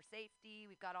here for safety.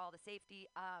 We've got all the safety.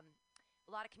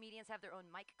 A lot of comedians have their own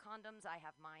mic condoms. I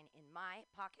have mine in my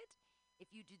pocket.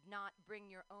 If you did not bring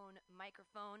your own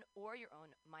microphone or your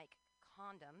own mic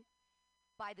condom,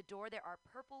 by the door there are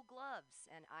purple gloves,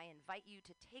 and I invite you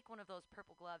to take one of those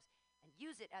purple gloves and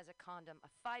use it as a condom,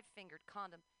 a 5-fingered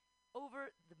condom,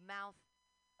 over the mouth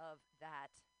of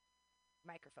that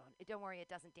microphone. Don't worry, it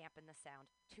doesn't dampen the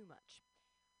sound too much.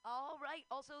 All right.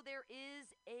 Also, there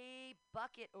is a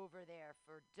bucket over there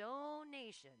for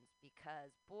donations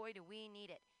because, boy, do we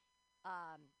need it.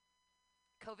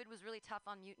 COVID was really tough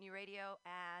on Mutiny Radio,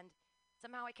 and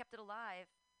somehow I kept it alive.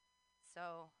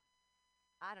 So,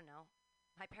 I don't know.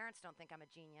 My parents don't think I'm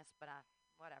a genius, but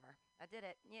whatever. I did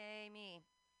it. Yay, me.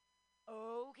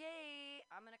 Okay.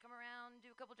 I'm going to come around,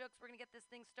 do a couple jokes. We're going to get this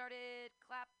thing started.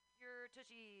 Clap your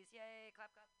tushies. Yay.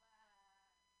 Clap, clap, clap.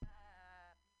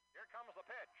 Here comes the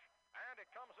pitch, and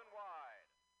it comes in wide.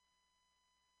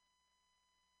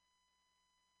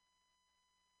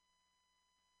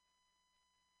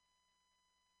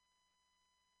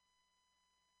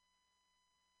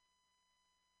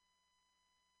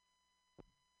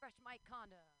 Fresh mic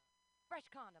condom.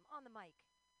 Fresh condom on the mic.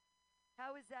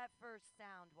 How is that for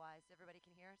sound-wise? Everybody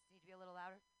can hear us? Need to be a little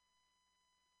louder?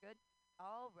 Good?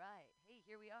 All right. Hey,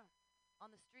 here we are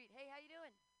on the street. Hey, how you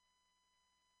doing?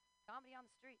 Comedy on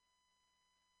the street.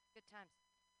 Good times.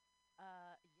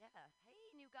 Yeah. Hey,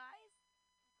 new guys,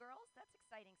 girls, that's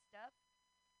exciting stuff.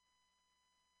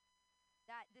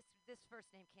 This first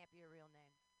name can't be a real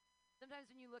name. Sometimes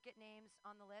when you look at names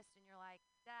on the list and you're like,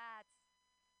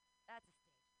 that's a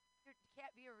stage. It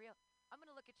can't be a real. I'm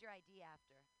gonna look at your ID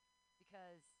after,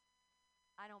 because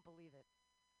I don't believe it.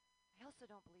 I also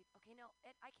don't believe. Okay, no,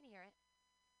 I can hear it.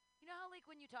 You know how like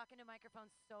when you talk into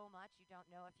microphones so much you don't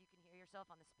know if you can hear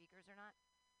yourself on the speakers or not?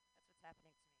 That's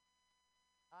what's happening to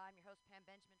me. I'm your host, Pam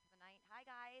Benjamin, for the night. Hi,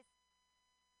 guys.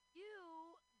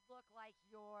 You look like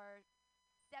you're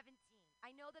 17.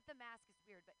 I know that the mask is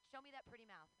weird, but show me that pretty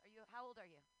mouth. How old are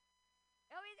you?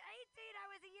 Oh, he's 18. I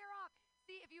was a year off.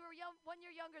 See, if you were 1 year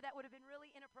younger, that would have been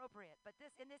really inappropriate. But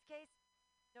in this case,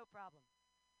 no problem.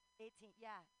 18,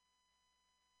 yeah.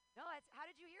 No, how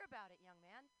did you hear about it, young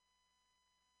man?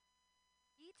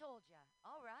 He told you.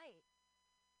 All right.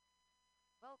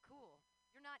 Well, cool.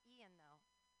 You're not Ian, though.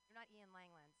 You're not Ian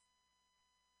Langlands.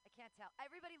 I can't tell.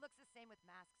 Everybody looks the same with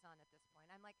masks on at this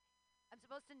point. I'm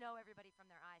supposed to know everybody from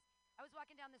their eyes. I was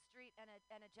walking down the street, and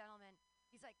a gentleman,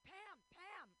 he's like, Pam.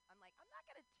 I'm like, I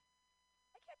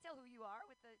can't tell who you are.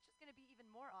 It's just going to be even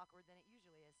more awkward than it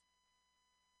usually is.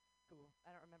 Cool.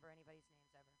 I don't remember anybody's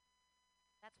names ever.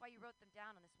 That's why you wrote them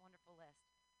down on this wonderful list.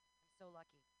 I'm so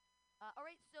lucky. All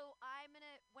right, so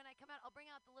when I come out, I'll bring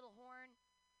out the little horn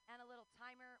and a little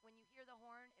timer. When you hear the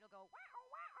horn, it'll go, wow,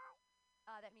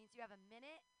 wow. That means you have a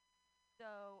minute.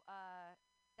 So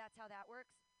that's how that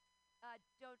works.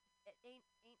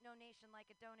 Ain't no nation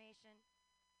like a donation.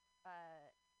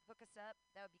 Hook us up.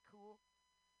 That would be cool.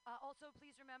 Also,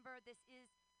 please remember, this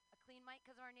is a clean mic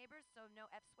because of our neighbors, so no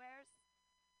F swears.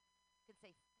 You can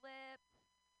say flip,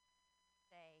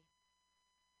 say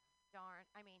darn.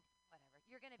 I mean, whatever.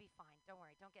 You're gonna be fine. Don't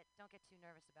worry. Don't get too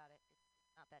nervous about it.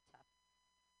 It's not that tough.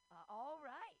 All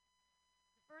right.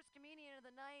 The first comedian of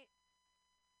the night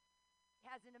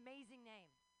has an amazing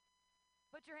name.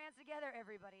 Put your hands together,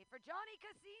 everybody, for Johnny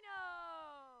Casino.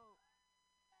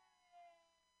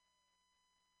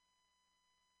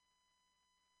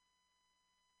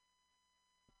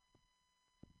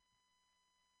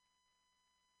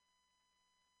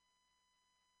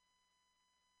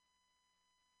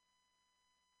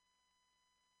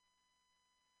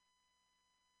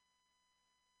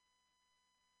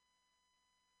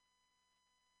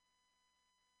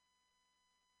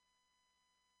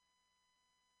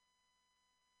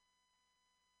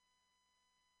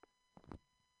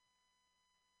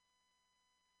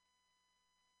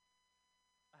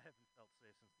 I haven't felt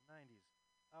safe since the 90s.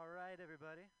 All right,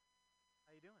 everybody.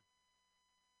 How you doing?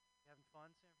 You having fun,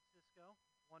 San Francisco?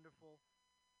 Wonderful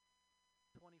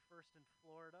 21st in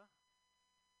Florida.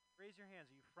 Raise your hands.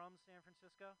 Are you from San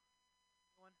Francisco?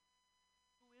 Anyone?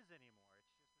 Who is anymore? It's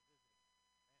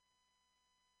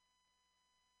just a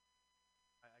visiting.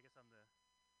 Right? I guess I'm the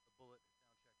bullet sound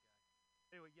check guy.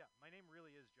 Anyway, yeah, my name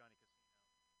really is Johnny Casino.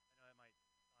 I know that might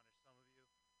astonish some of you.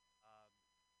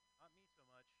 Not me so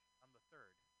much. I'm the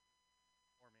third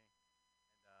for me.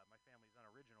 And my family's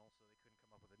unoriginal, so they couldn't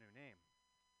come up with a new name.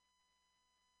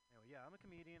 Anyway, yeah, I'm a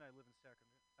comedian. I live in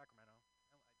Sacramento.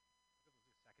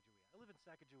 Sacagawea. I live in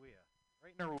Sacagawea.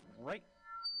 Right in right.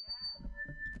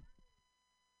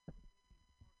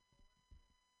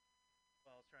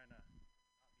 Well, I was trying to not be in front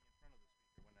of the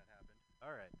speaker when that happened. All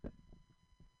right.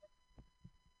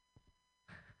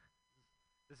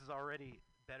 This is already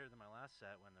better than my last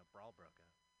set when the brawl broke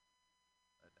out.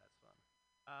 But that's fun.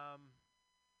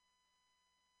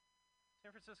 San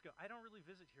Francisco, I don't really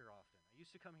visit here often. I used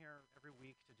to come here every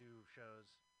week to do shows.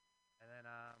 And then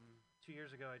 2 years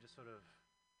ago, I just sort of,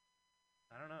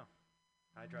 I don't know.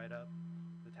 I dried up.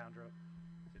 The town drove.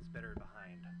 It's better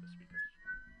behind the speakers.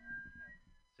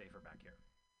 Safer back here.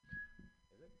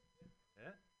 Is it?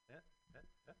 Yeah.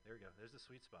 There we go. There's the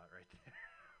sweet spot right there.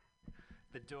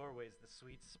 The doorway's the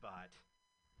sweet spot.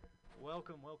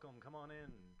 Welcome. Come on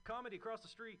in. Comedy across the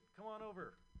street. Come on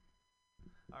over.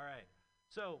 All right.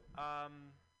 So,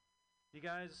 you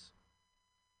guys,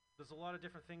 there's a lot of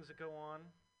different things that go on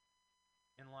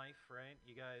in life, right?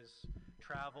 You guys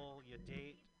travel, you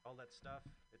date, all that stuff.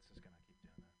 It's just going to keep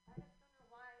doing that. I just don't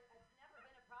know why. It's never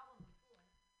been a problem before.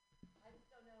 I just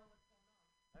don't know what's going on.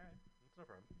 All right. That's no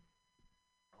problem.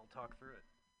 I'll talk through it.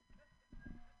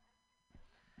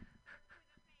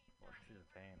 Walk through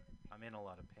the pain. I'm in a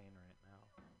lot of pain right now.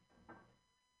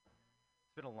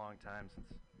 It's been a long time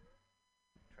since I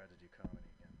tried to do comedy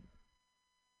again.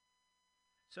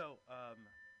 So,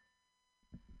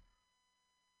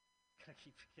 gonna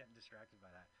keep getting distracted by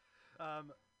that.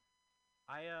 I'm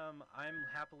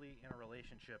happily in a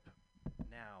relationship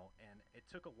now, and it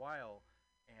took a while,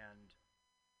 and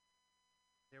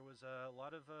there was a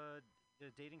lot of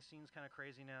the dating scene's kind of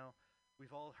crazy now.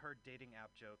 We've all heard dating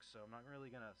app jokes, so I'm not really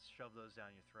gonna shove those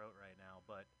down your throat right now,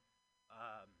 but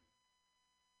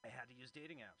I had to use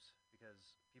dating apps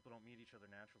because people don't meet each other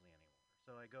naturally anymore.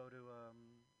 So I go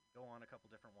on a couple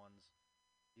different ones.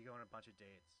 You go on a bunch of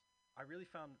dates. I really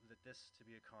found that this to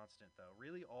be a constant, though.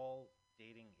 Really, all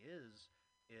dating is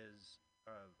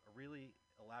a really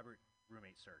elaborate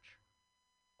roommate search.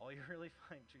 All you really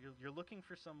find, you're looking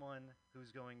for someone who's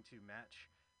going to match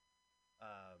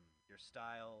your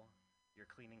style, your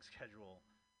cleaning schedule,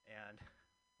 and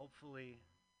hopefully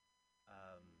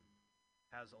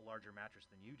has a larger mattress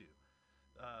than you do.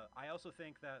 I also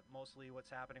think that mostly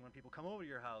what's happening when people come over to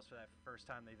your house for that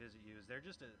first time they visit you is they're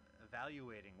just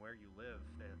evaluating where you live.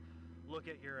 They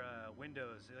look at your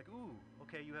windows. They're like, ooh,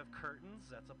 okay, you have curtains.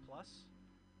 That's a plus.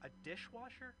 A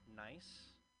dishwasher?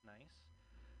 Nice.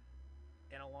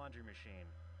 And a laundry machine.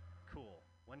 Cool.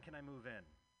 When can I move in?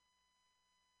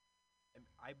 And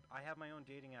I have my own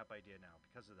dating app idea now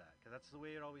because of that. Because that's the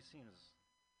way it always seems.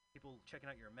 People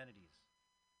checking out your amenities.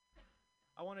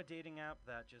 I want a dating app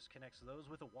that just connects those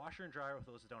with a washer and dryer with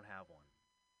those that don't have one.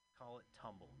 Call it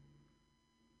Tumble.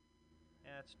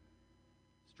 Yeah, it's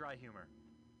dry humor.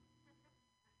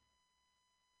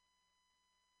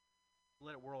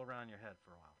 Let it whirl around your head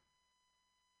for a while.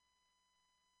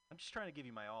 I'm just trying to give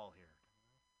you my all here.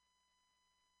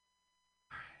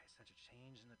 Alright, such a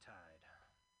change in the tide.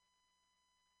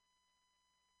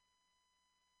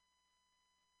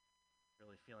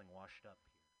 Really feeling washed up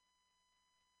here.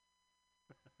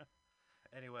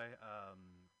 Anyway,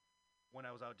 when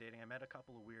I was out dating, I met a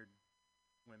couple of weird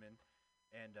women,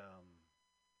 and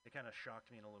they kind of shocked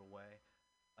me in a little way.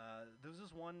 There was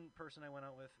this one person I went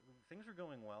out with. Things were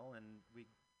going well, and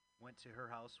we went to her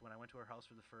house. When I went to her house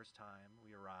for the first time,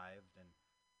 we arrived, and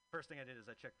first thing I did is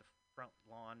I checked the front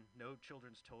lawn. No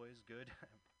children's toys. Good.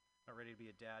 I'm not ready to be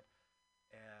a dad.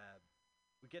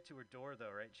 We get to her door,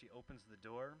 though, right? She opens the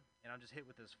door, and I'm just hit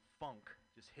with this funk.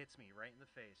 Just hits me right in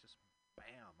the face. Just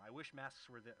bam. I wish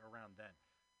masks were around then.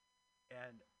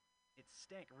 And it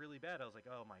stank really bad. I was like,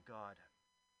 oh, my God.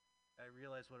 I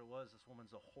realized what it was. This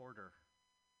woman's a hoarder.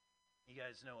 You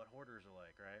guys know what hoarders are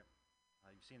like, right?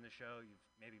 You've seen the show. You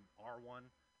maybe are one.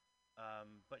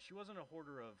 But she wasn't a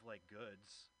hoarder of, like,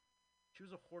 goods. She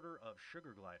was a hoarder of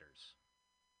sugar gliders.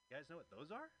 You guys know what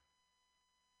those are?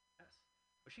 Yes.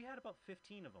 But she had about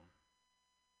 15 of them.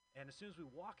 And as soon as we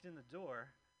walked in the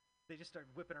door, they just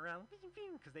started whipping around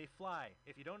because they fly.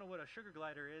 If you don't know what a sugar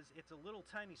glider is, it's a little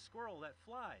tiny squirrel that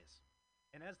flies.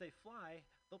 And as they fly,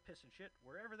 they'll piss and shit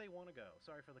wherever they want to go.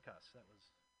 Sorry for the cuss. That was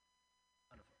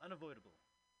unavoidable.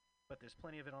 But there's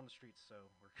plenty of it on the streets,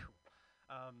 so we're cool.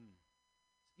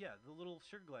 Yeah, the little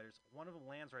sugar gliders, one of them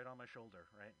lands right on my shoulder,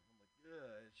 right? I'm like,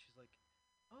 ugh. She's like,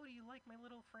 oh, do you like my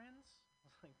little friends? I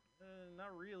was like,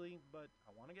 not really, but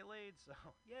I want to get laid, so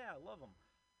yeah, I love them.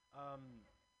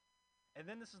 And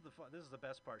then this is the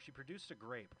best part. She produced a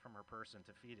grape from her person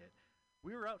to feed it.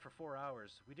 We were out for 4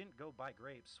 hours. We didn't go buy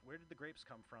grapes. Where did the grapes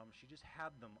come from? She just had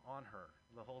them on her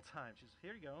the whole time. She's,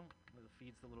 here you go.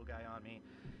 Feeds the little guy on me.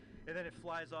 And then it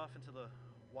flies off into the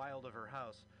wild of her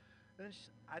house. And then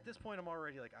at this point, I'm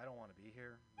already like, I don't want to be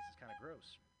here. This is kind of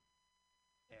gross.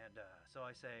 And so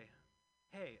I say,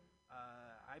 hey,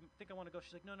 I think I want to go.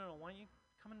 She's like, no, why don't you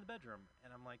come in the bedroom. And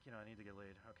I'm like, I need to get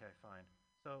laid. Okay, fine.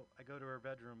 So I go to her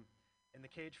bedroom, and the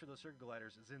cage for those circle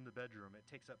gliders is in the bedroom. It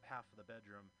takes up half of the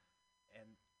bedroom,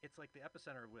 and it's like the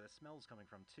epicenter where the smell's coming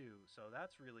from too. So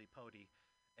that's really potty.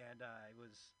 And I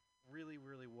was really,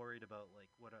 really worried about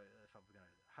like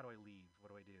how do I leave?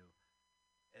 What do I do?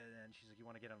 And then she's like, you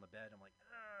want to get on the bed? I'm like,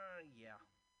 yeah.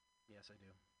 Yes, I do.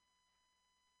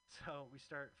 So we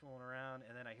start fooling around,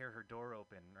 and then I hear her door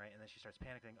open, right? And then she starts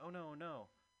panicking. Oh, no, no.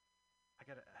 I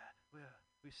got to,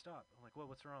 we stop. I'm like,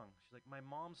 what's wrong? She's like, my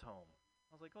mom's home.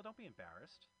 I was like, oh, don't be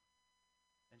embarrassed.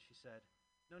 And she said,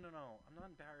 no, I'm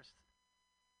not embarrassed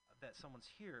that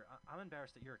someone's here. I'm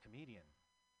embarrassed that you're a comedian.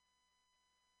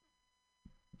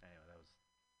 Anyway, that was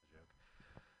a joke.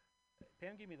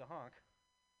 Pam gave me the honk.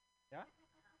 Yeah?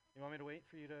 You want me to wait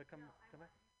for you to come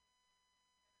back?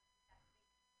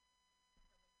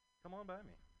 Come on by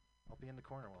me. I'll be in the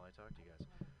corner while I talk to you guys.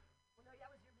 Well, no, that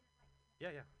was your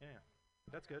minute. Yeah.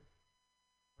 That's good.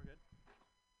 We're good. All right.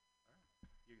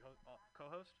 You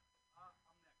co-host? I'm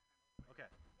next. Okay.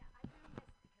 Yeah, I'm doing this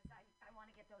because I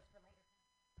want to get those for later.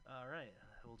 All right.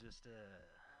 We'll just,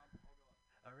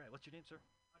 all right. What's your name, sir?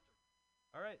 Hunter.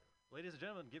 All right. Ladies and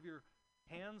gentlemen, give your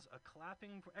hands a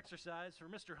clapping exercise for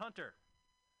Mr. Hunter.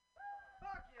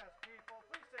 Fuck yes, people.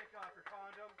 Please take off your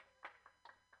condom.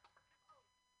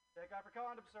 Take off your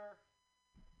condom, sir.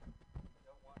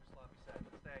 Don't want your sloppy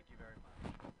seconds. Thank you very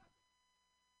much.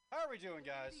 How are we doing,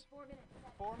 guys? 4 minutes.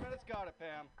 4 minutes? Got it,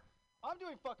 Pam. I'm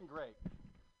doing fucking great.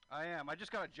 I am. I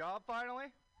just got a job finally.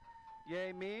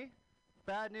 Yay, me.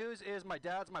 Bad news is my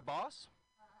dad's my boss.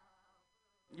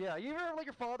 Yeah, you ever like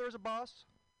your father as a boss?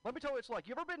 Let me tell you what it's like.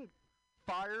 You ever been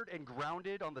fired and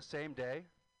grounded on the same day?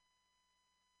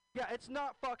 Yeah, it's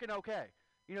not fucking okay.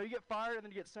 You know, you get fired and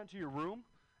then you get sent to your room.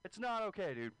 It's not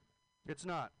okay, dude. It's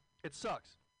not. It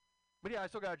sucks. But yeah, I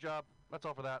still got a job. That's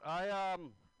all for that.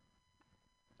 I'm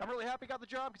really happy I got the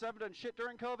job because I haven't done shit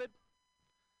during COVID.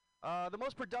 The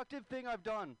most productive thing I've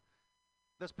done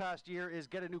this past year is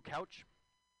get a new couch.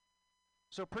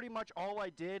 So pretty much all I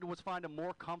did was find a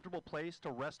more comfortable place to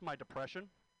rest my depression.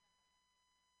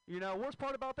 You know, worst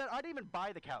part about that, I didn't even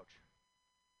buy the couch.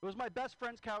 It was my best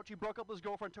friend's couch. He broke up with his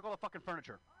girlfriend, took all the fucking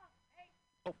furniture.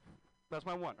 Oh, that's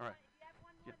my one. All right.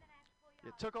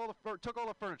 Yeah, took all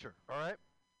the furniture. All right.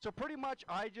 So pretty much,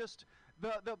 I just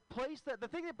the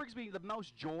thing that brings me the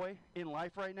most joy in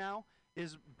life right now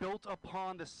is built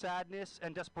upon the sadness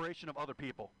and desperation of other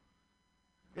people.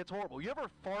 It's horrible. You ever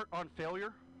fart on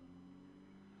failure?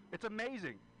 It's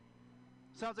amazing.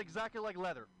 Sounds exactly like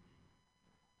leather.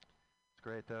 It's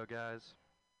great though, guys.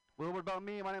 A little bit about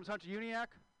me. My name's Hunter Uniac.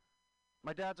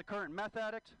 My dad's a current meth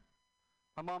addict.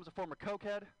 My mom's a former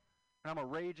cokehead. And I'm a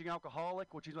raging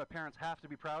alcoholic, which means my parents have to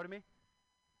be proud of me.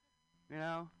 You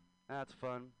know? That's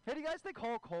fun. Hey, do you guys think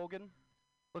Hulk Hogan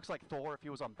looks like Thor if he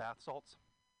was on bath salts?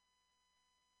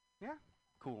 Yeah?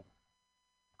 Cool.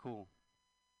 Cool.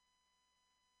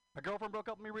 My girlfriend broke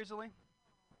up with me recently.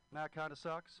 That kind of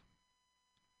sucks.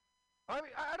 I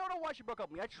mean, I don't know why she broke up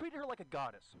with me. I treated her like a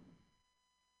goddess.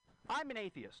 I'm an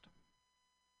atheist.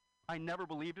 I never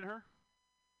believed in her.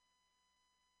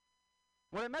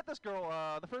 When I met this girl,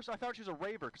 I thought she was a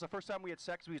raver because the first time we had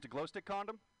sex, we used a glow stick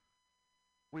condom.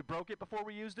 We broke it before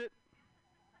we used it.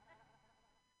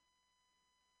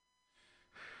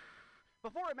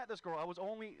 Before I met this girl, I was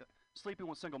only sleeping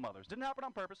with single mothers. Didn't happen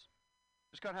on purpose.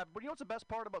 Just kind of happened. But you know what's the best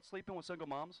part about sleeping with single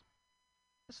moms?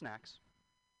 The snacks.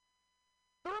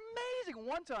 They're amazing.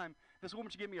 One time, this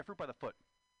woman, she gave me a fruit by the foot.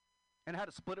 And I had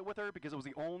to split it with her because it was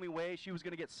the only way she was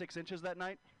going to get 6 inches that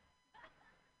night.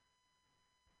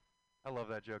 I love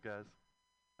that joke, guys.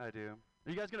 I do.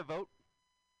 Are you guys going to vote?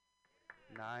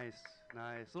 Nice,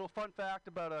 nice. Little fun fact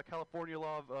about California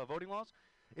law of voting laws.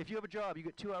 If you have a job, you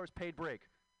get 2 hours paid break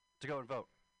to go and vote.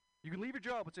 You can leave your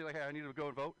job and say, like, hey, I need to go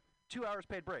and vote. 2 hours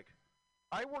paid break.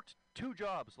 I worked 2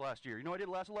 jobs last year. You know what I did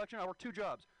last election? I worked 2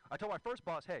 jobs. I told my first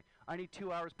boss, hey, I need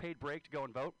 2 hours paid break to go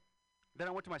and vote. Then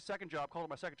I went to my second job, called it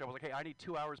my second job. I was like, hey, I need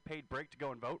 2 hours paid break to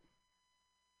go and vote.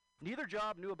 Neither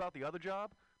job knew about the other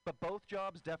job, but both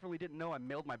jobs definitely didn't know I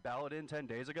mailed my ballot in 10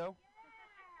 days ago.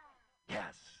 Yeah.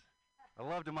 Yes. I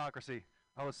love democracy.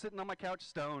 I was sitting on my couch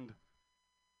stoned.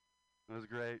 It was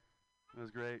great. It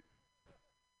was great.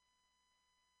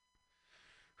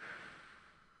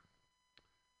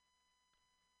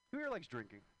 Who here likes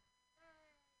drinking?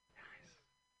 Nice.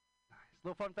 Nice.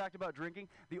 Little fun fact about drinking.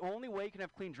 The only way you can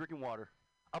have clean drinking water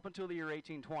up until the year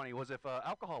 1820 was if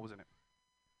alcohol was in it.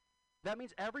 That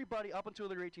means everybody up until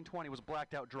the year 1820 was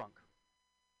blacked out drunk.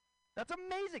 That's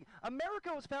amazing.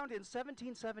 America was founded in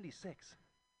 1776.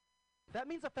 That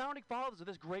means the founding fathers of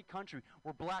this great country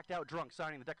were blacked out drunk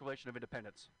signing the Declaration of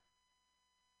Independence.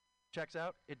 checks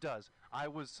out? It does. I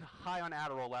was high on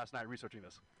Adderall last night researching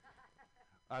this.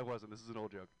 I wasn't. This is an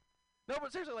old joke. No,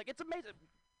 but seriously, like, it's amazing.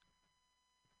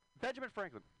 Benjamin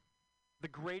Franklin, the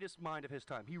greatest mind of his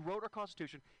time. He wrote our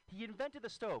Constitution. He invented the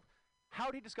stove. How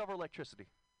did he discover electricity?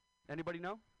 Anybody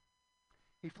know?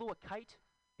 He flew a kite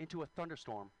into a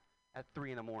thunderstorm at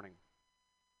 3 in the morning.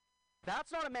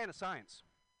 That's not a man of science.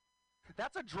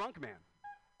 That's a drunk man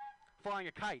flying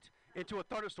a kite into a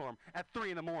thunderstorm at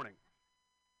 3 in the morning.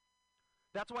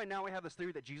 That's why now we have this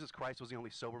theory that Jesus Christ was the only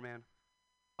sober man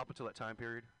up until that time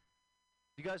period.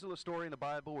 You guys know the story in the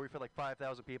Bible where he fed like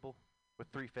 5,000 people with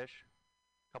 3 fish,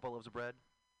 a couple of loaves of bread?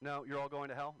 No, you're all going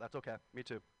to hell? That's okay. Me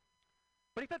too.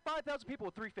 But he fed 5,000 people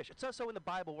with 3 fish. It says so in the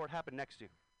Bible where it happened next to.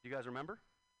 Do you guys remember?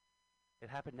 It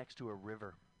happened next to a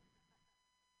river.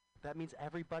 That means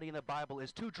everybody in the Bible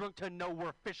is too drunk to know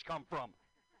where fish come from.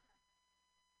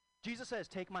 Jesus says,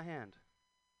 take my hand,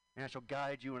 and I shall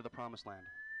guide you into the promised land.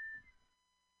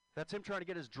 That's him trying to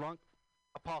get his drunk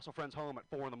apostle friends home at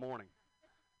 4 in the morning.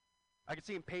 I can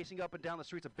see him pacing up and down the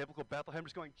streets of biblical Bethlehem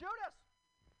just going, Judas!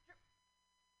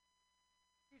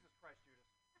 Jesus Christ, Judas.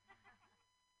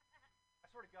 I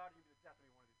swear to God, you'll be the death of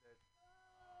me one of these days.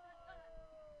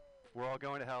 We're all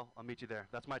going to hell. I'll meet you there.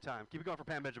 That's my time. Keep it going for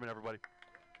Pam Benjamin, everybody.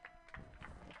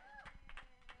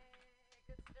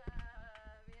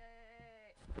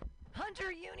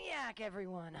 Hunter Uniac,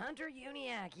 everyone. Hunter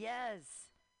Uniac, yes.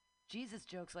 Jesus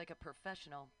jokes like a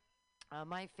professional.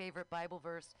 My favorite Bible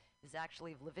verse is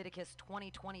actually Leviticus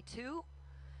 20:22,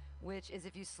 which is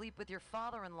if you sleep with your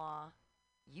father-in-law,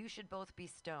 you should both be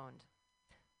stoned.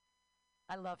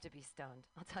 I love to be stoned.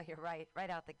 I'll tell you right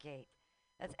out the gate.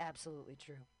 That's absolutely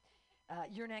true.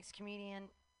 Your next comedian,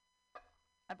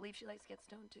 I believe she likes to get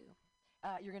stoned too.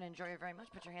 You're going to enjoy it very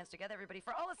much. Put your hands together, everybody,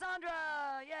 for Alessandra!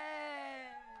 Yay!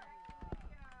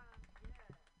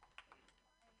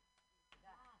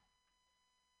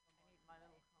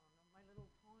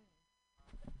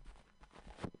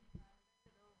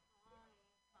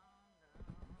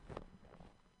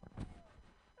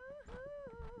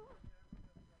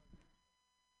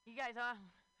 You guys,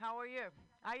 how are you?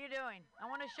 How you doing? I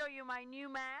want to show you my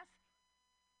new mask.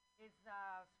 It's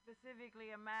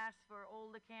specifically a mask for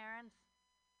older Karens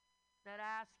that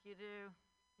ask you to,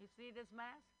 you see this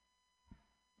mask?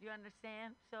 Do you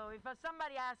understand? So if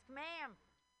somebody asks, ma'am,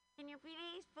 can you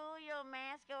please pull your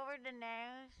mask over the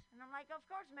nose? And I'm like, of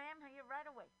course, ma'am, here right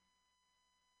away.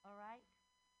 All right?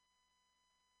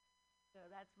 So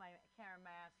that's my Karen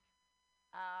mask.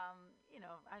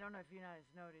 I don't know if you guys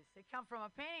noticed. It come from a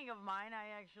painting of mine.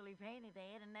 I actually painted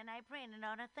it, and then I printed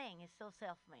on a thing. It's so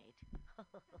self-made.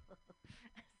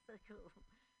 So cool.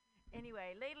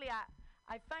 Anyway, lately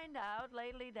I find out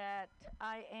that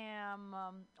I am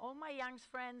all my young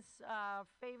friends'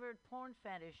 favorite porn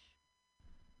fetish,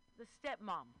 the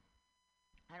stepmom.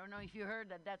 I don't know if you heard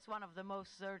that. That's one of the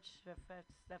most searched step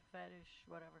fetish,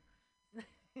 whatever.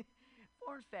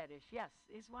 Porn fetish, yes,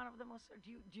 it's one of the most.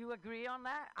 Do you agree on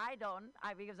that? I don't,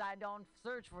 because I don't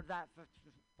search for that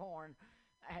porn,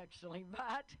 actually.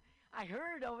 But I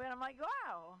heard of it. I'm like,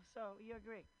 wow. So you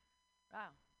agree?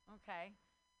 Wow. Okay.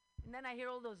 And then I hear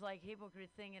all those like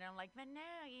hypocrite thing, and I'm like, but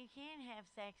no, you can't have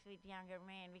sex with younger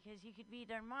men because you could be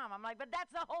their mom. I'm like, but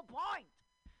that's the whole point.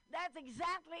 That's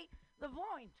exactly the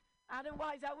point.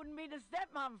 Otherwise, I wouldn't be the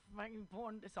stepmom fucking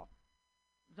porn. So,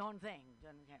 don't think.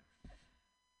 Don't care.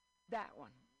 That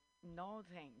one. No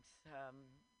thanks.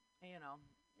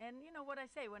 And you know what I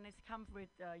say when it's comes with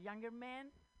younger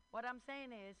men? What I'm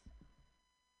saying is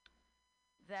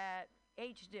that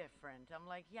age different. I'm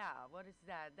like, yeah, what is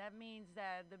that? That means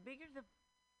that the bigger the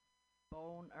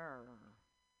boner,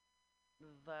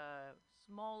 the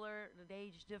smaller the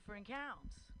age different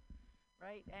counts.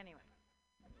 Right? Anyway.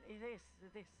 It is.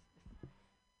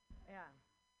 Yeah.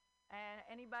 And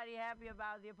anybody happy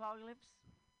about the apocalypse?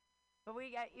 But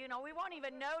we got, we won't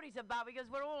even notice about because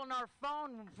we're all on our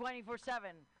phone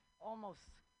 24/7, almost.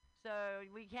 So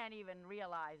we can't even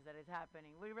realize that it's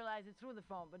happening. We realize it through the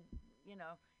phone, but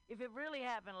if it really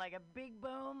happened, like a big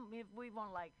boom, if we won't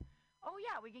oh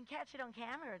yeah, we can catch it on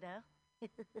camera though.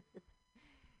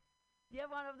 You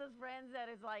have one of those friends that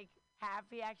is like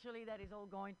happy actually that is all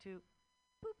going to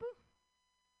boop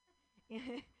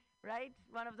boop. Right?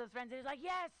 One of those friends that is like,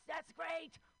 yes, that's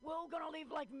great. We're all gonna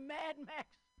live like Mad Max.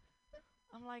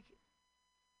 I'm like,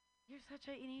 you're such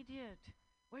an idiot.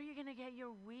 Where are you going to get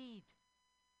your weed?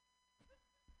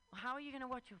 How are you going to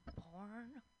watch your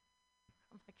porn?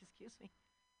 I'm like, excuse me.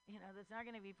 That's not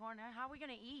going to be porn. How are we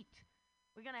going to eat?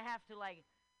 We're going to have to,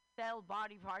 sell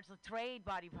body parts or trade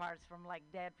body parts from,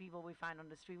 dead people we find on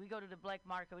the street. We go to the black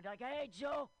market. We're like, hey,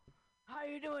 Joe, how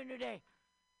you doing today?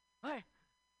 Hey,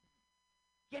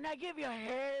 Can I give you a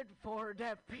head for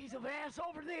that piece of ass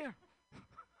over there?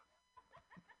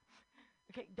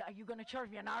 Okay, are you gonna charge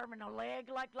me an arm and a leg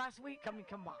like last week? I mean,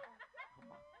 come on.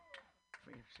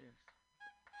 Serious.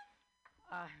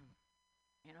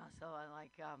 You know, so I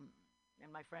like,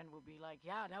 and my friend will be like,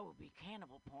 yeah, that would be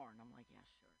cannibal porn. I'm like, yeah,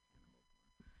 sure, cannibal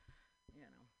porn. You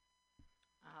know.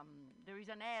 There is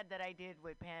an ad that I did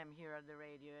with Pam here on the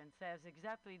radio and says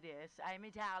exactly this. I'm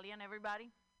Italian,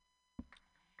 everybody.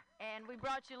 And we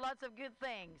brought you lots of good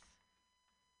things.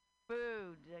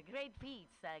 Food, great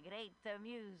pizza, great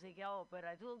music,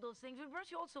 opera, all those things. We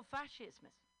brought you also fascism.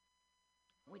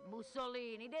 With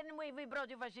Mussolini. Didn't we? We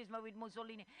brought you fascism with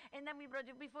Mussolini. And then we brought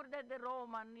you, before that, the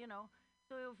Roman, you know.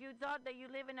 So if you thought that you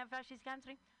live in a fascist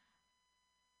country,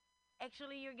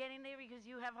 actually you're getting there because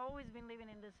you have always been living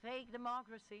in this fake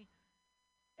democracy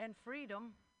and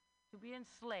freedom to be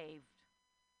enslaved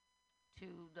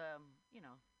to the, you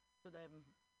know, to the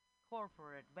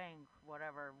corporate bank,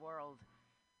 whatever world.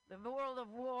 The world of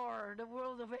war, the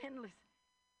world of endless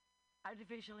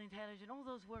artificial intelligence, all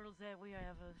those worlds that we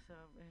have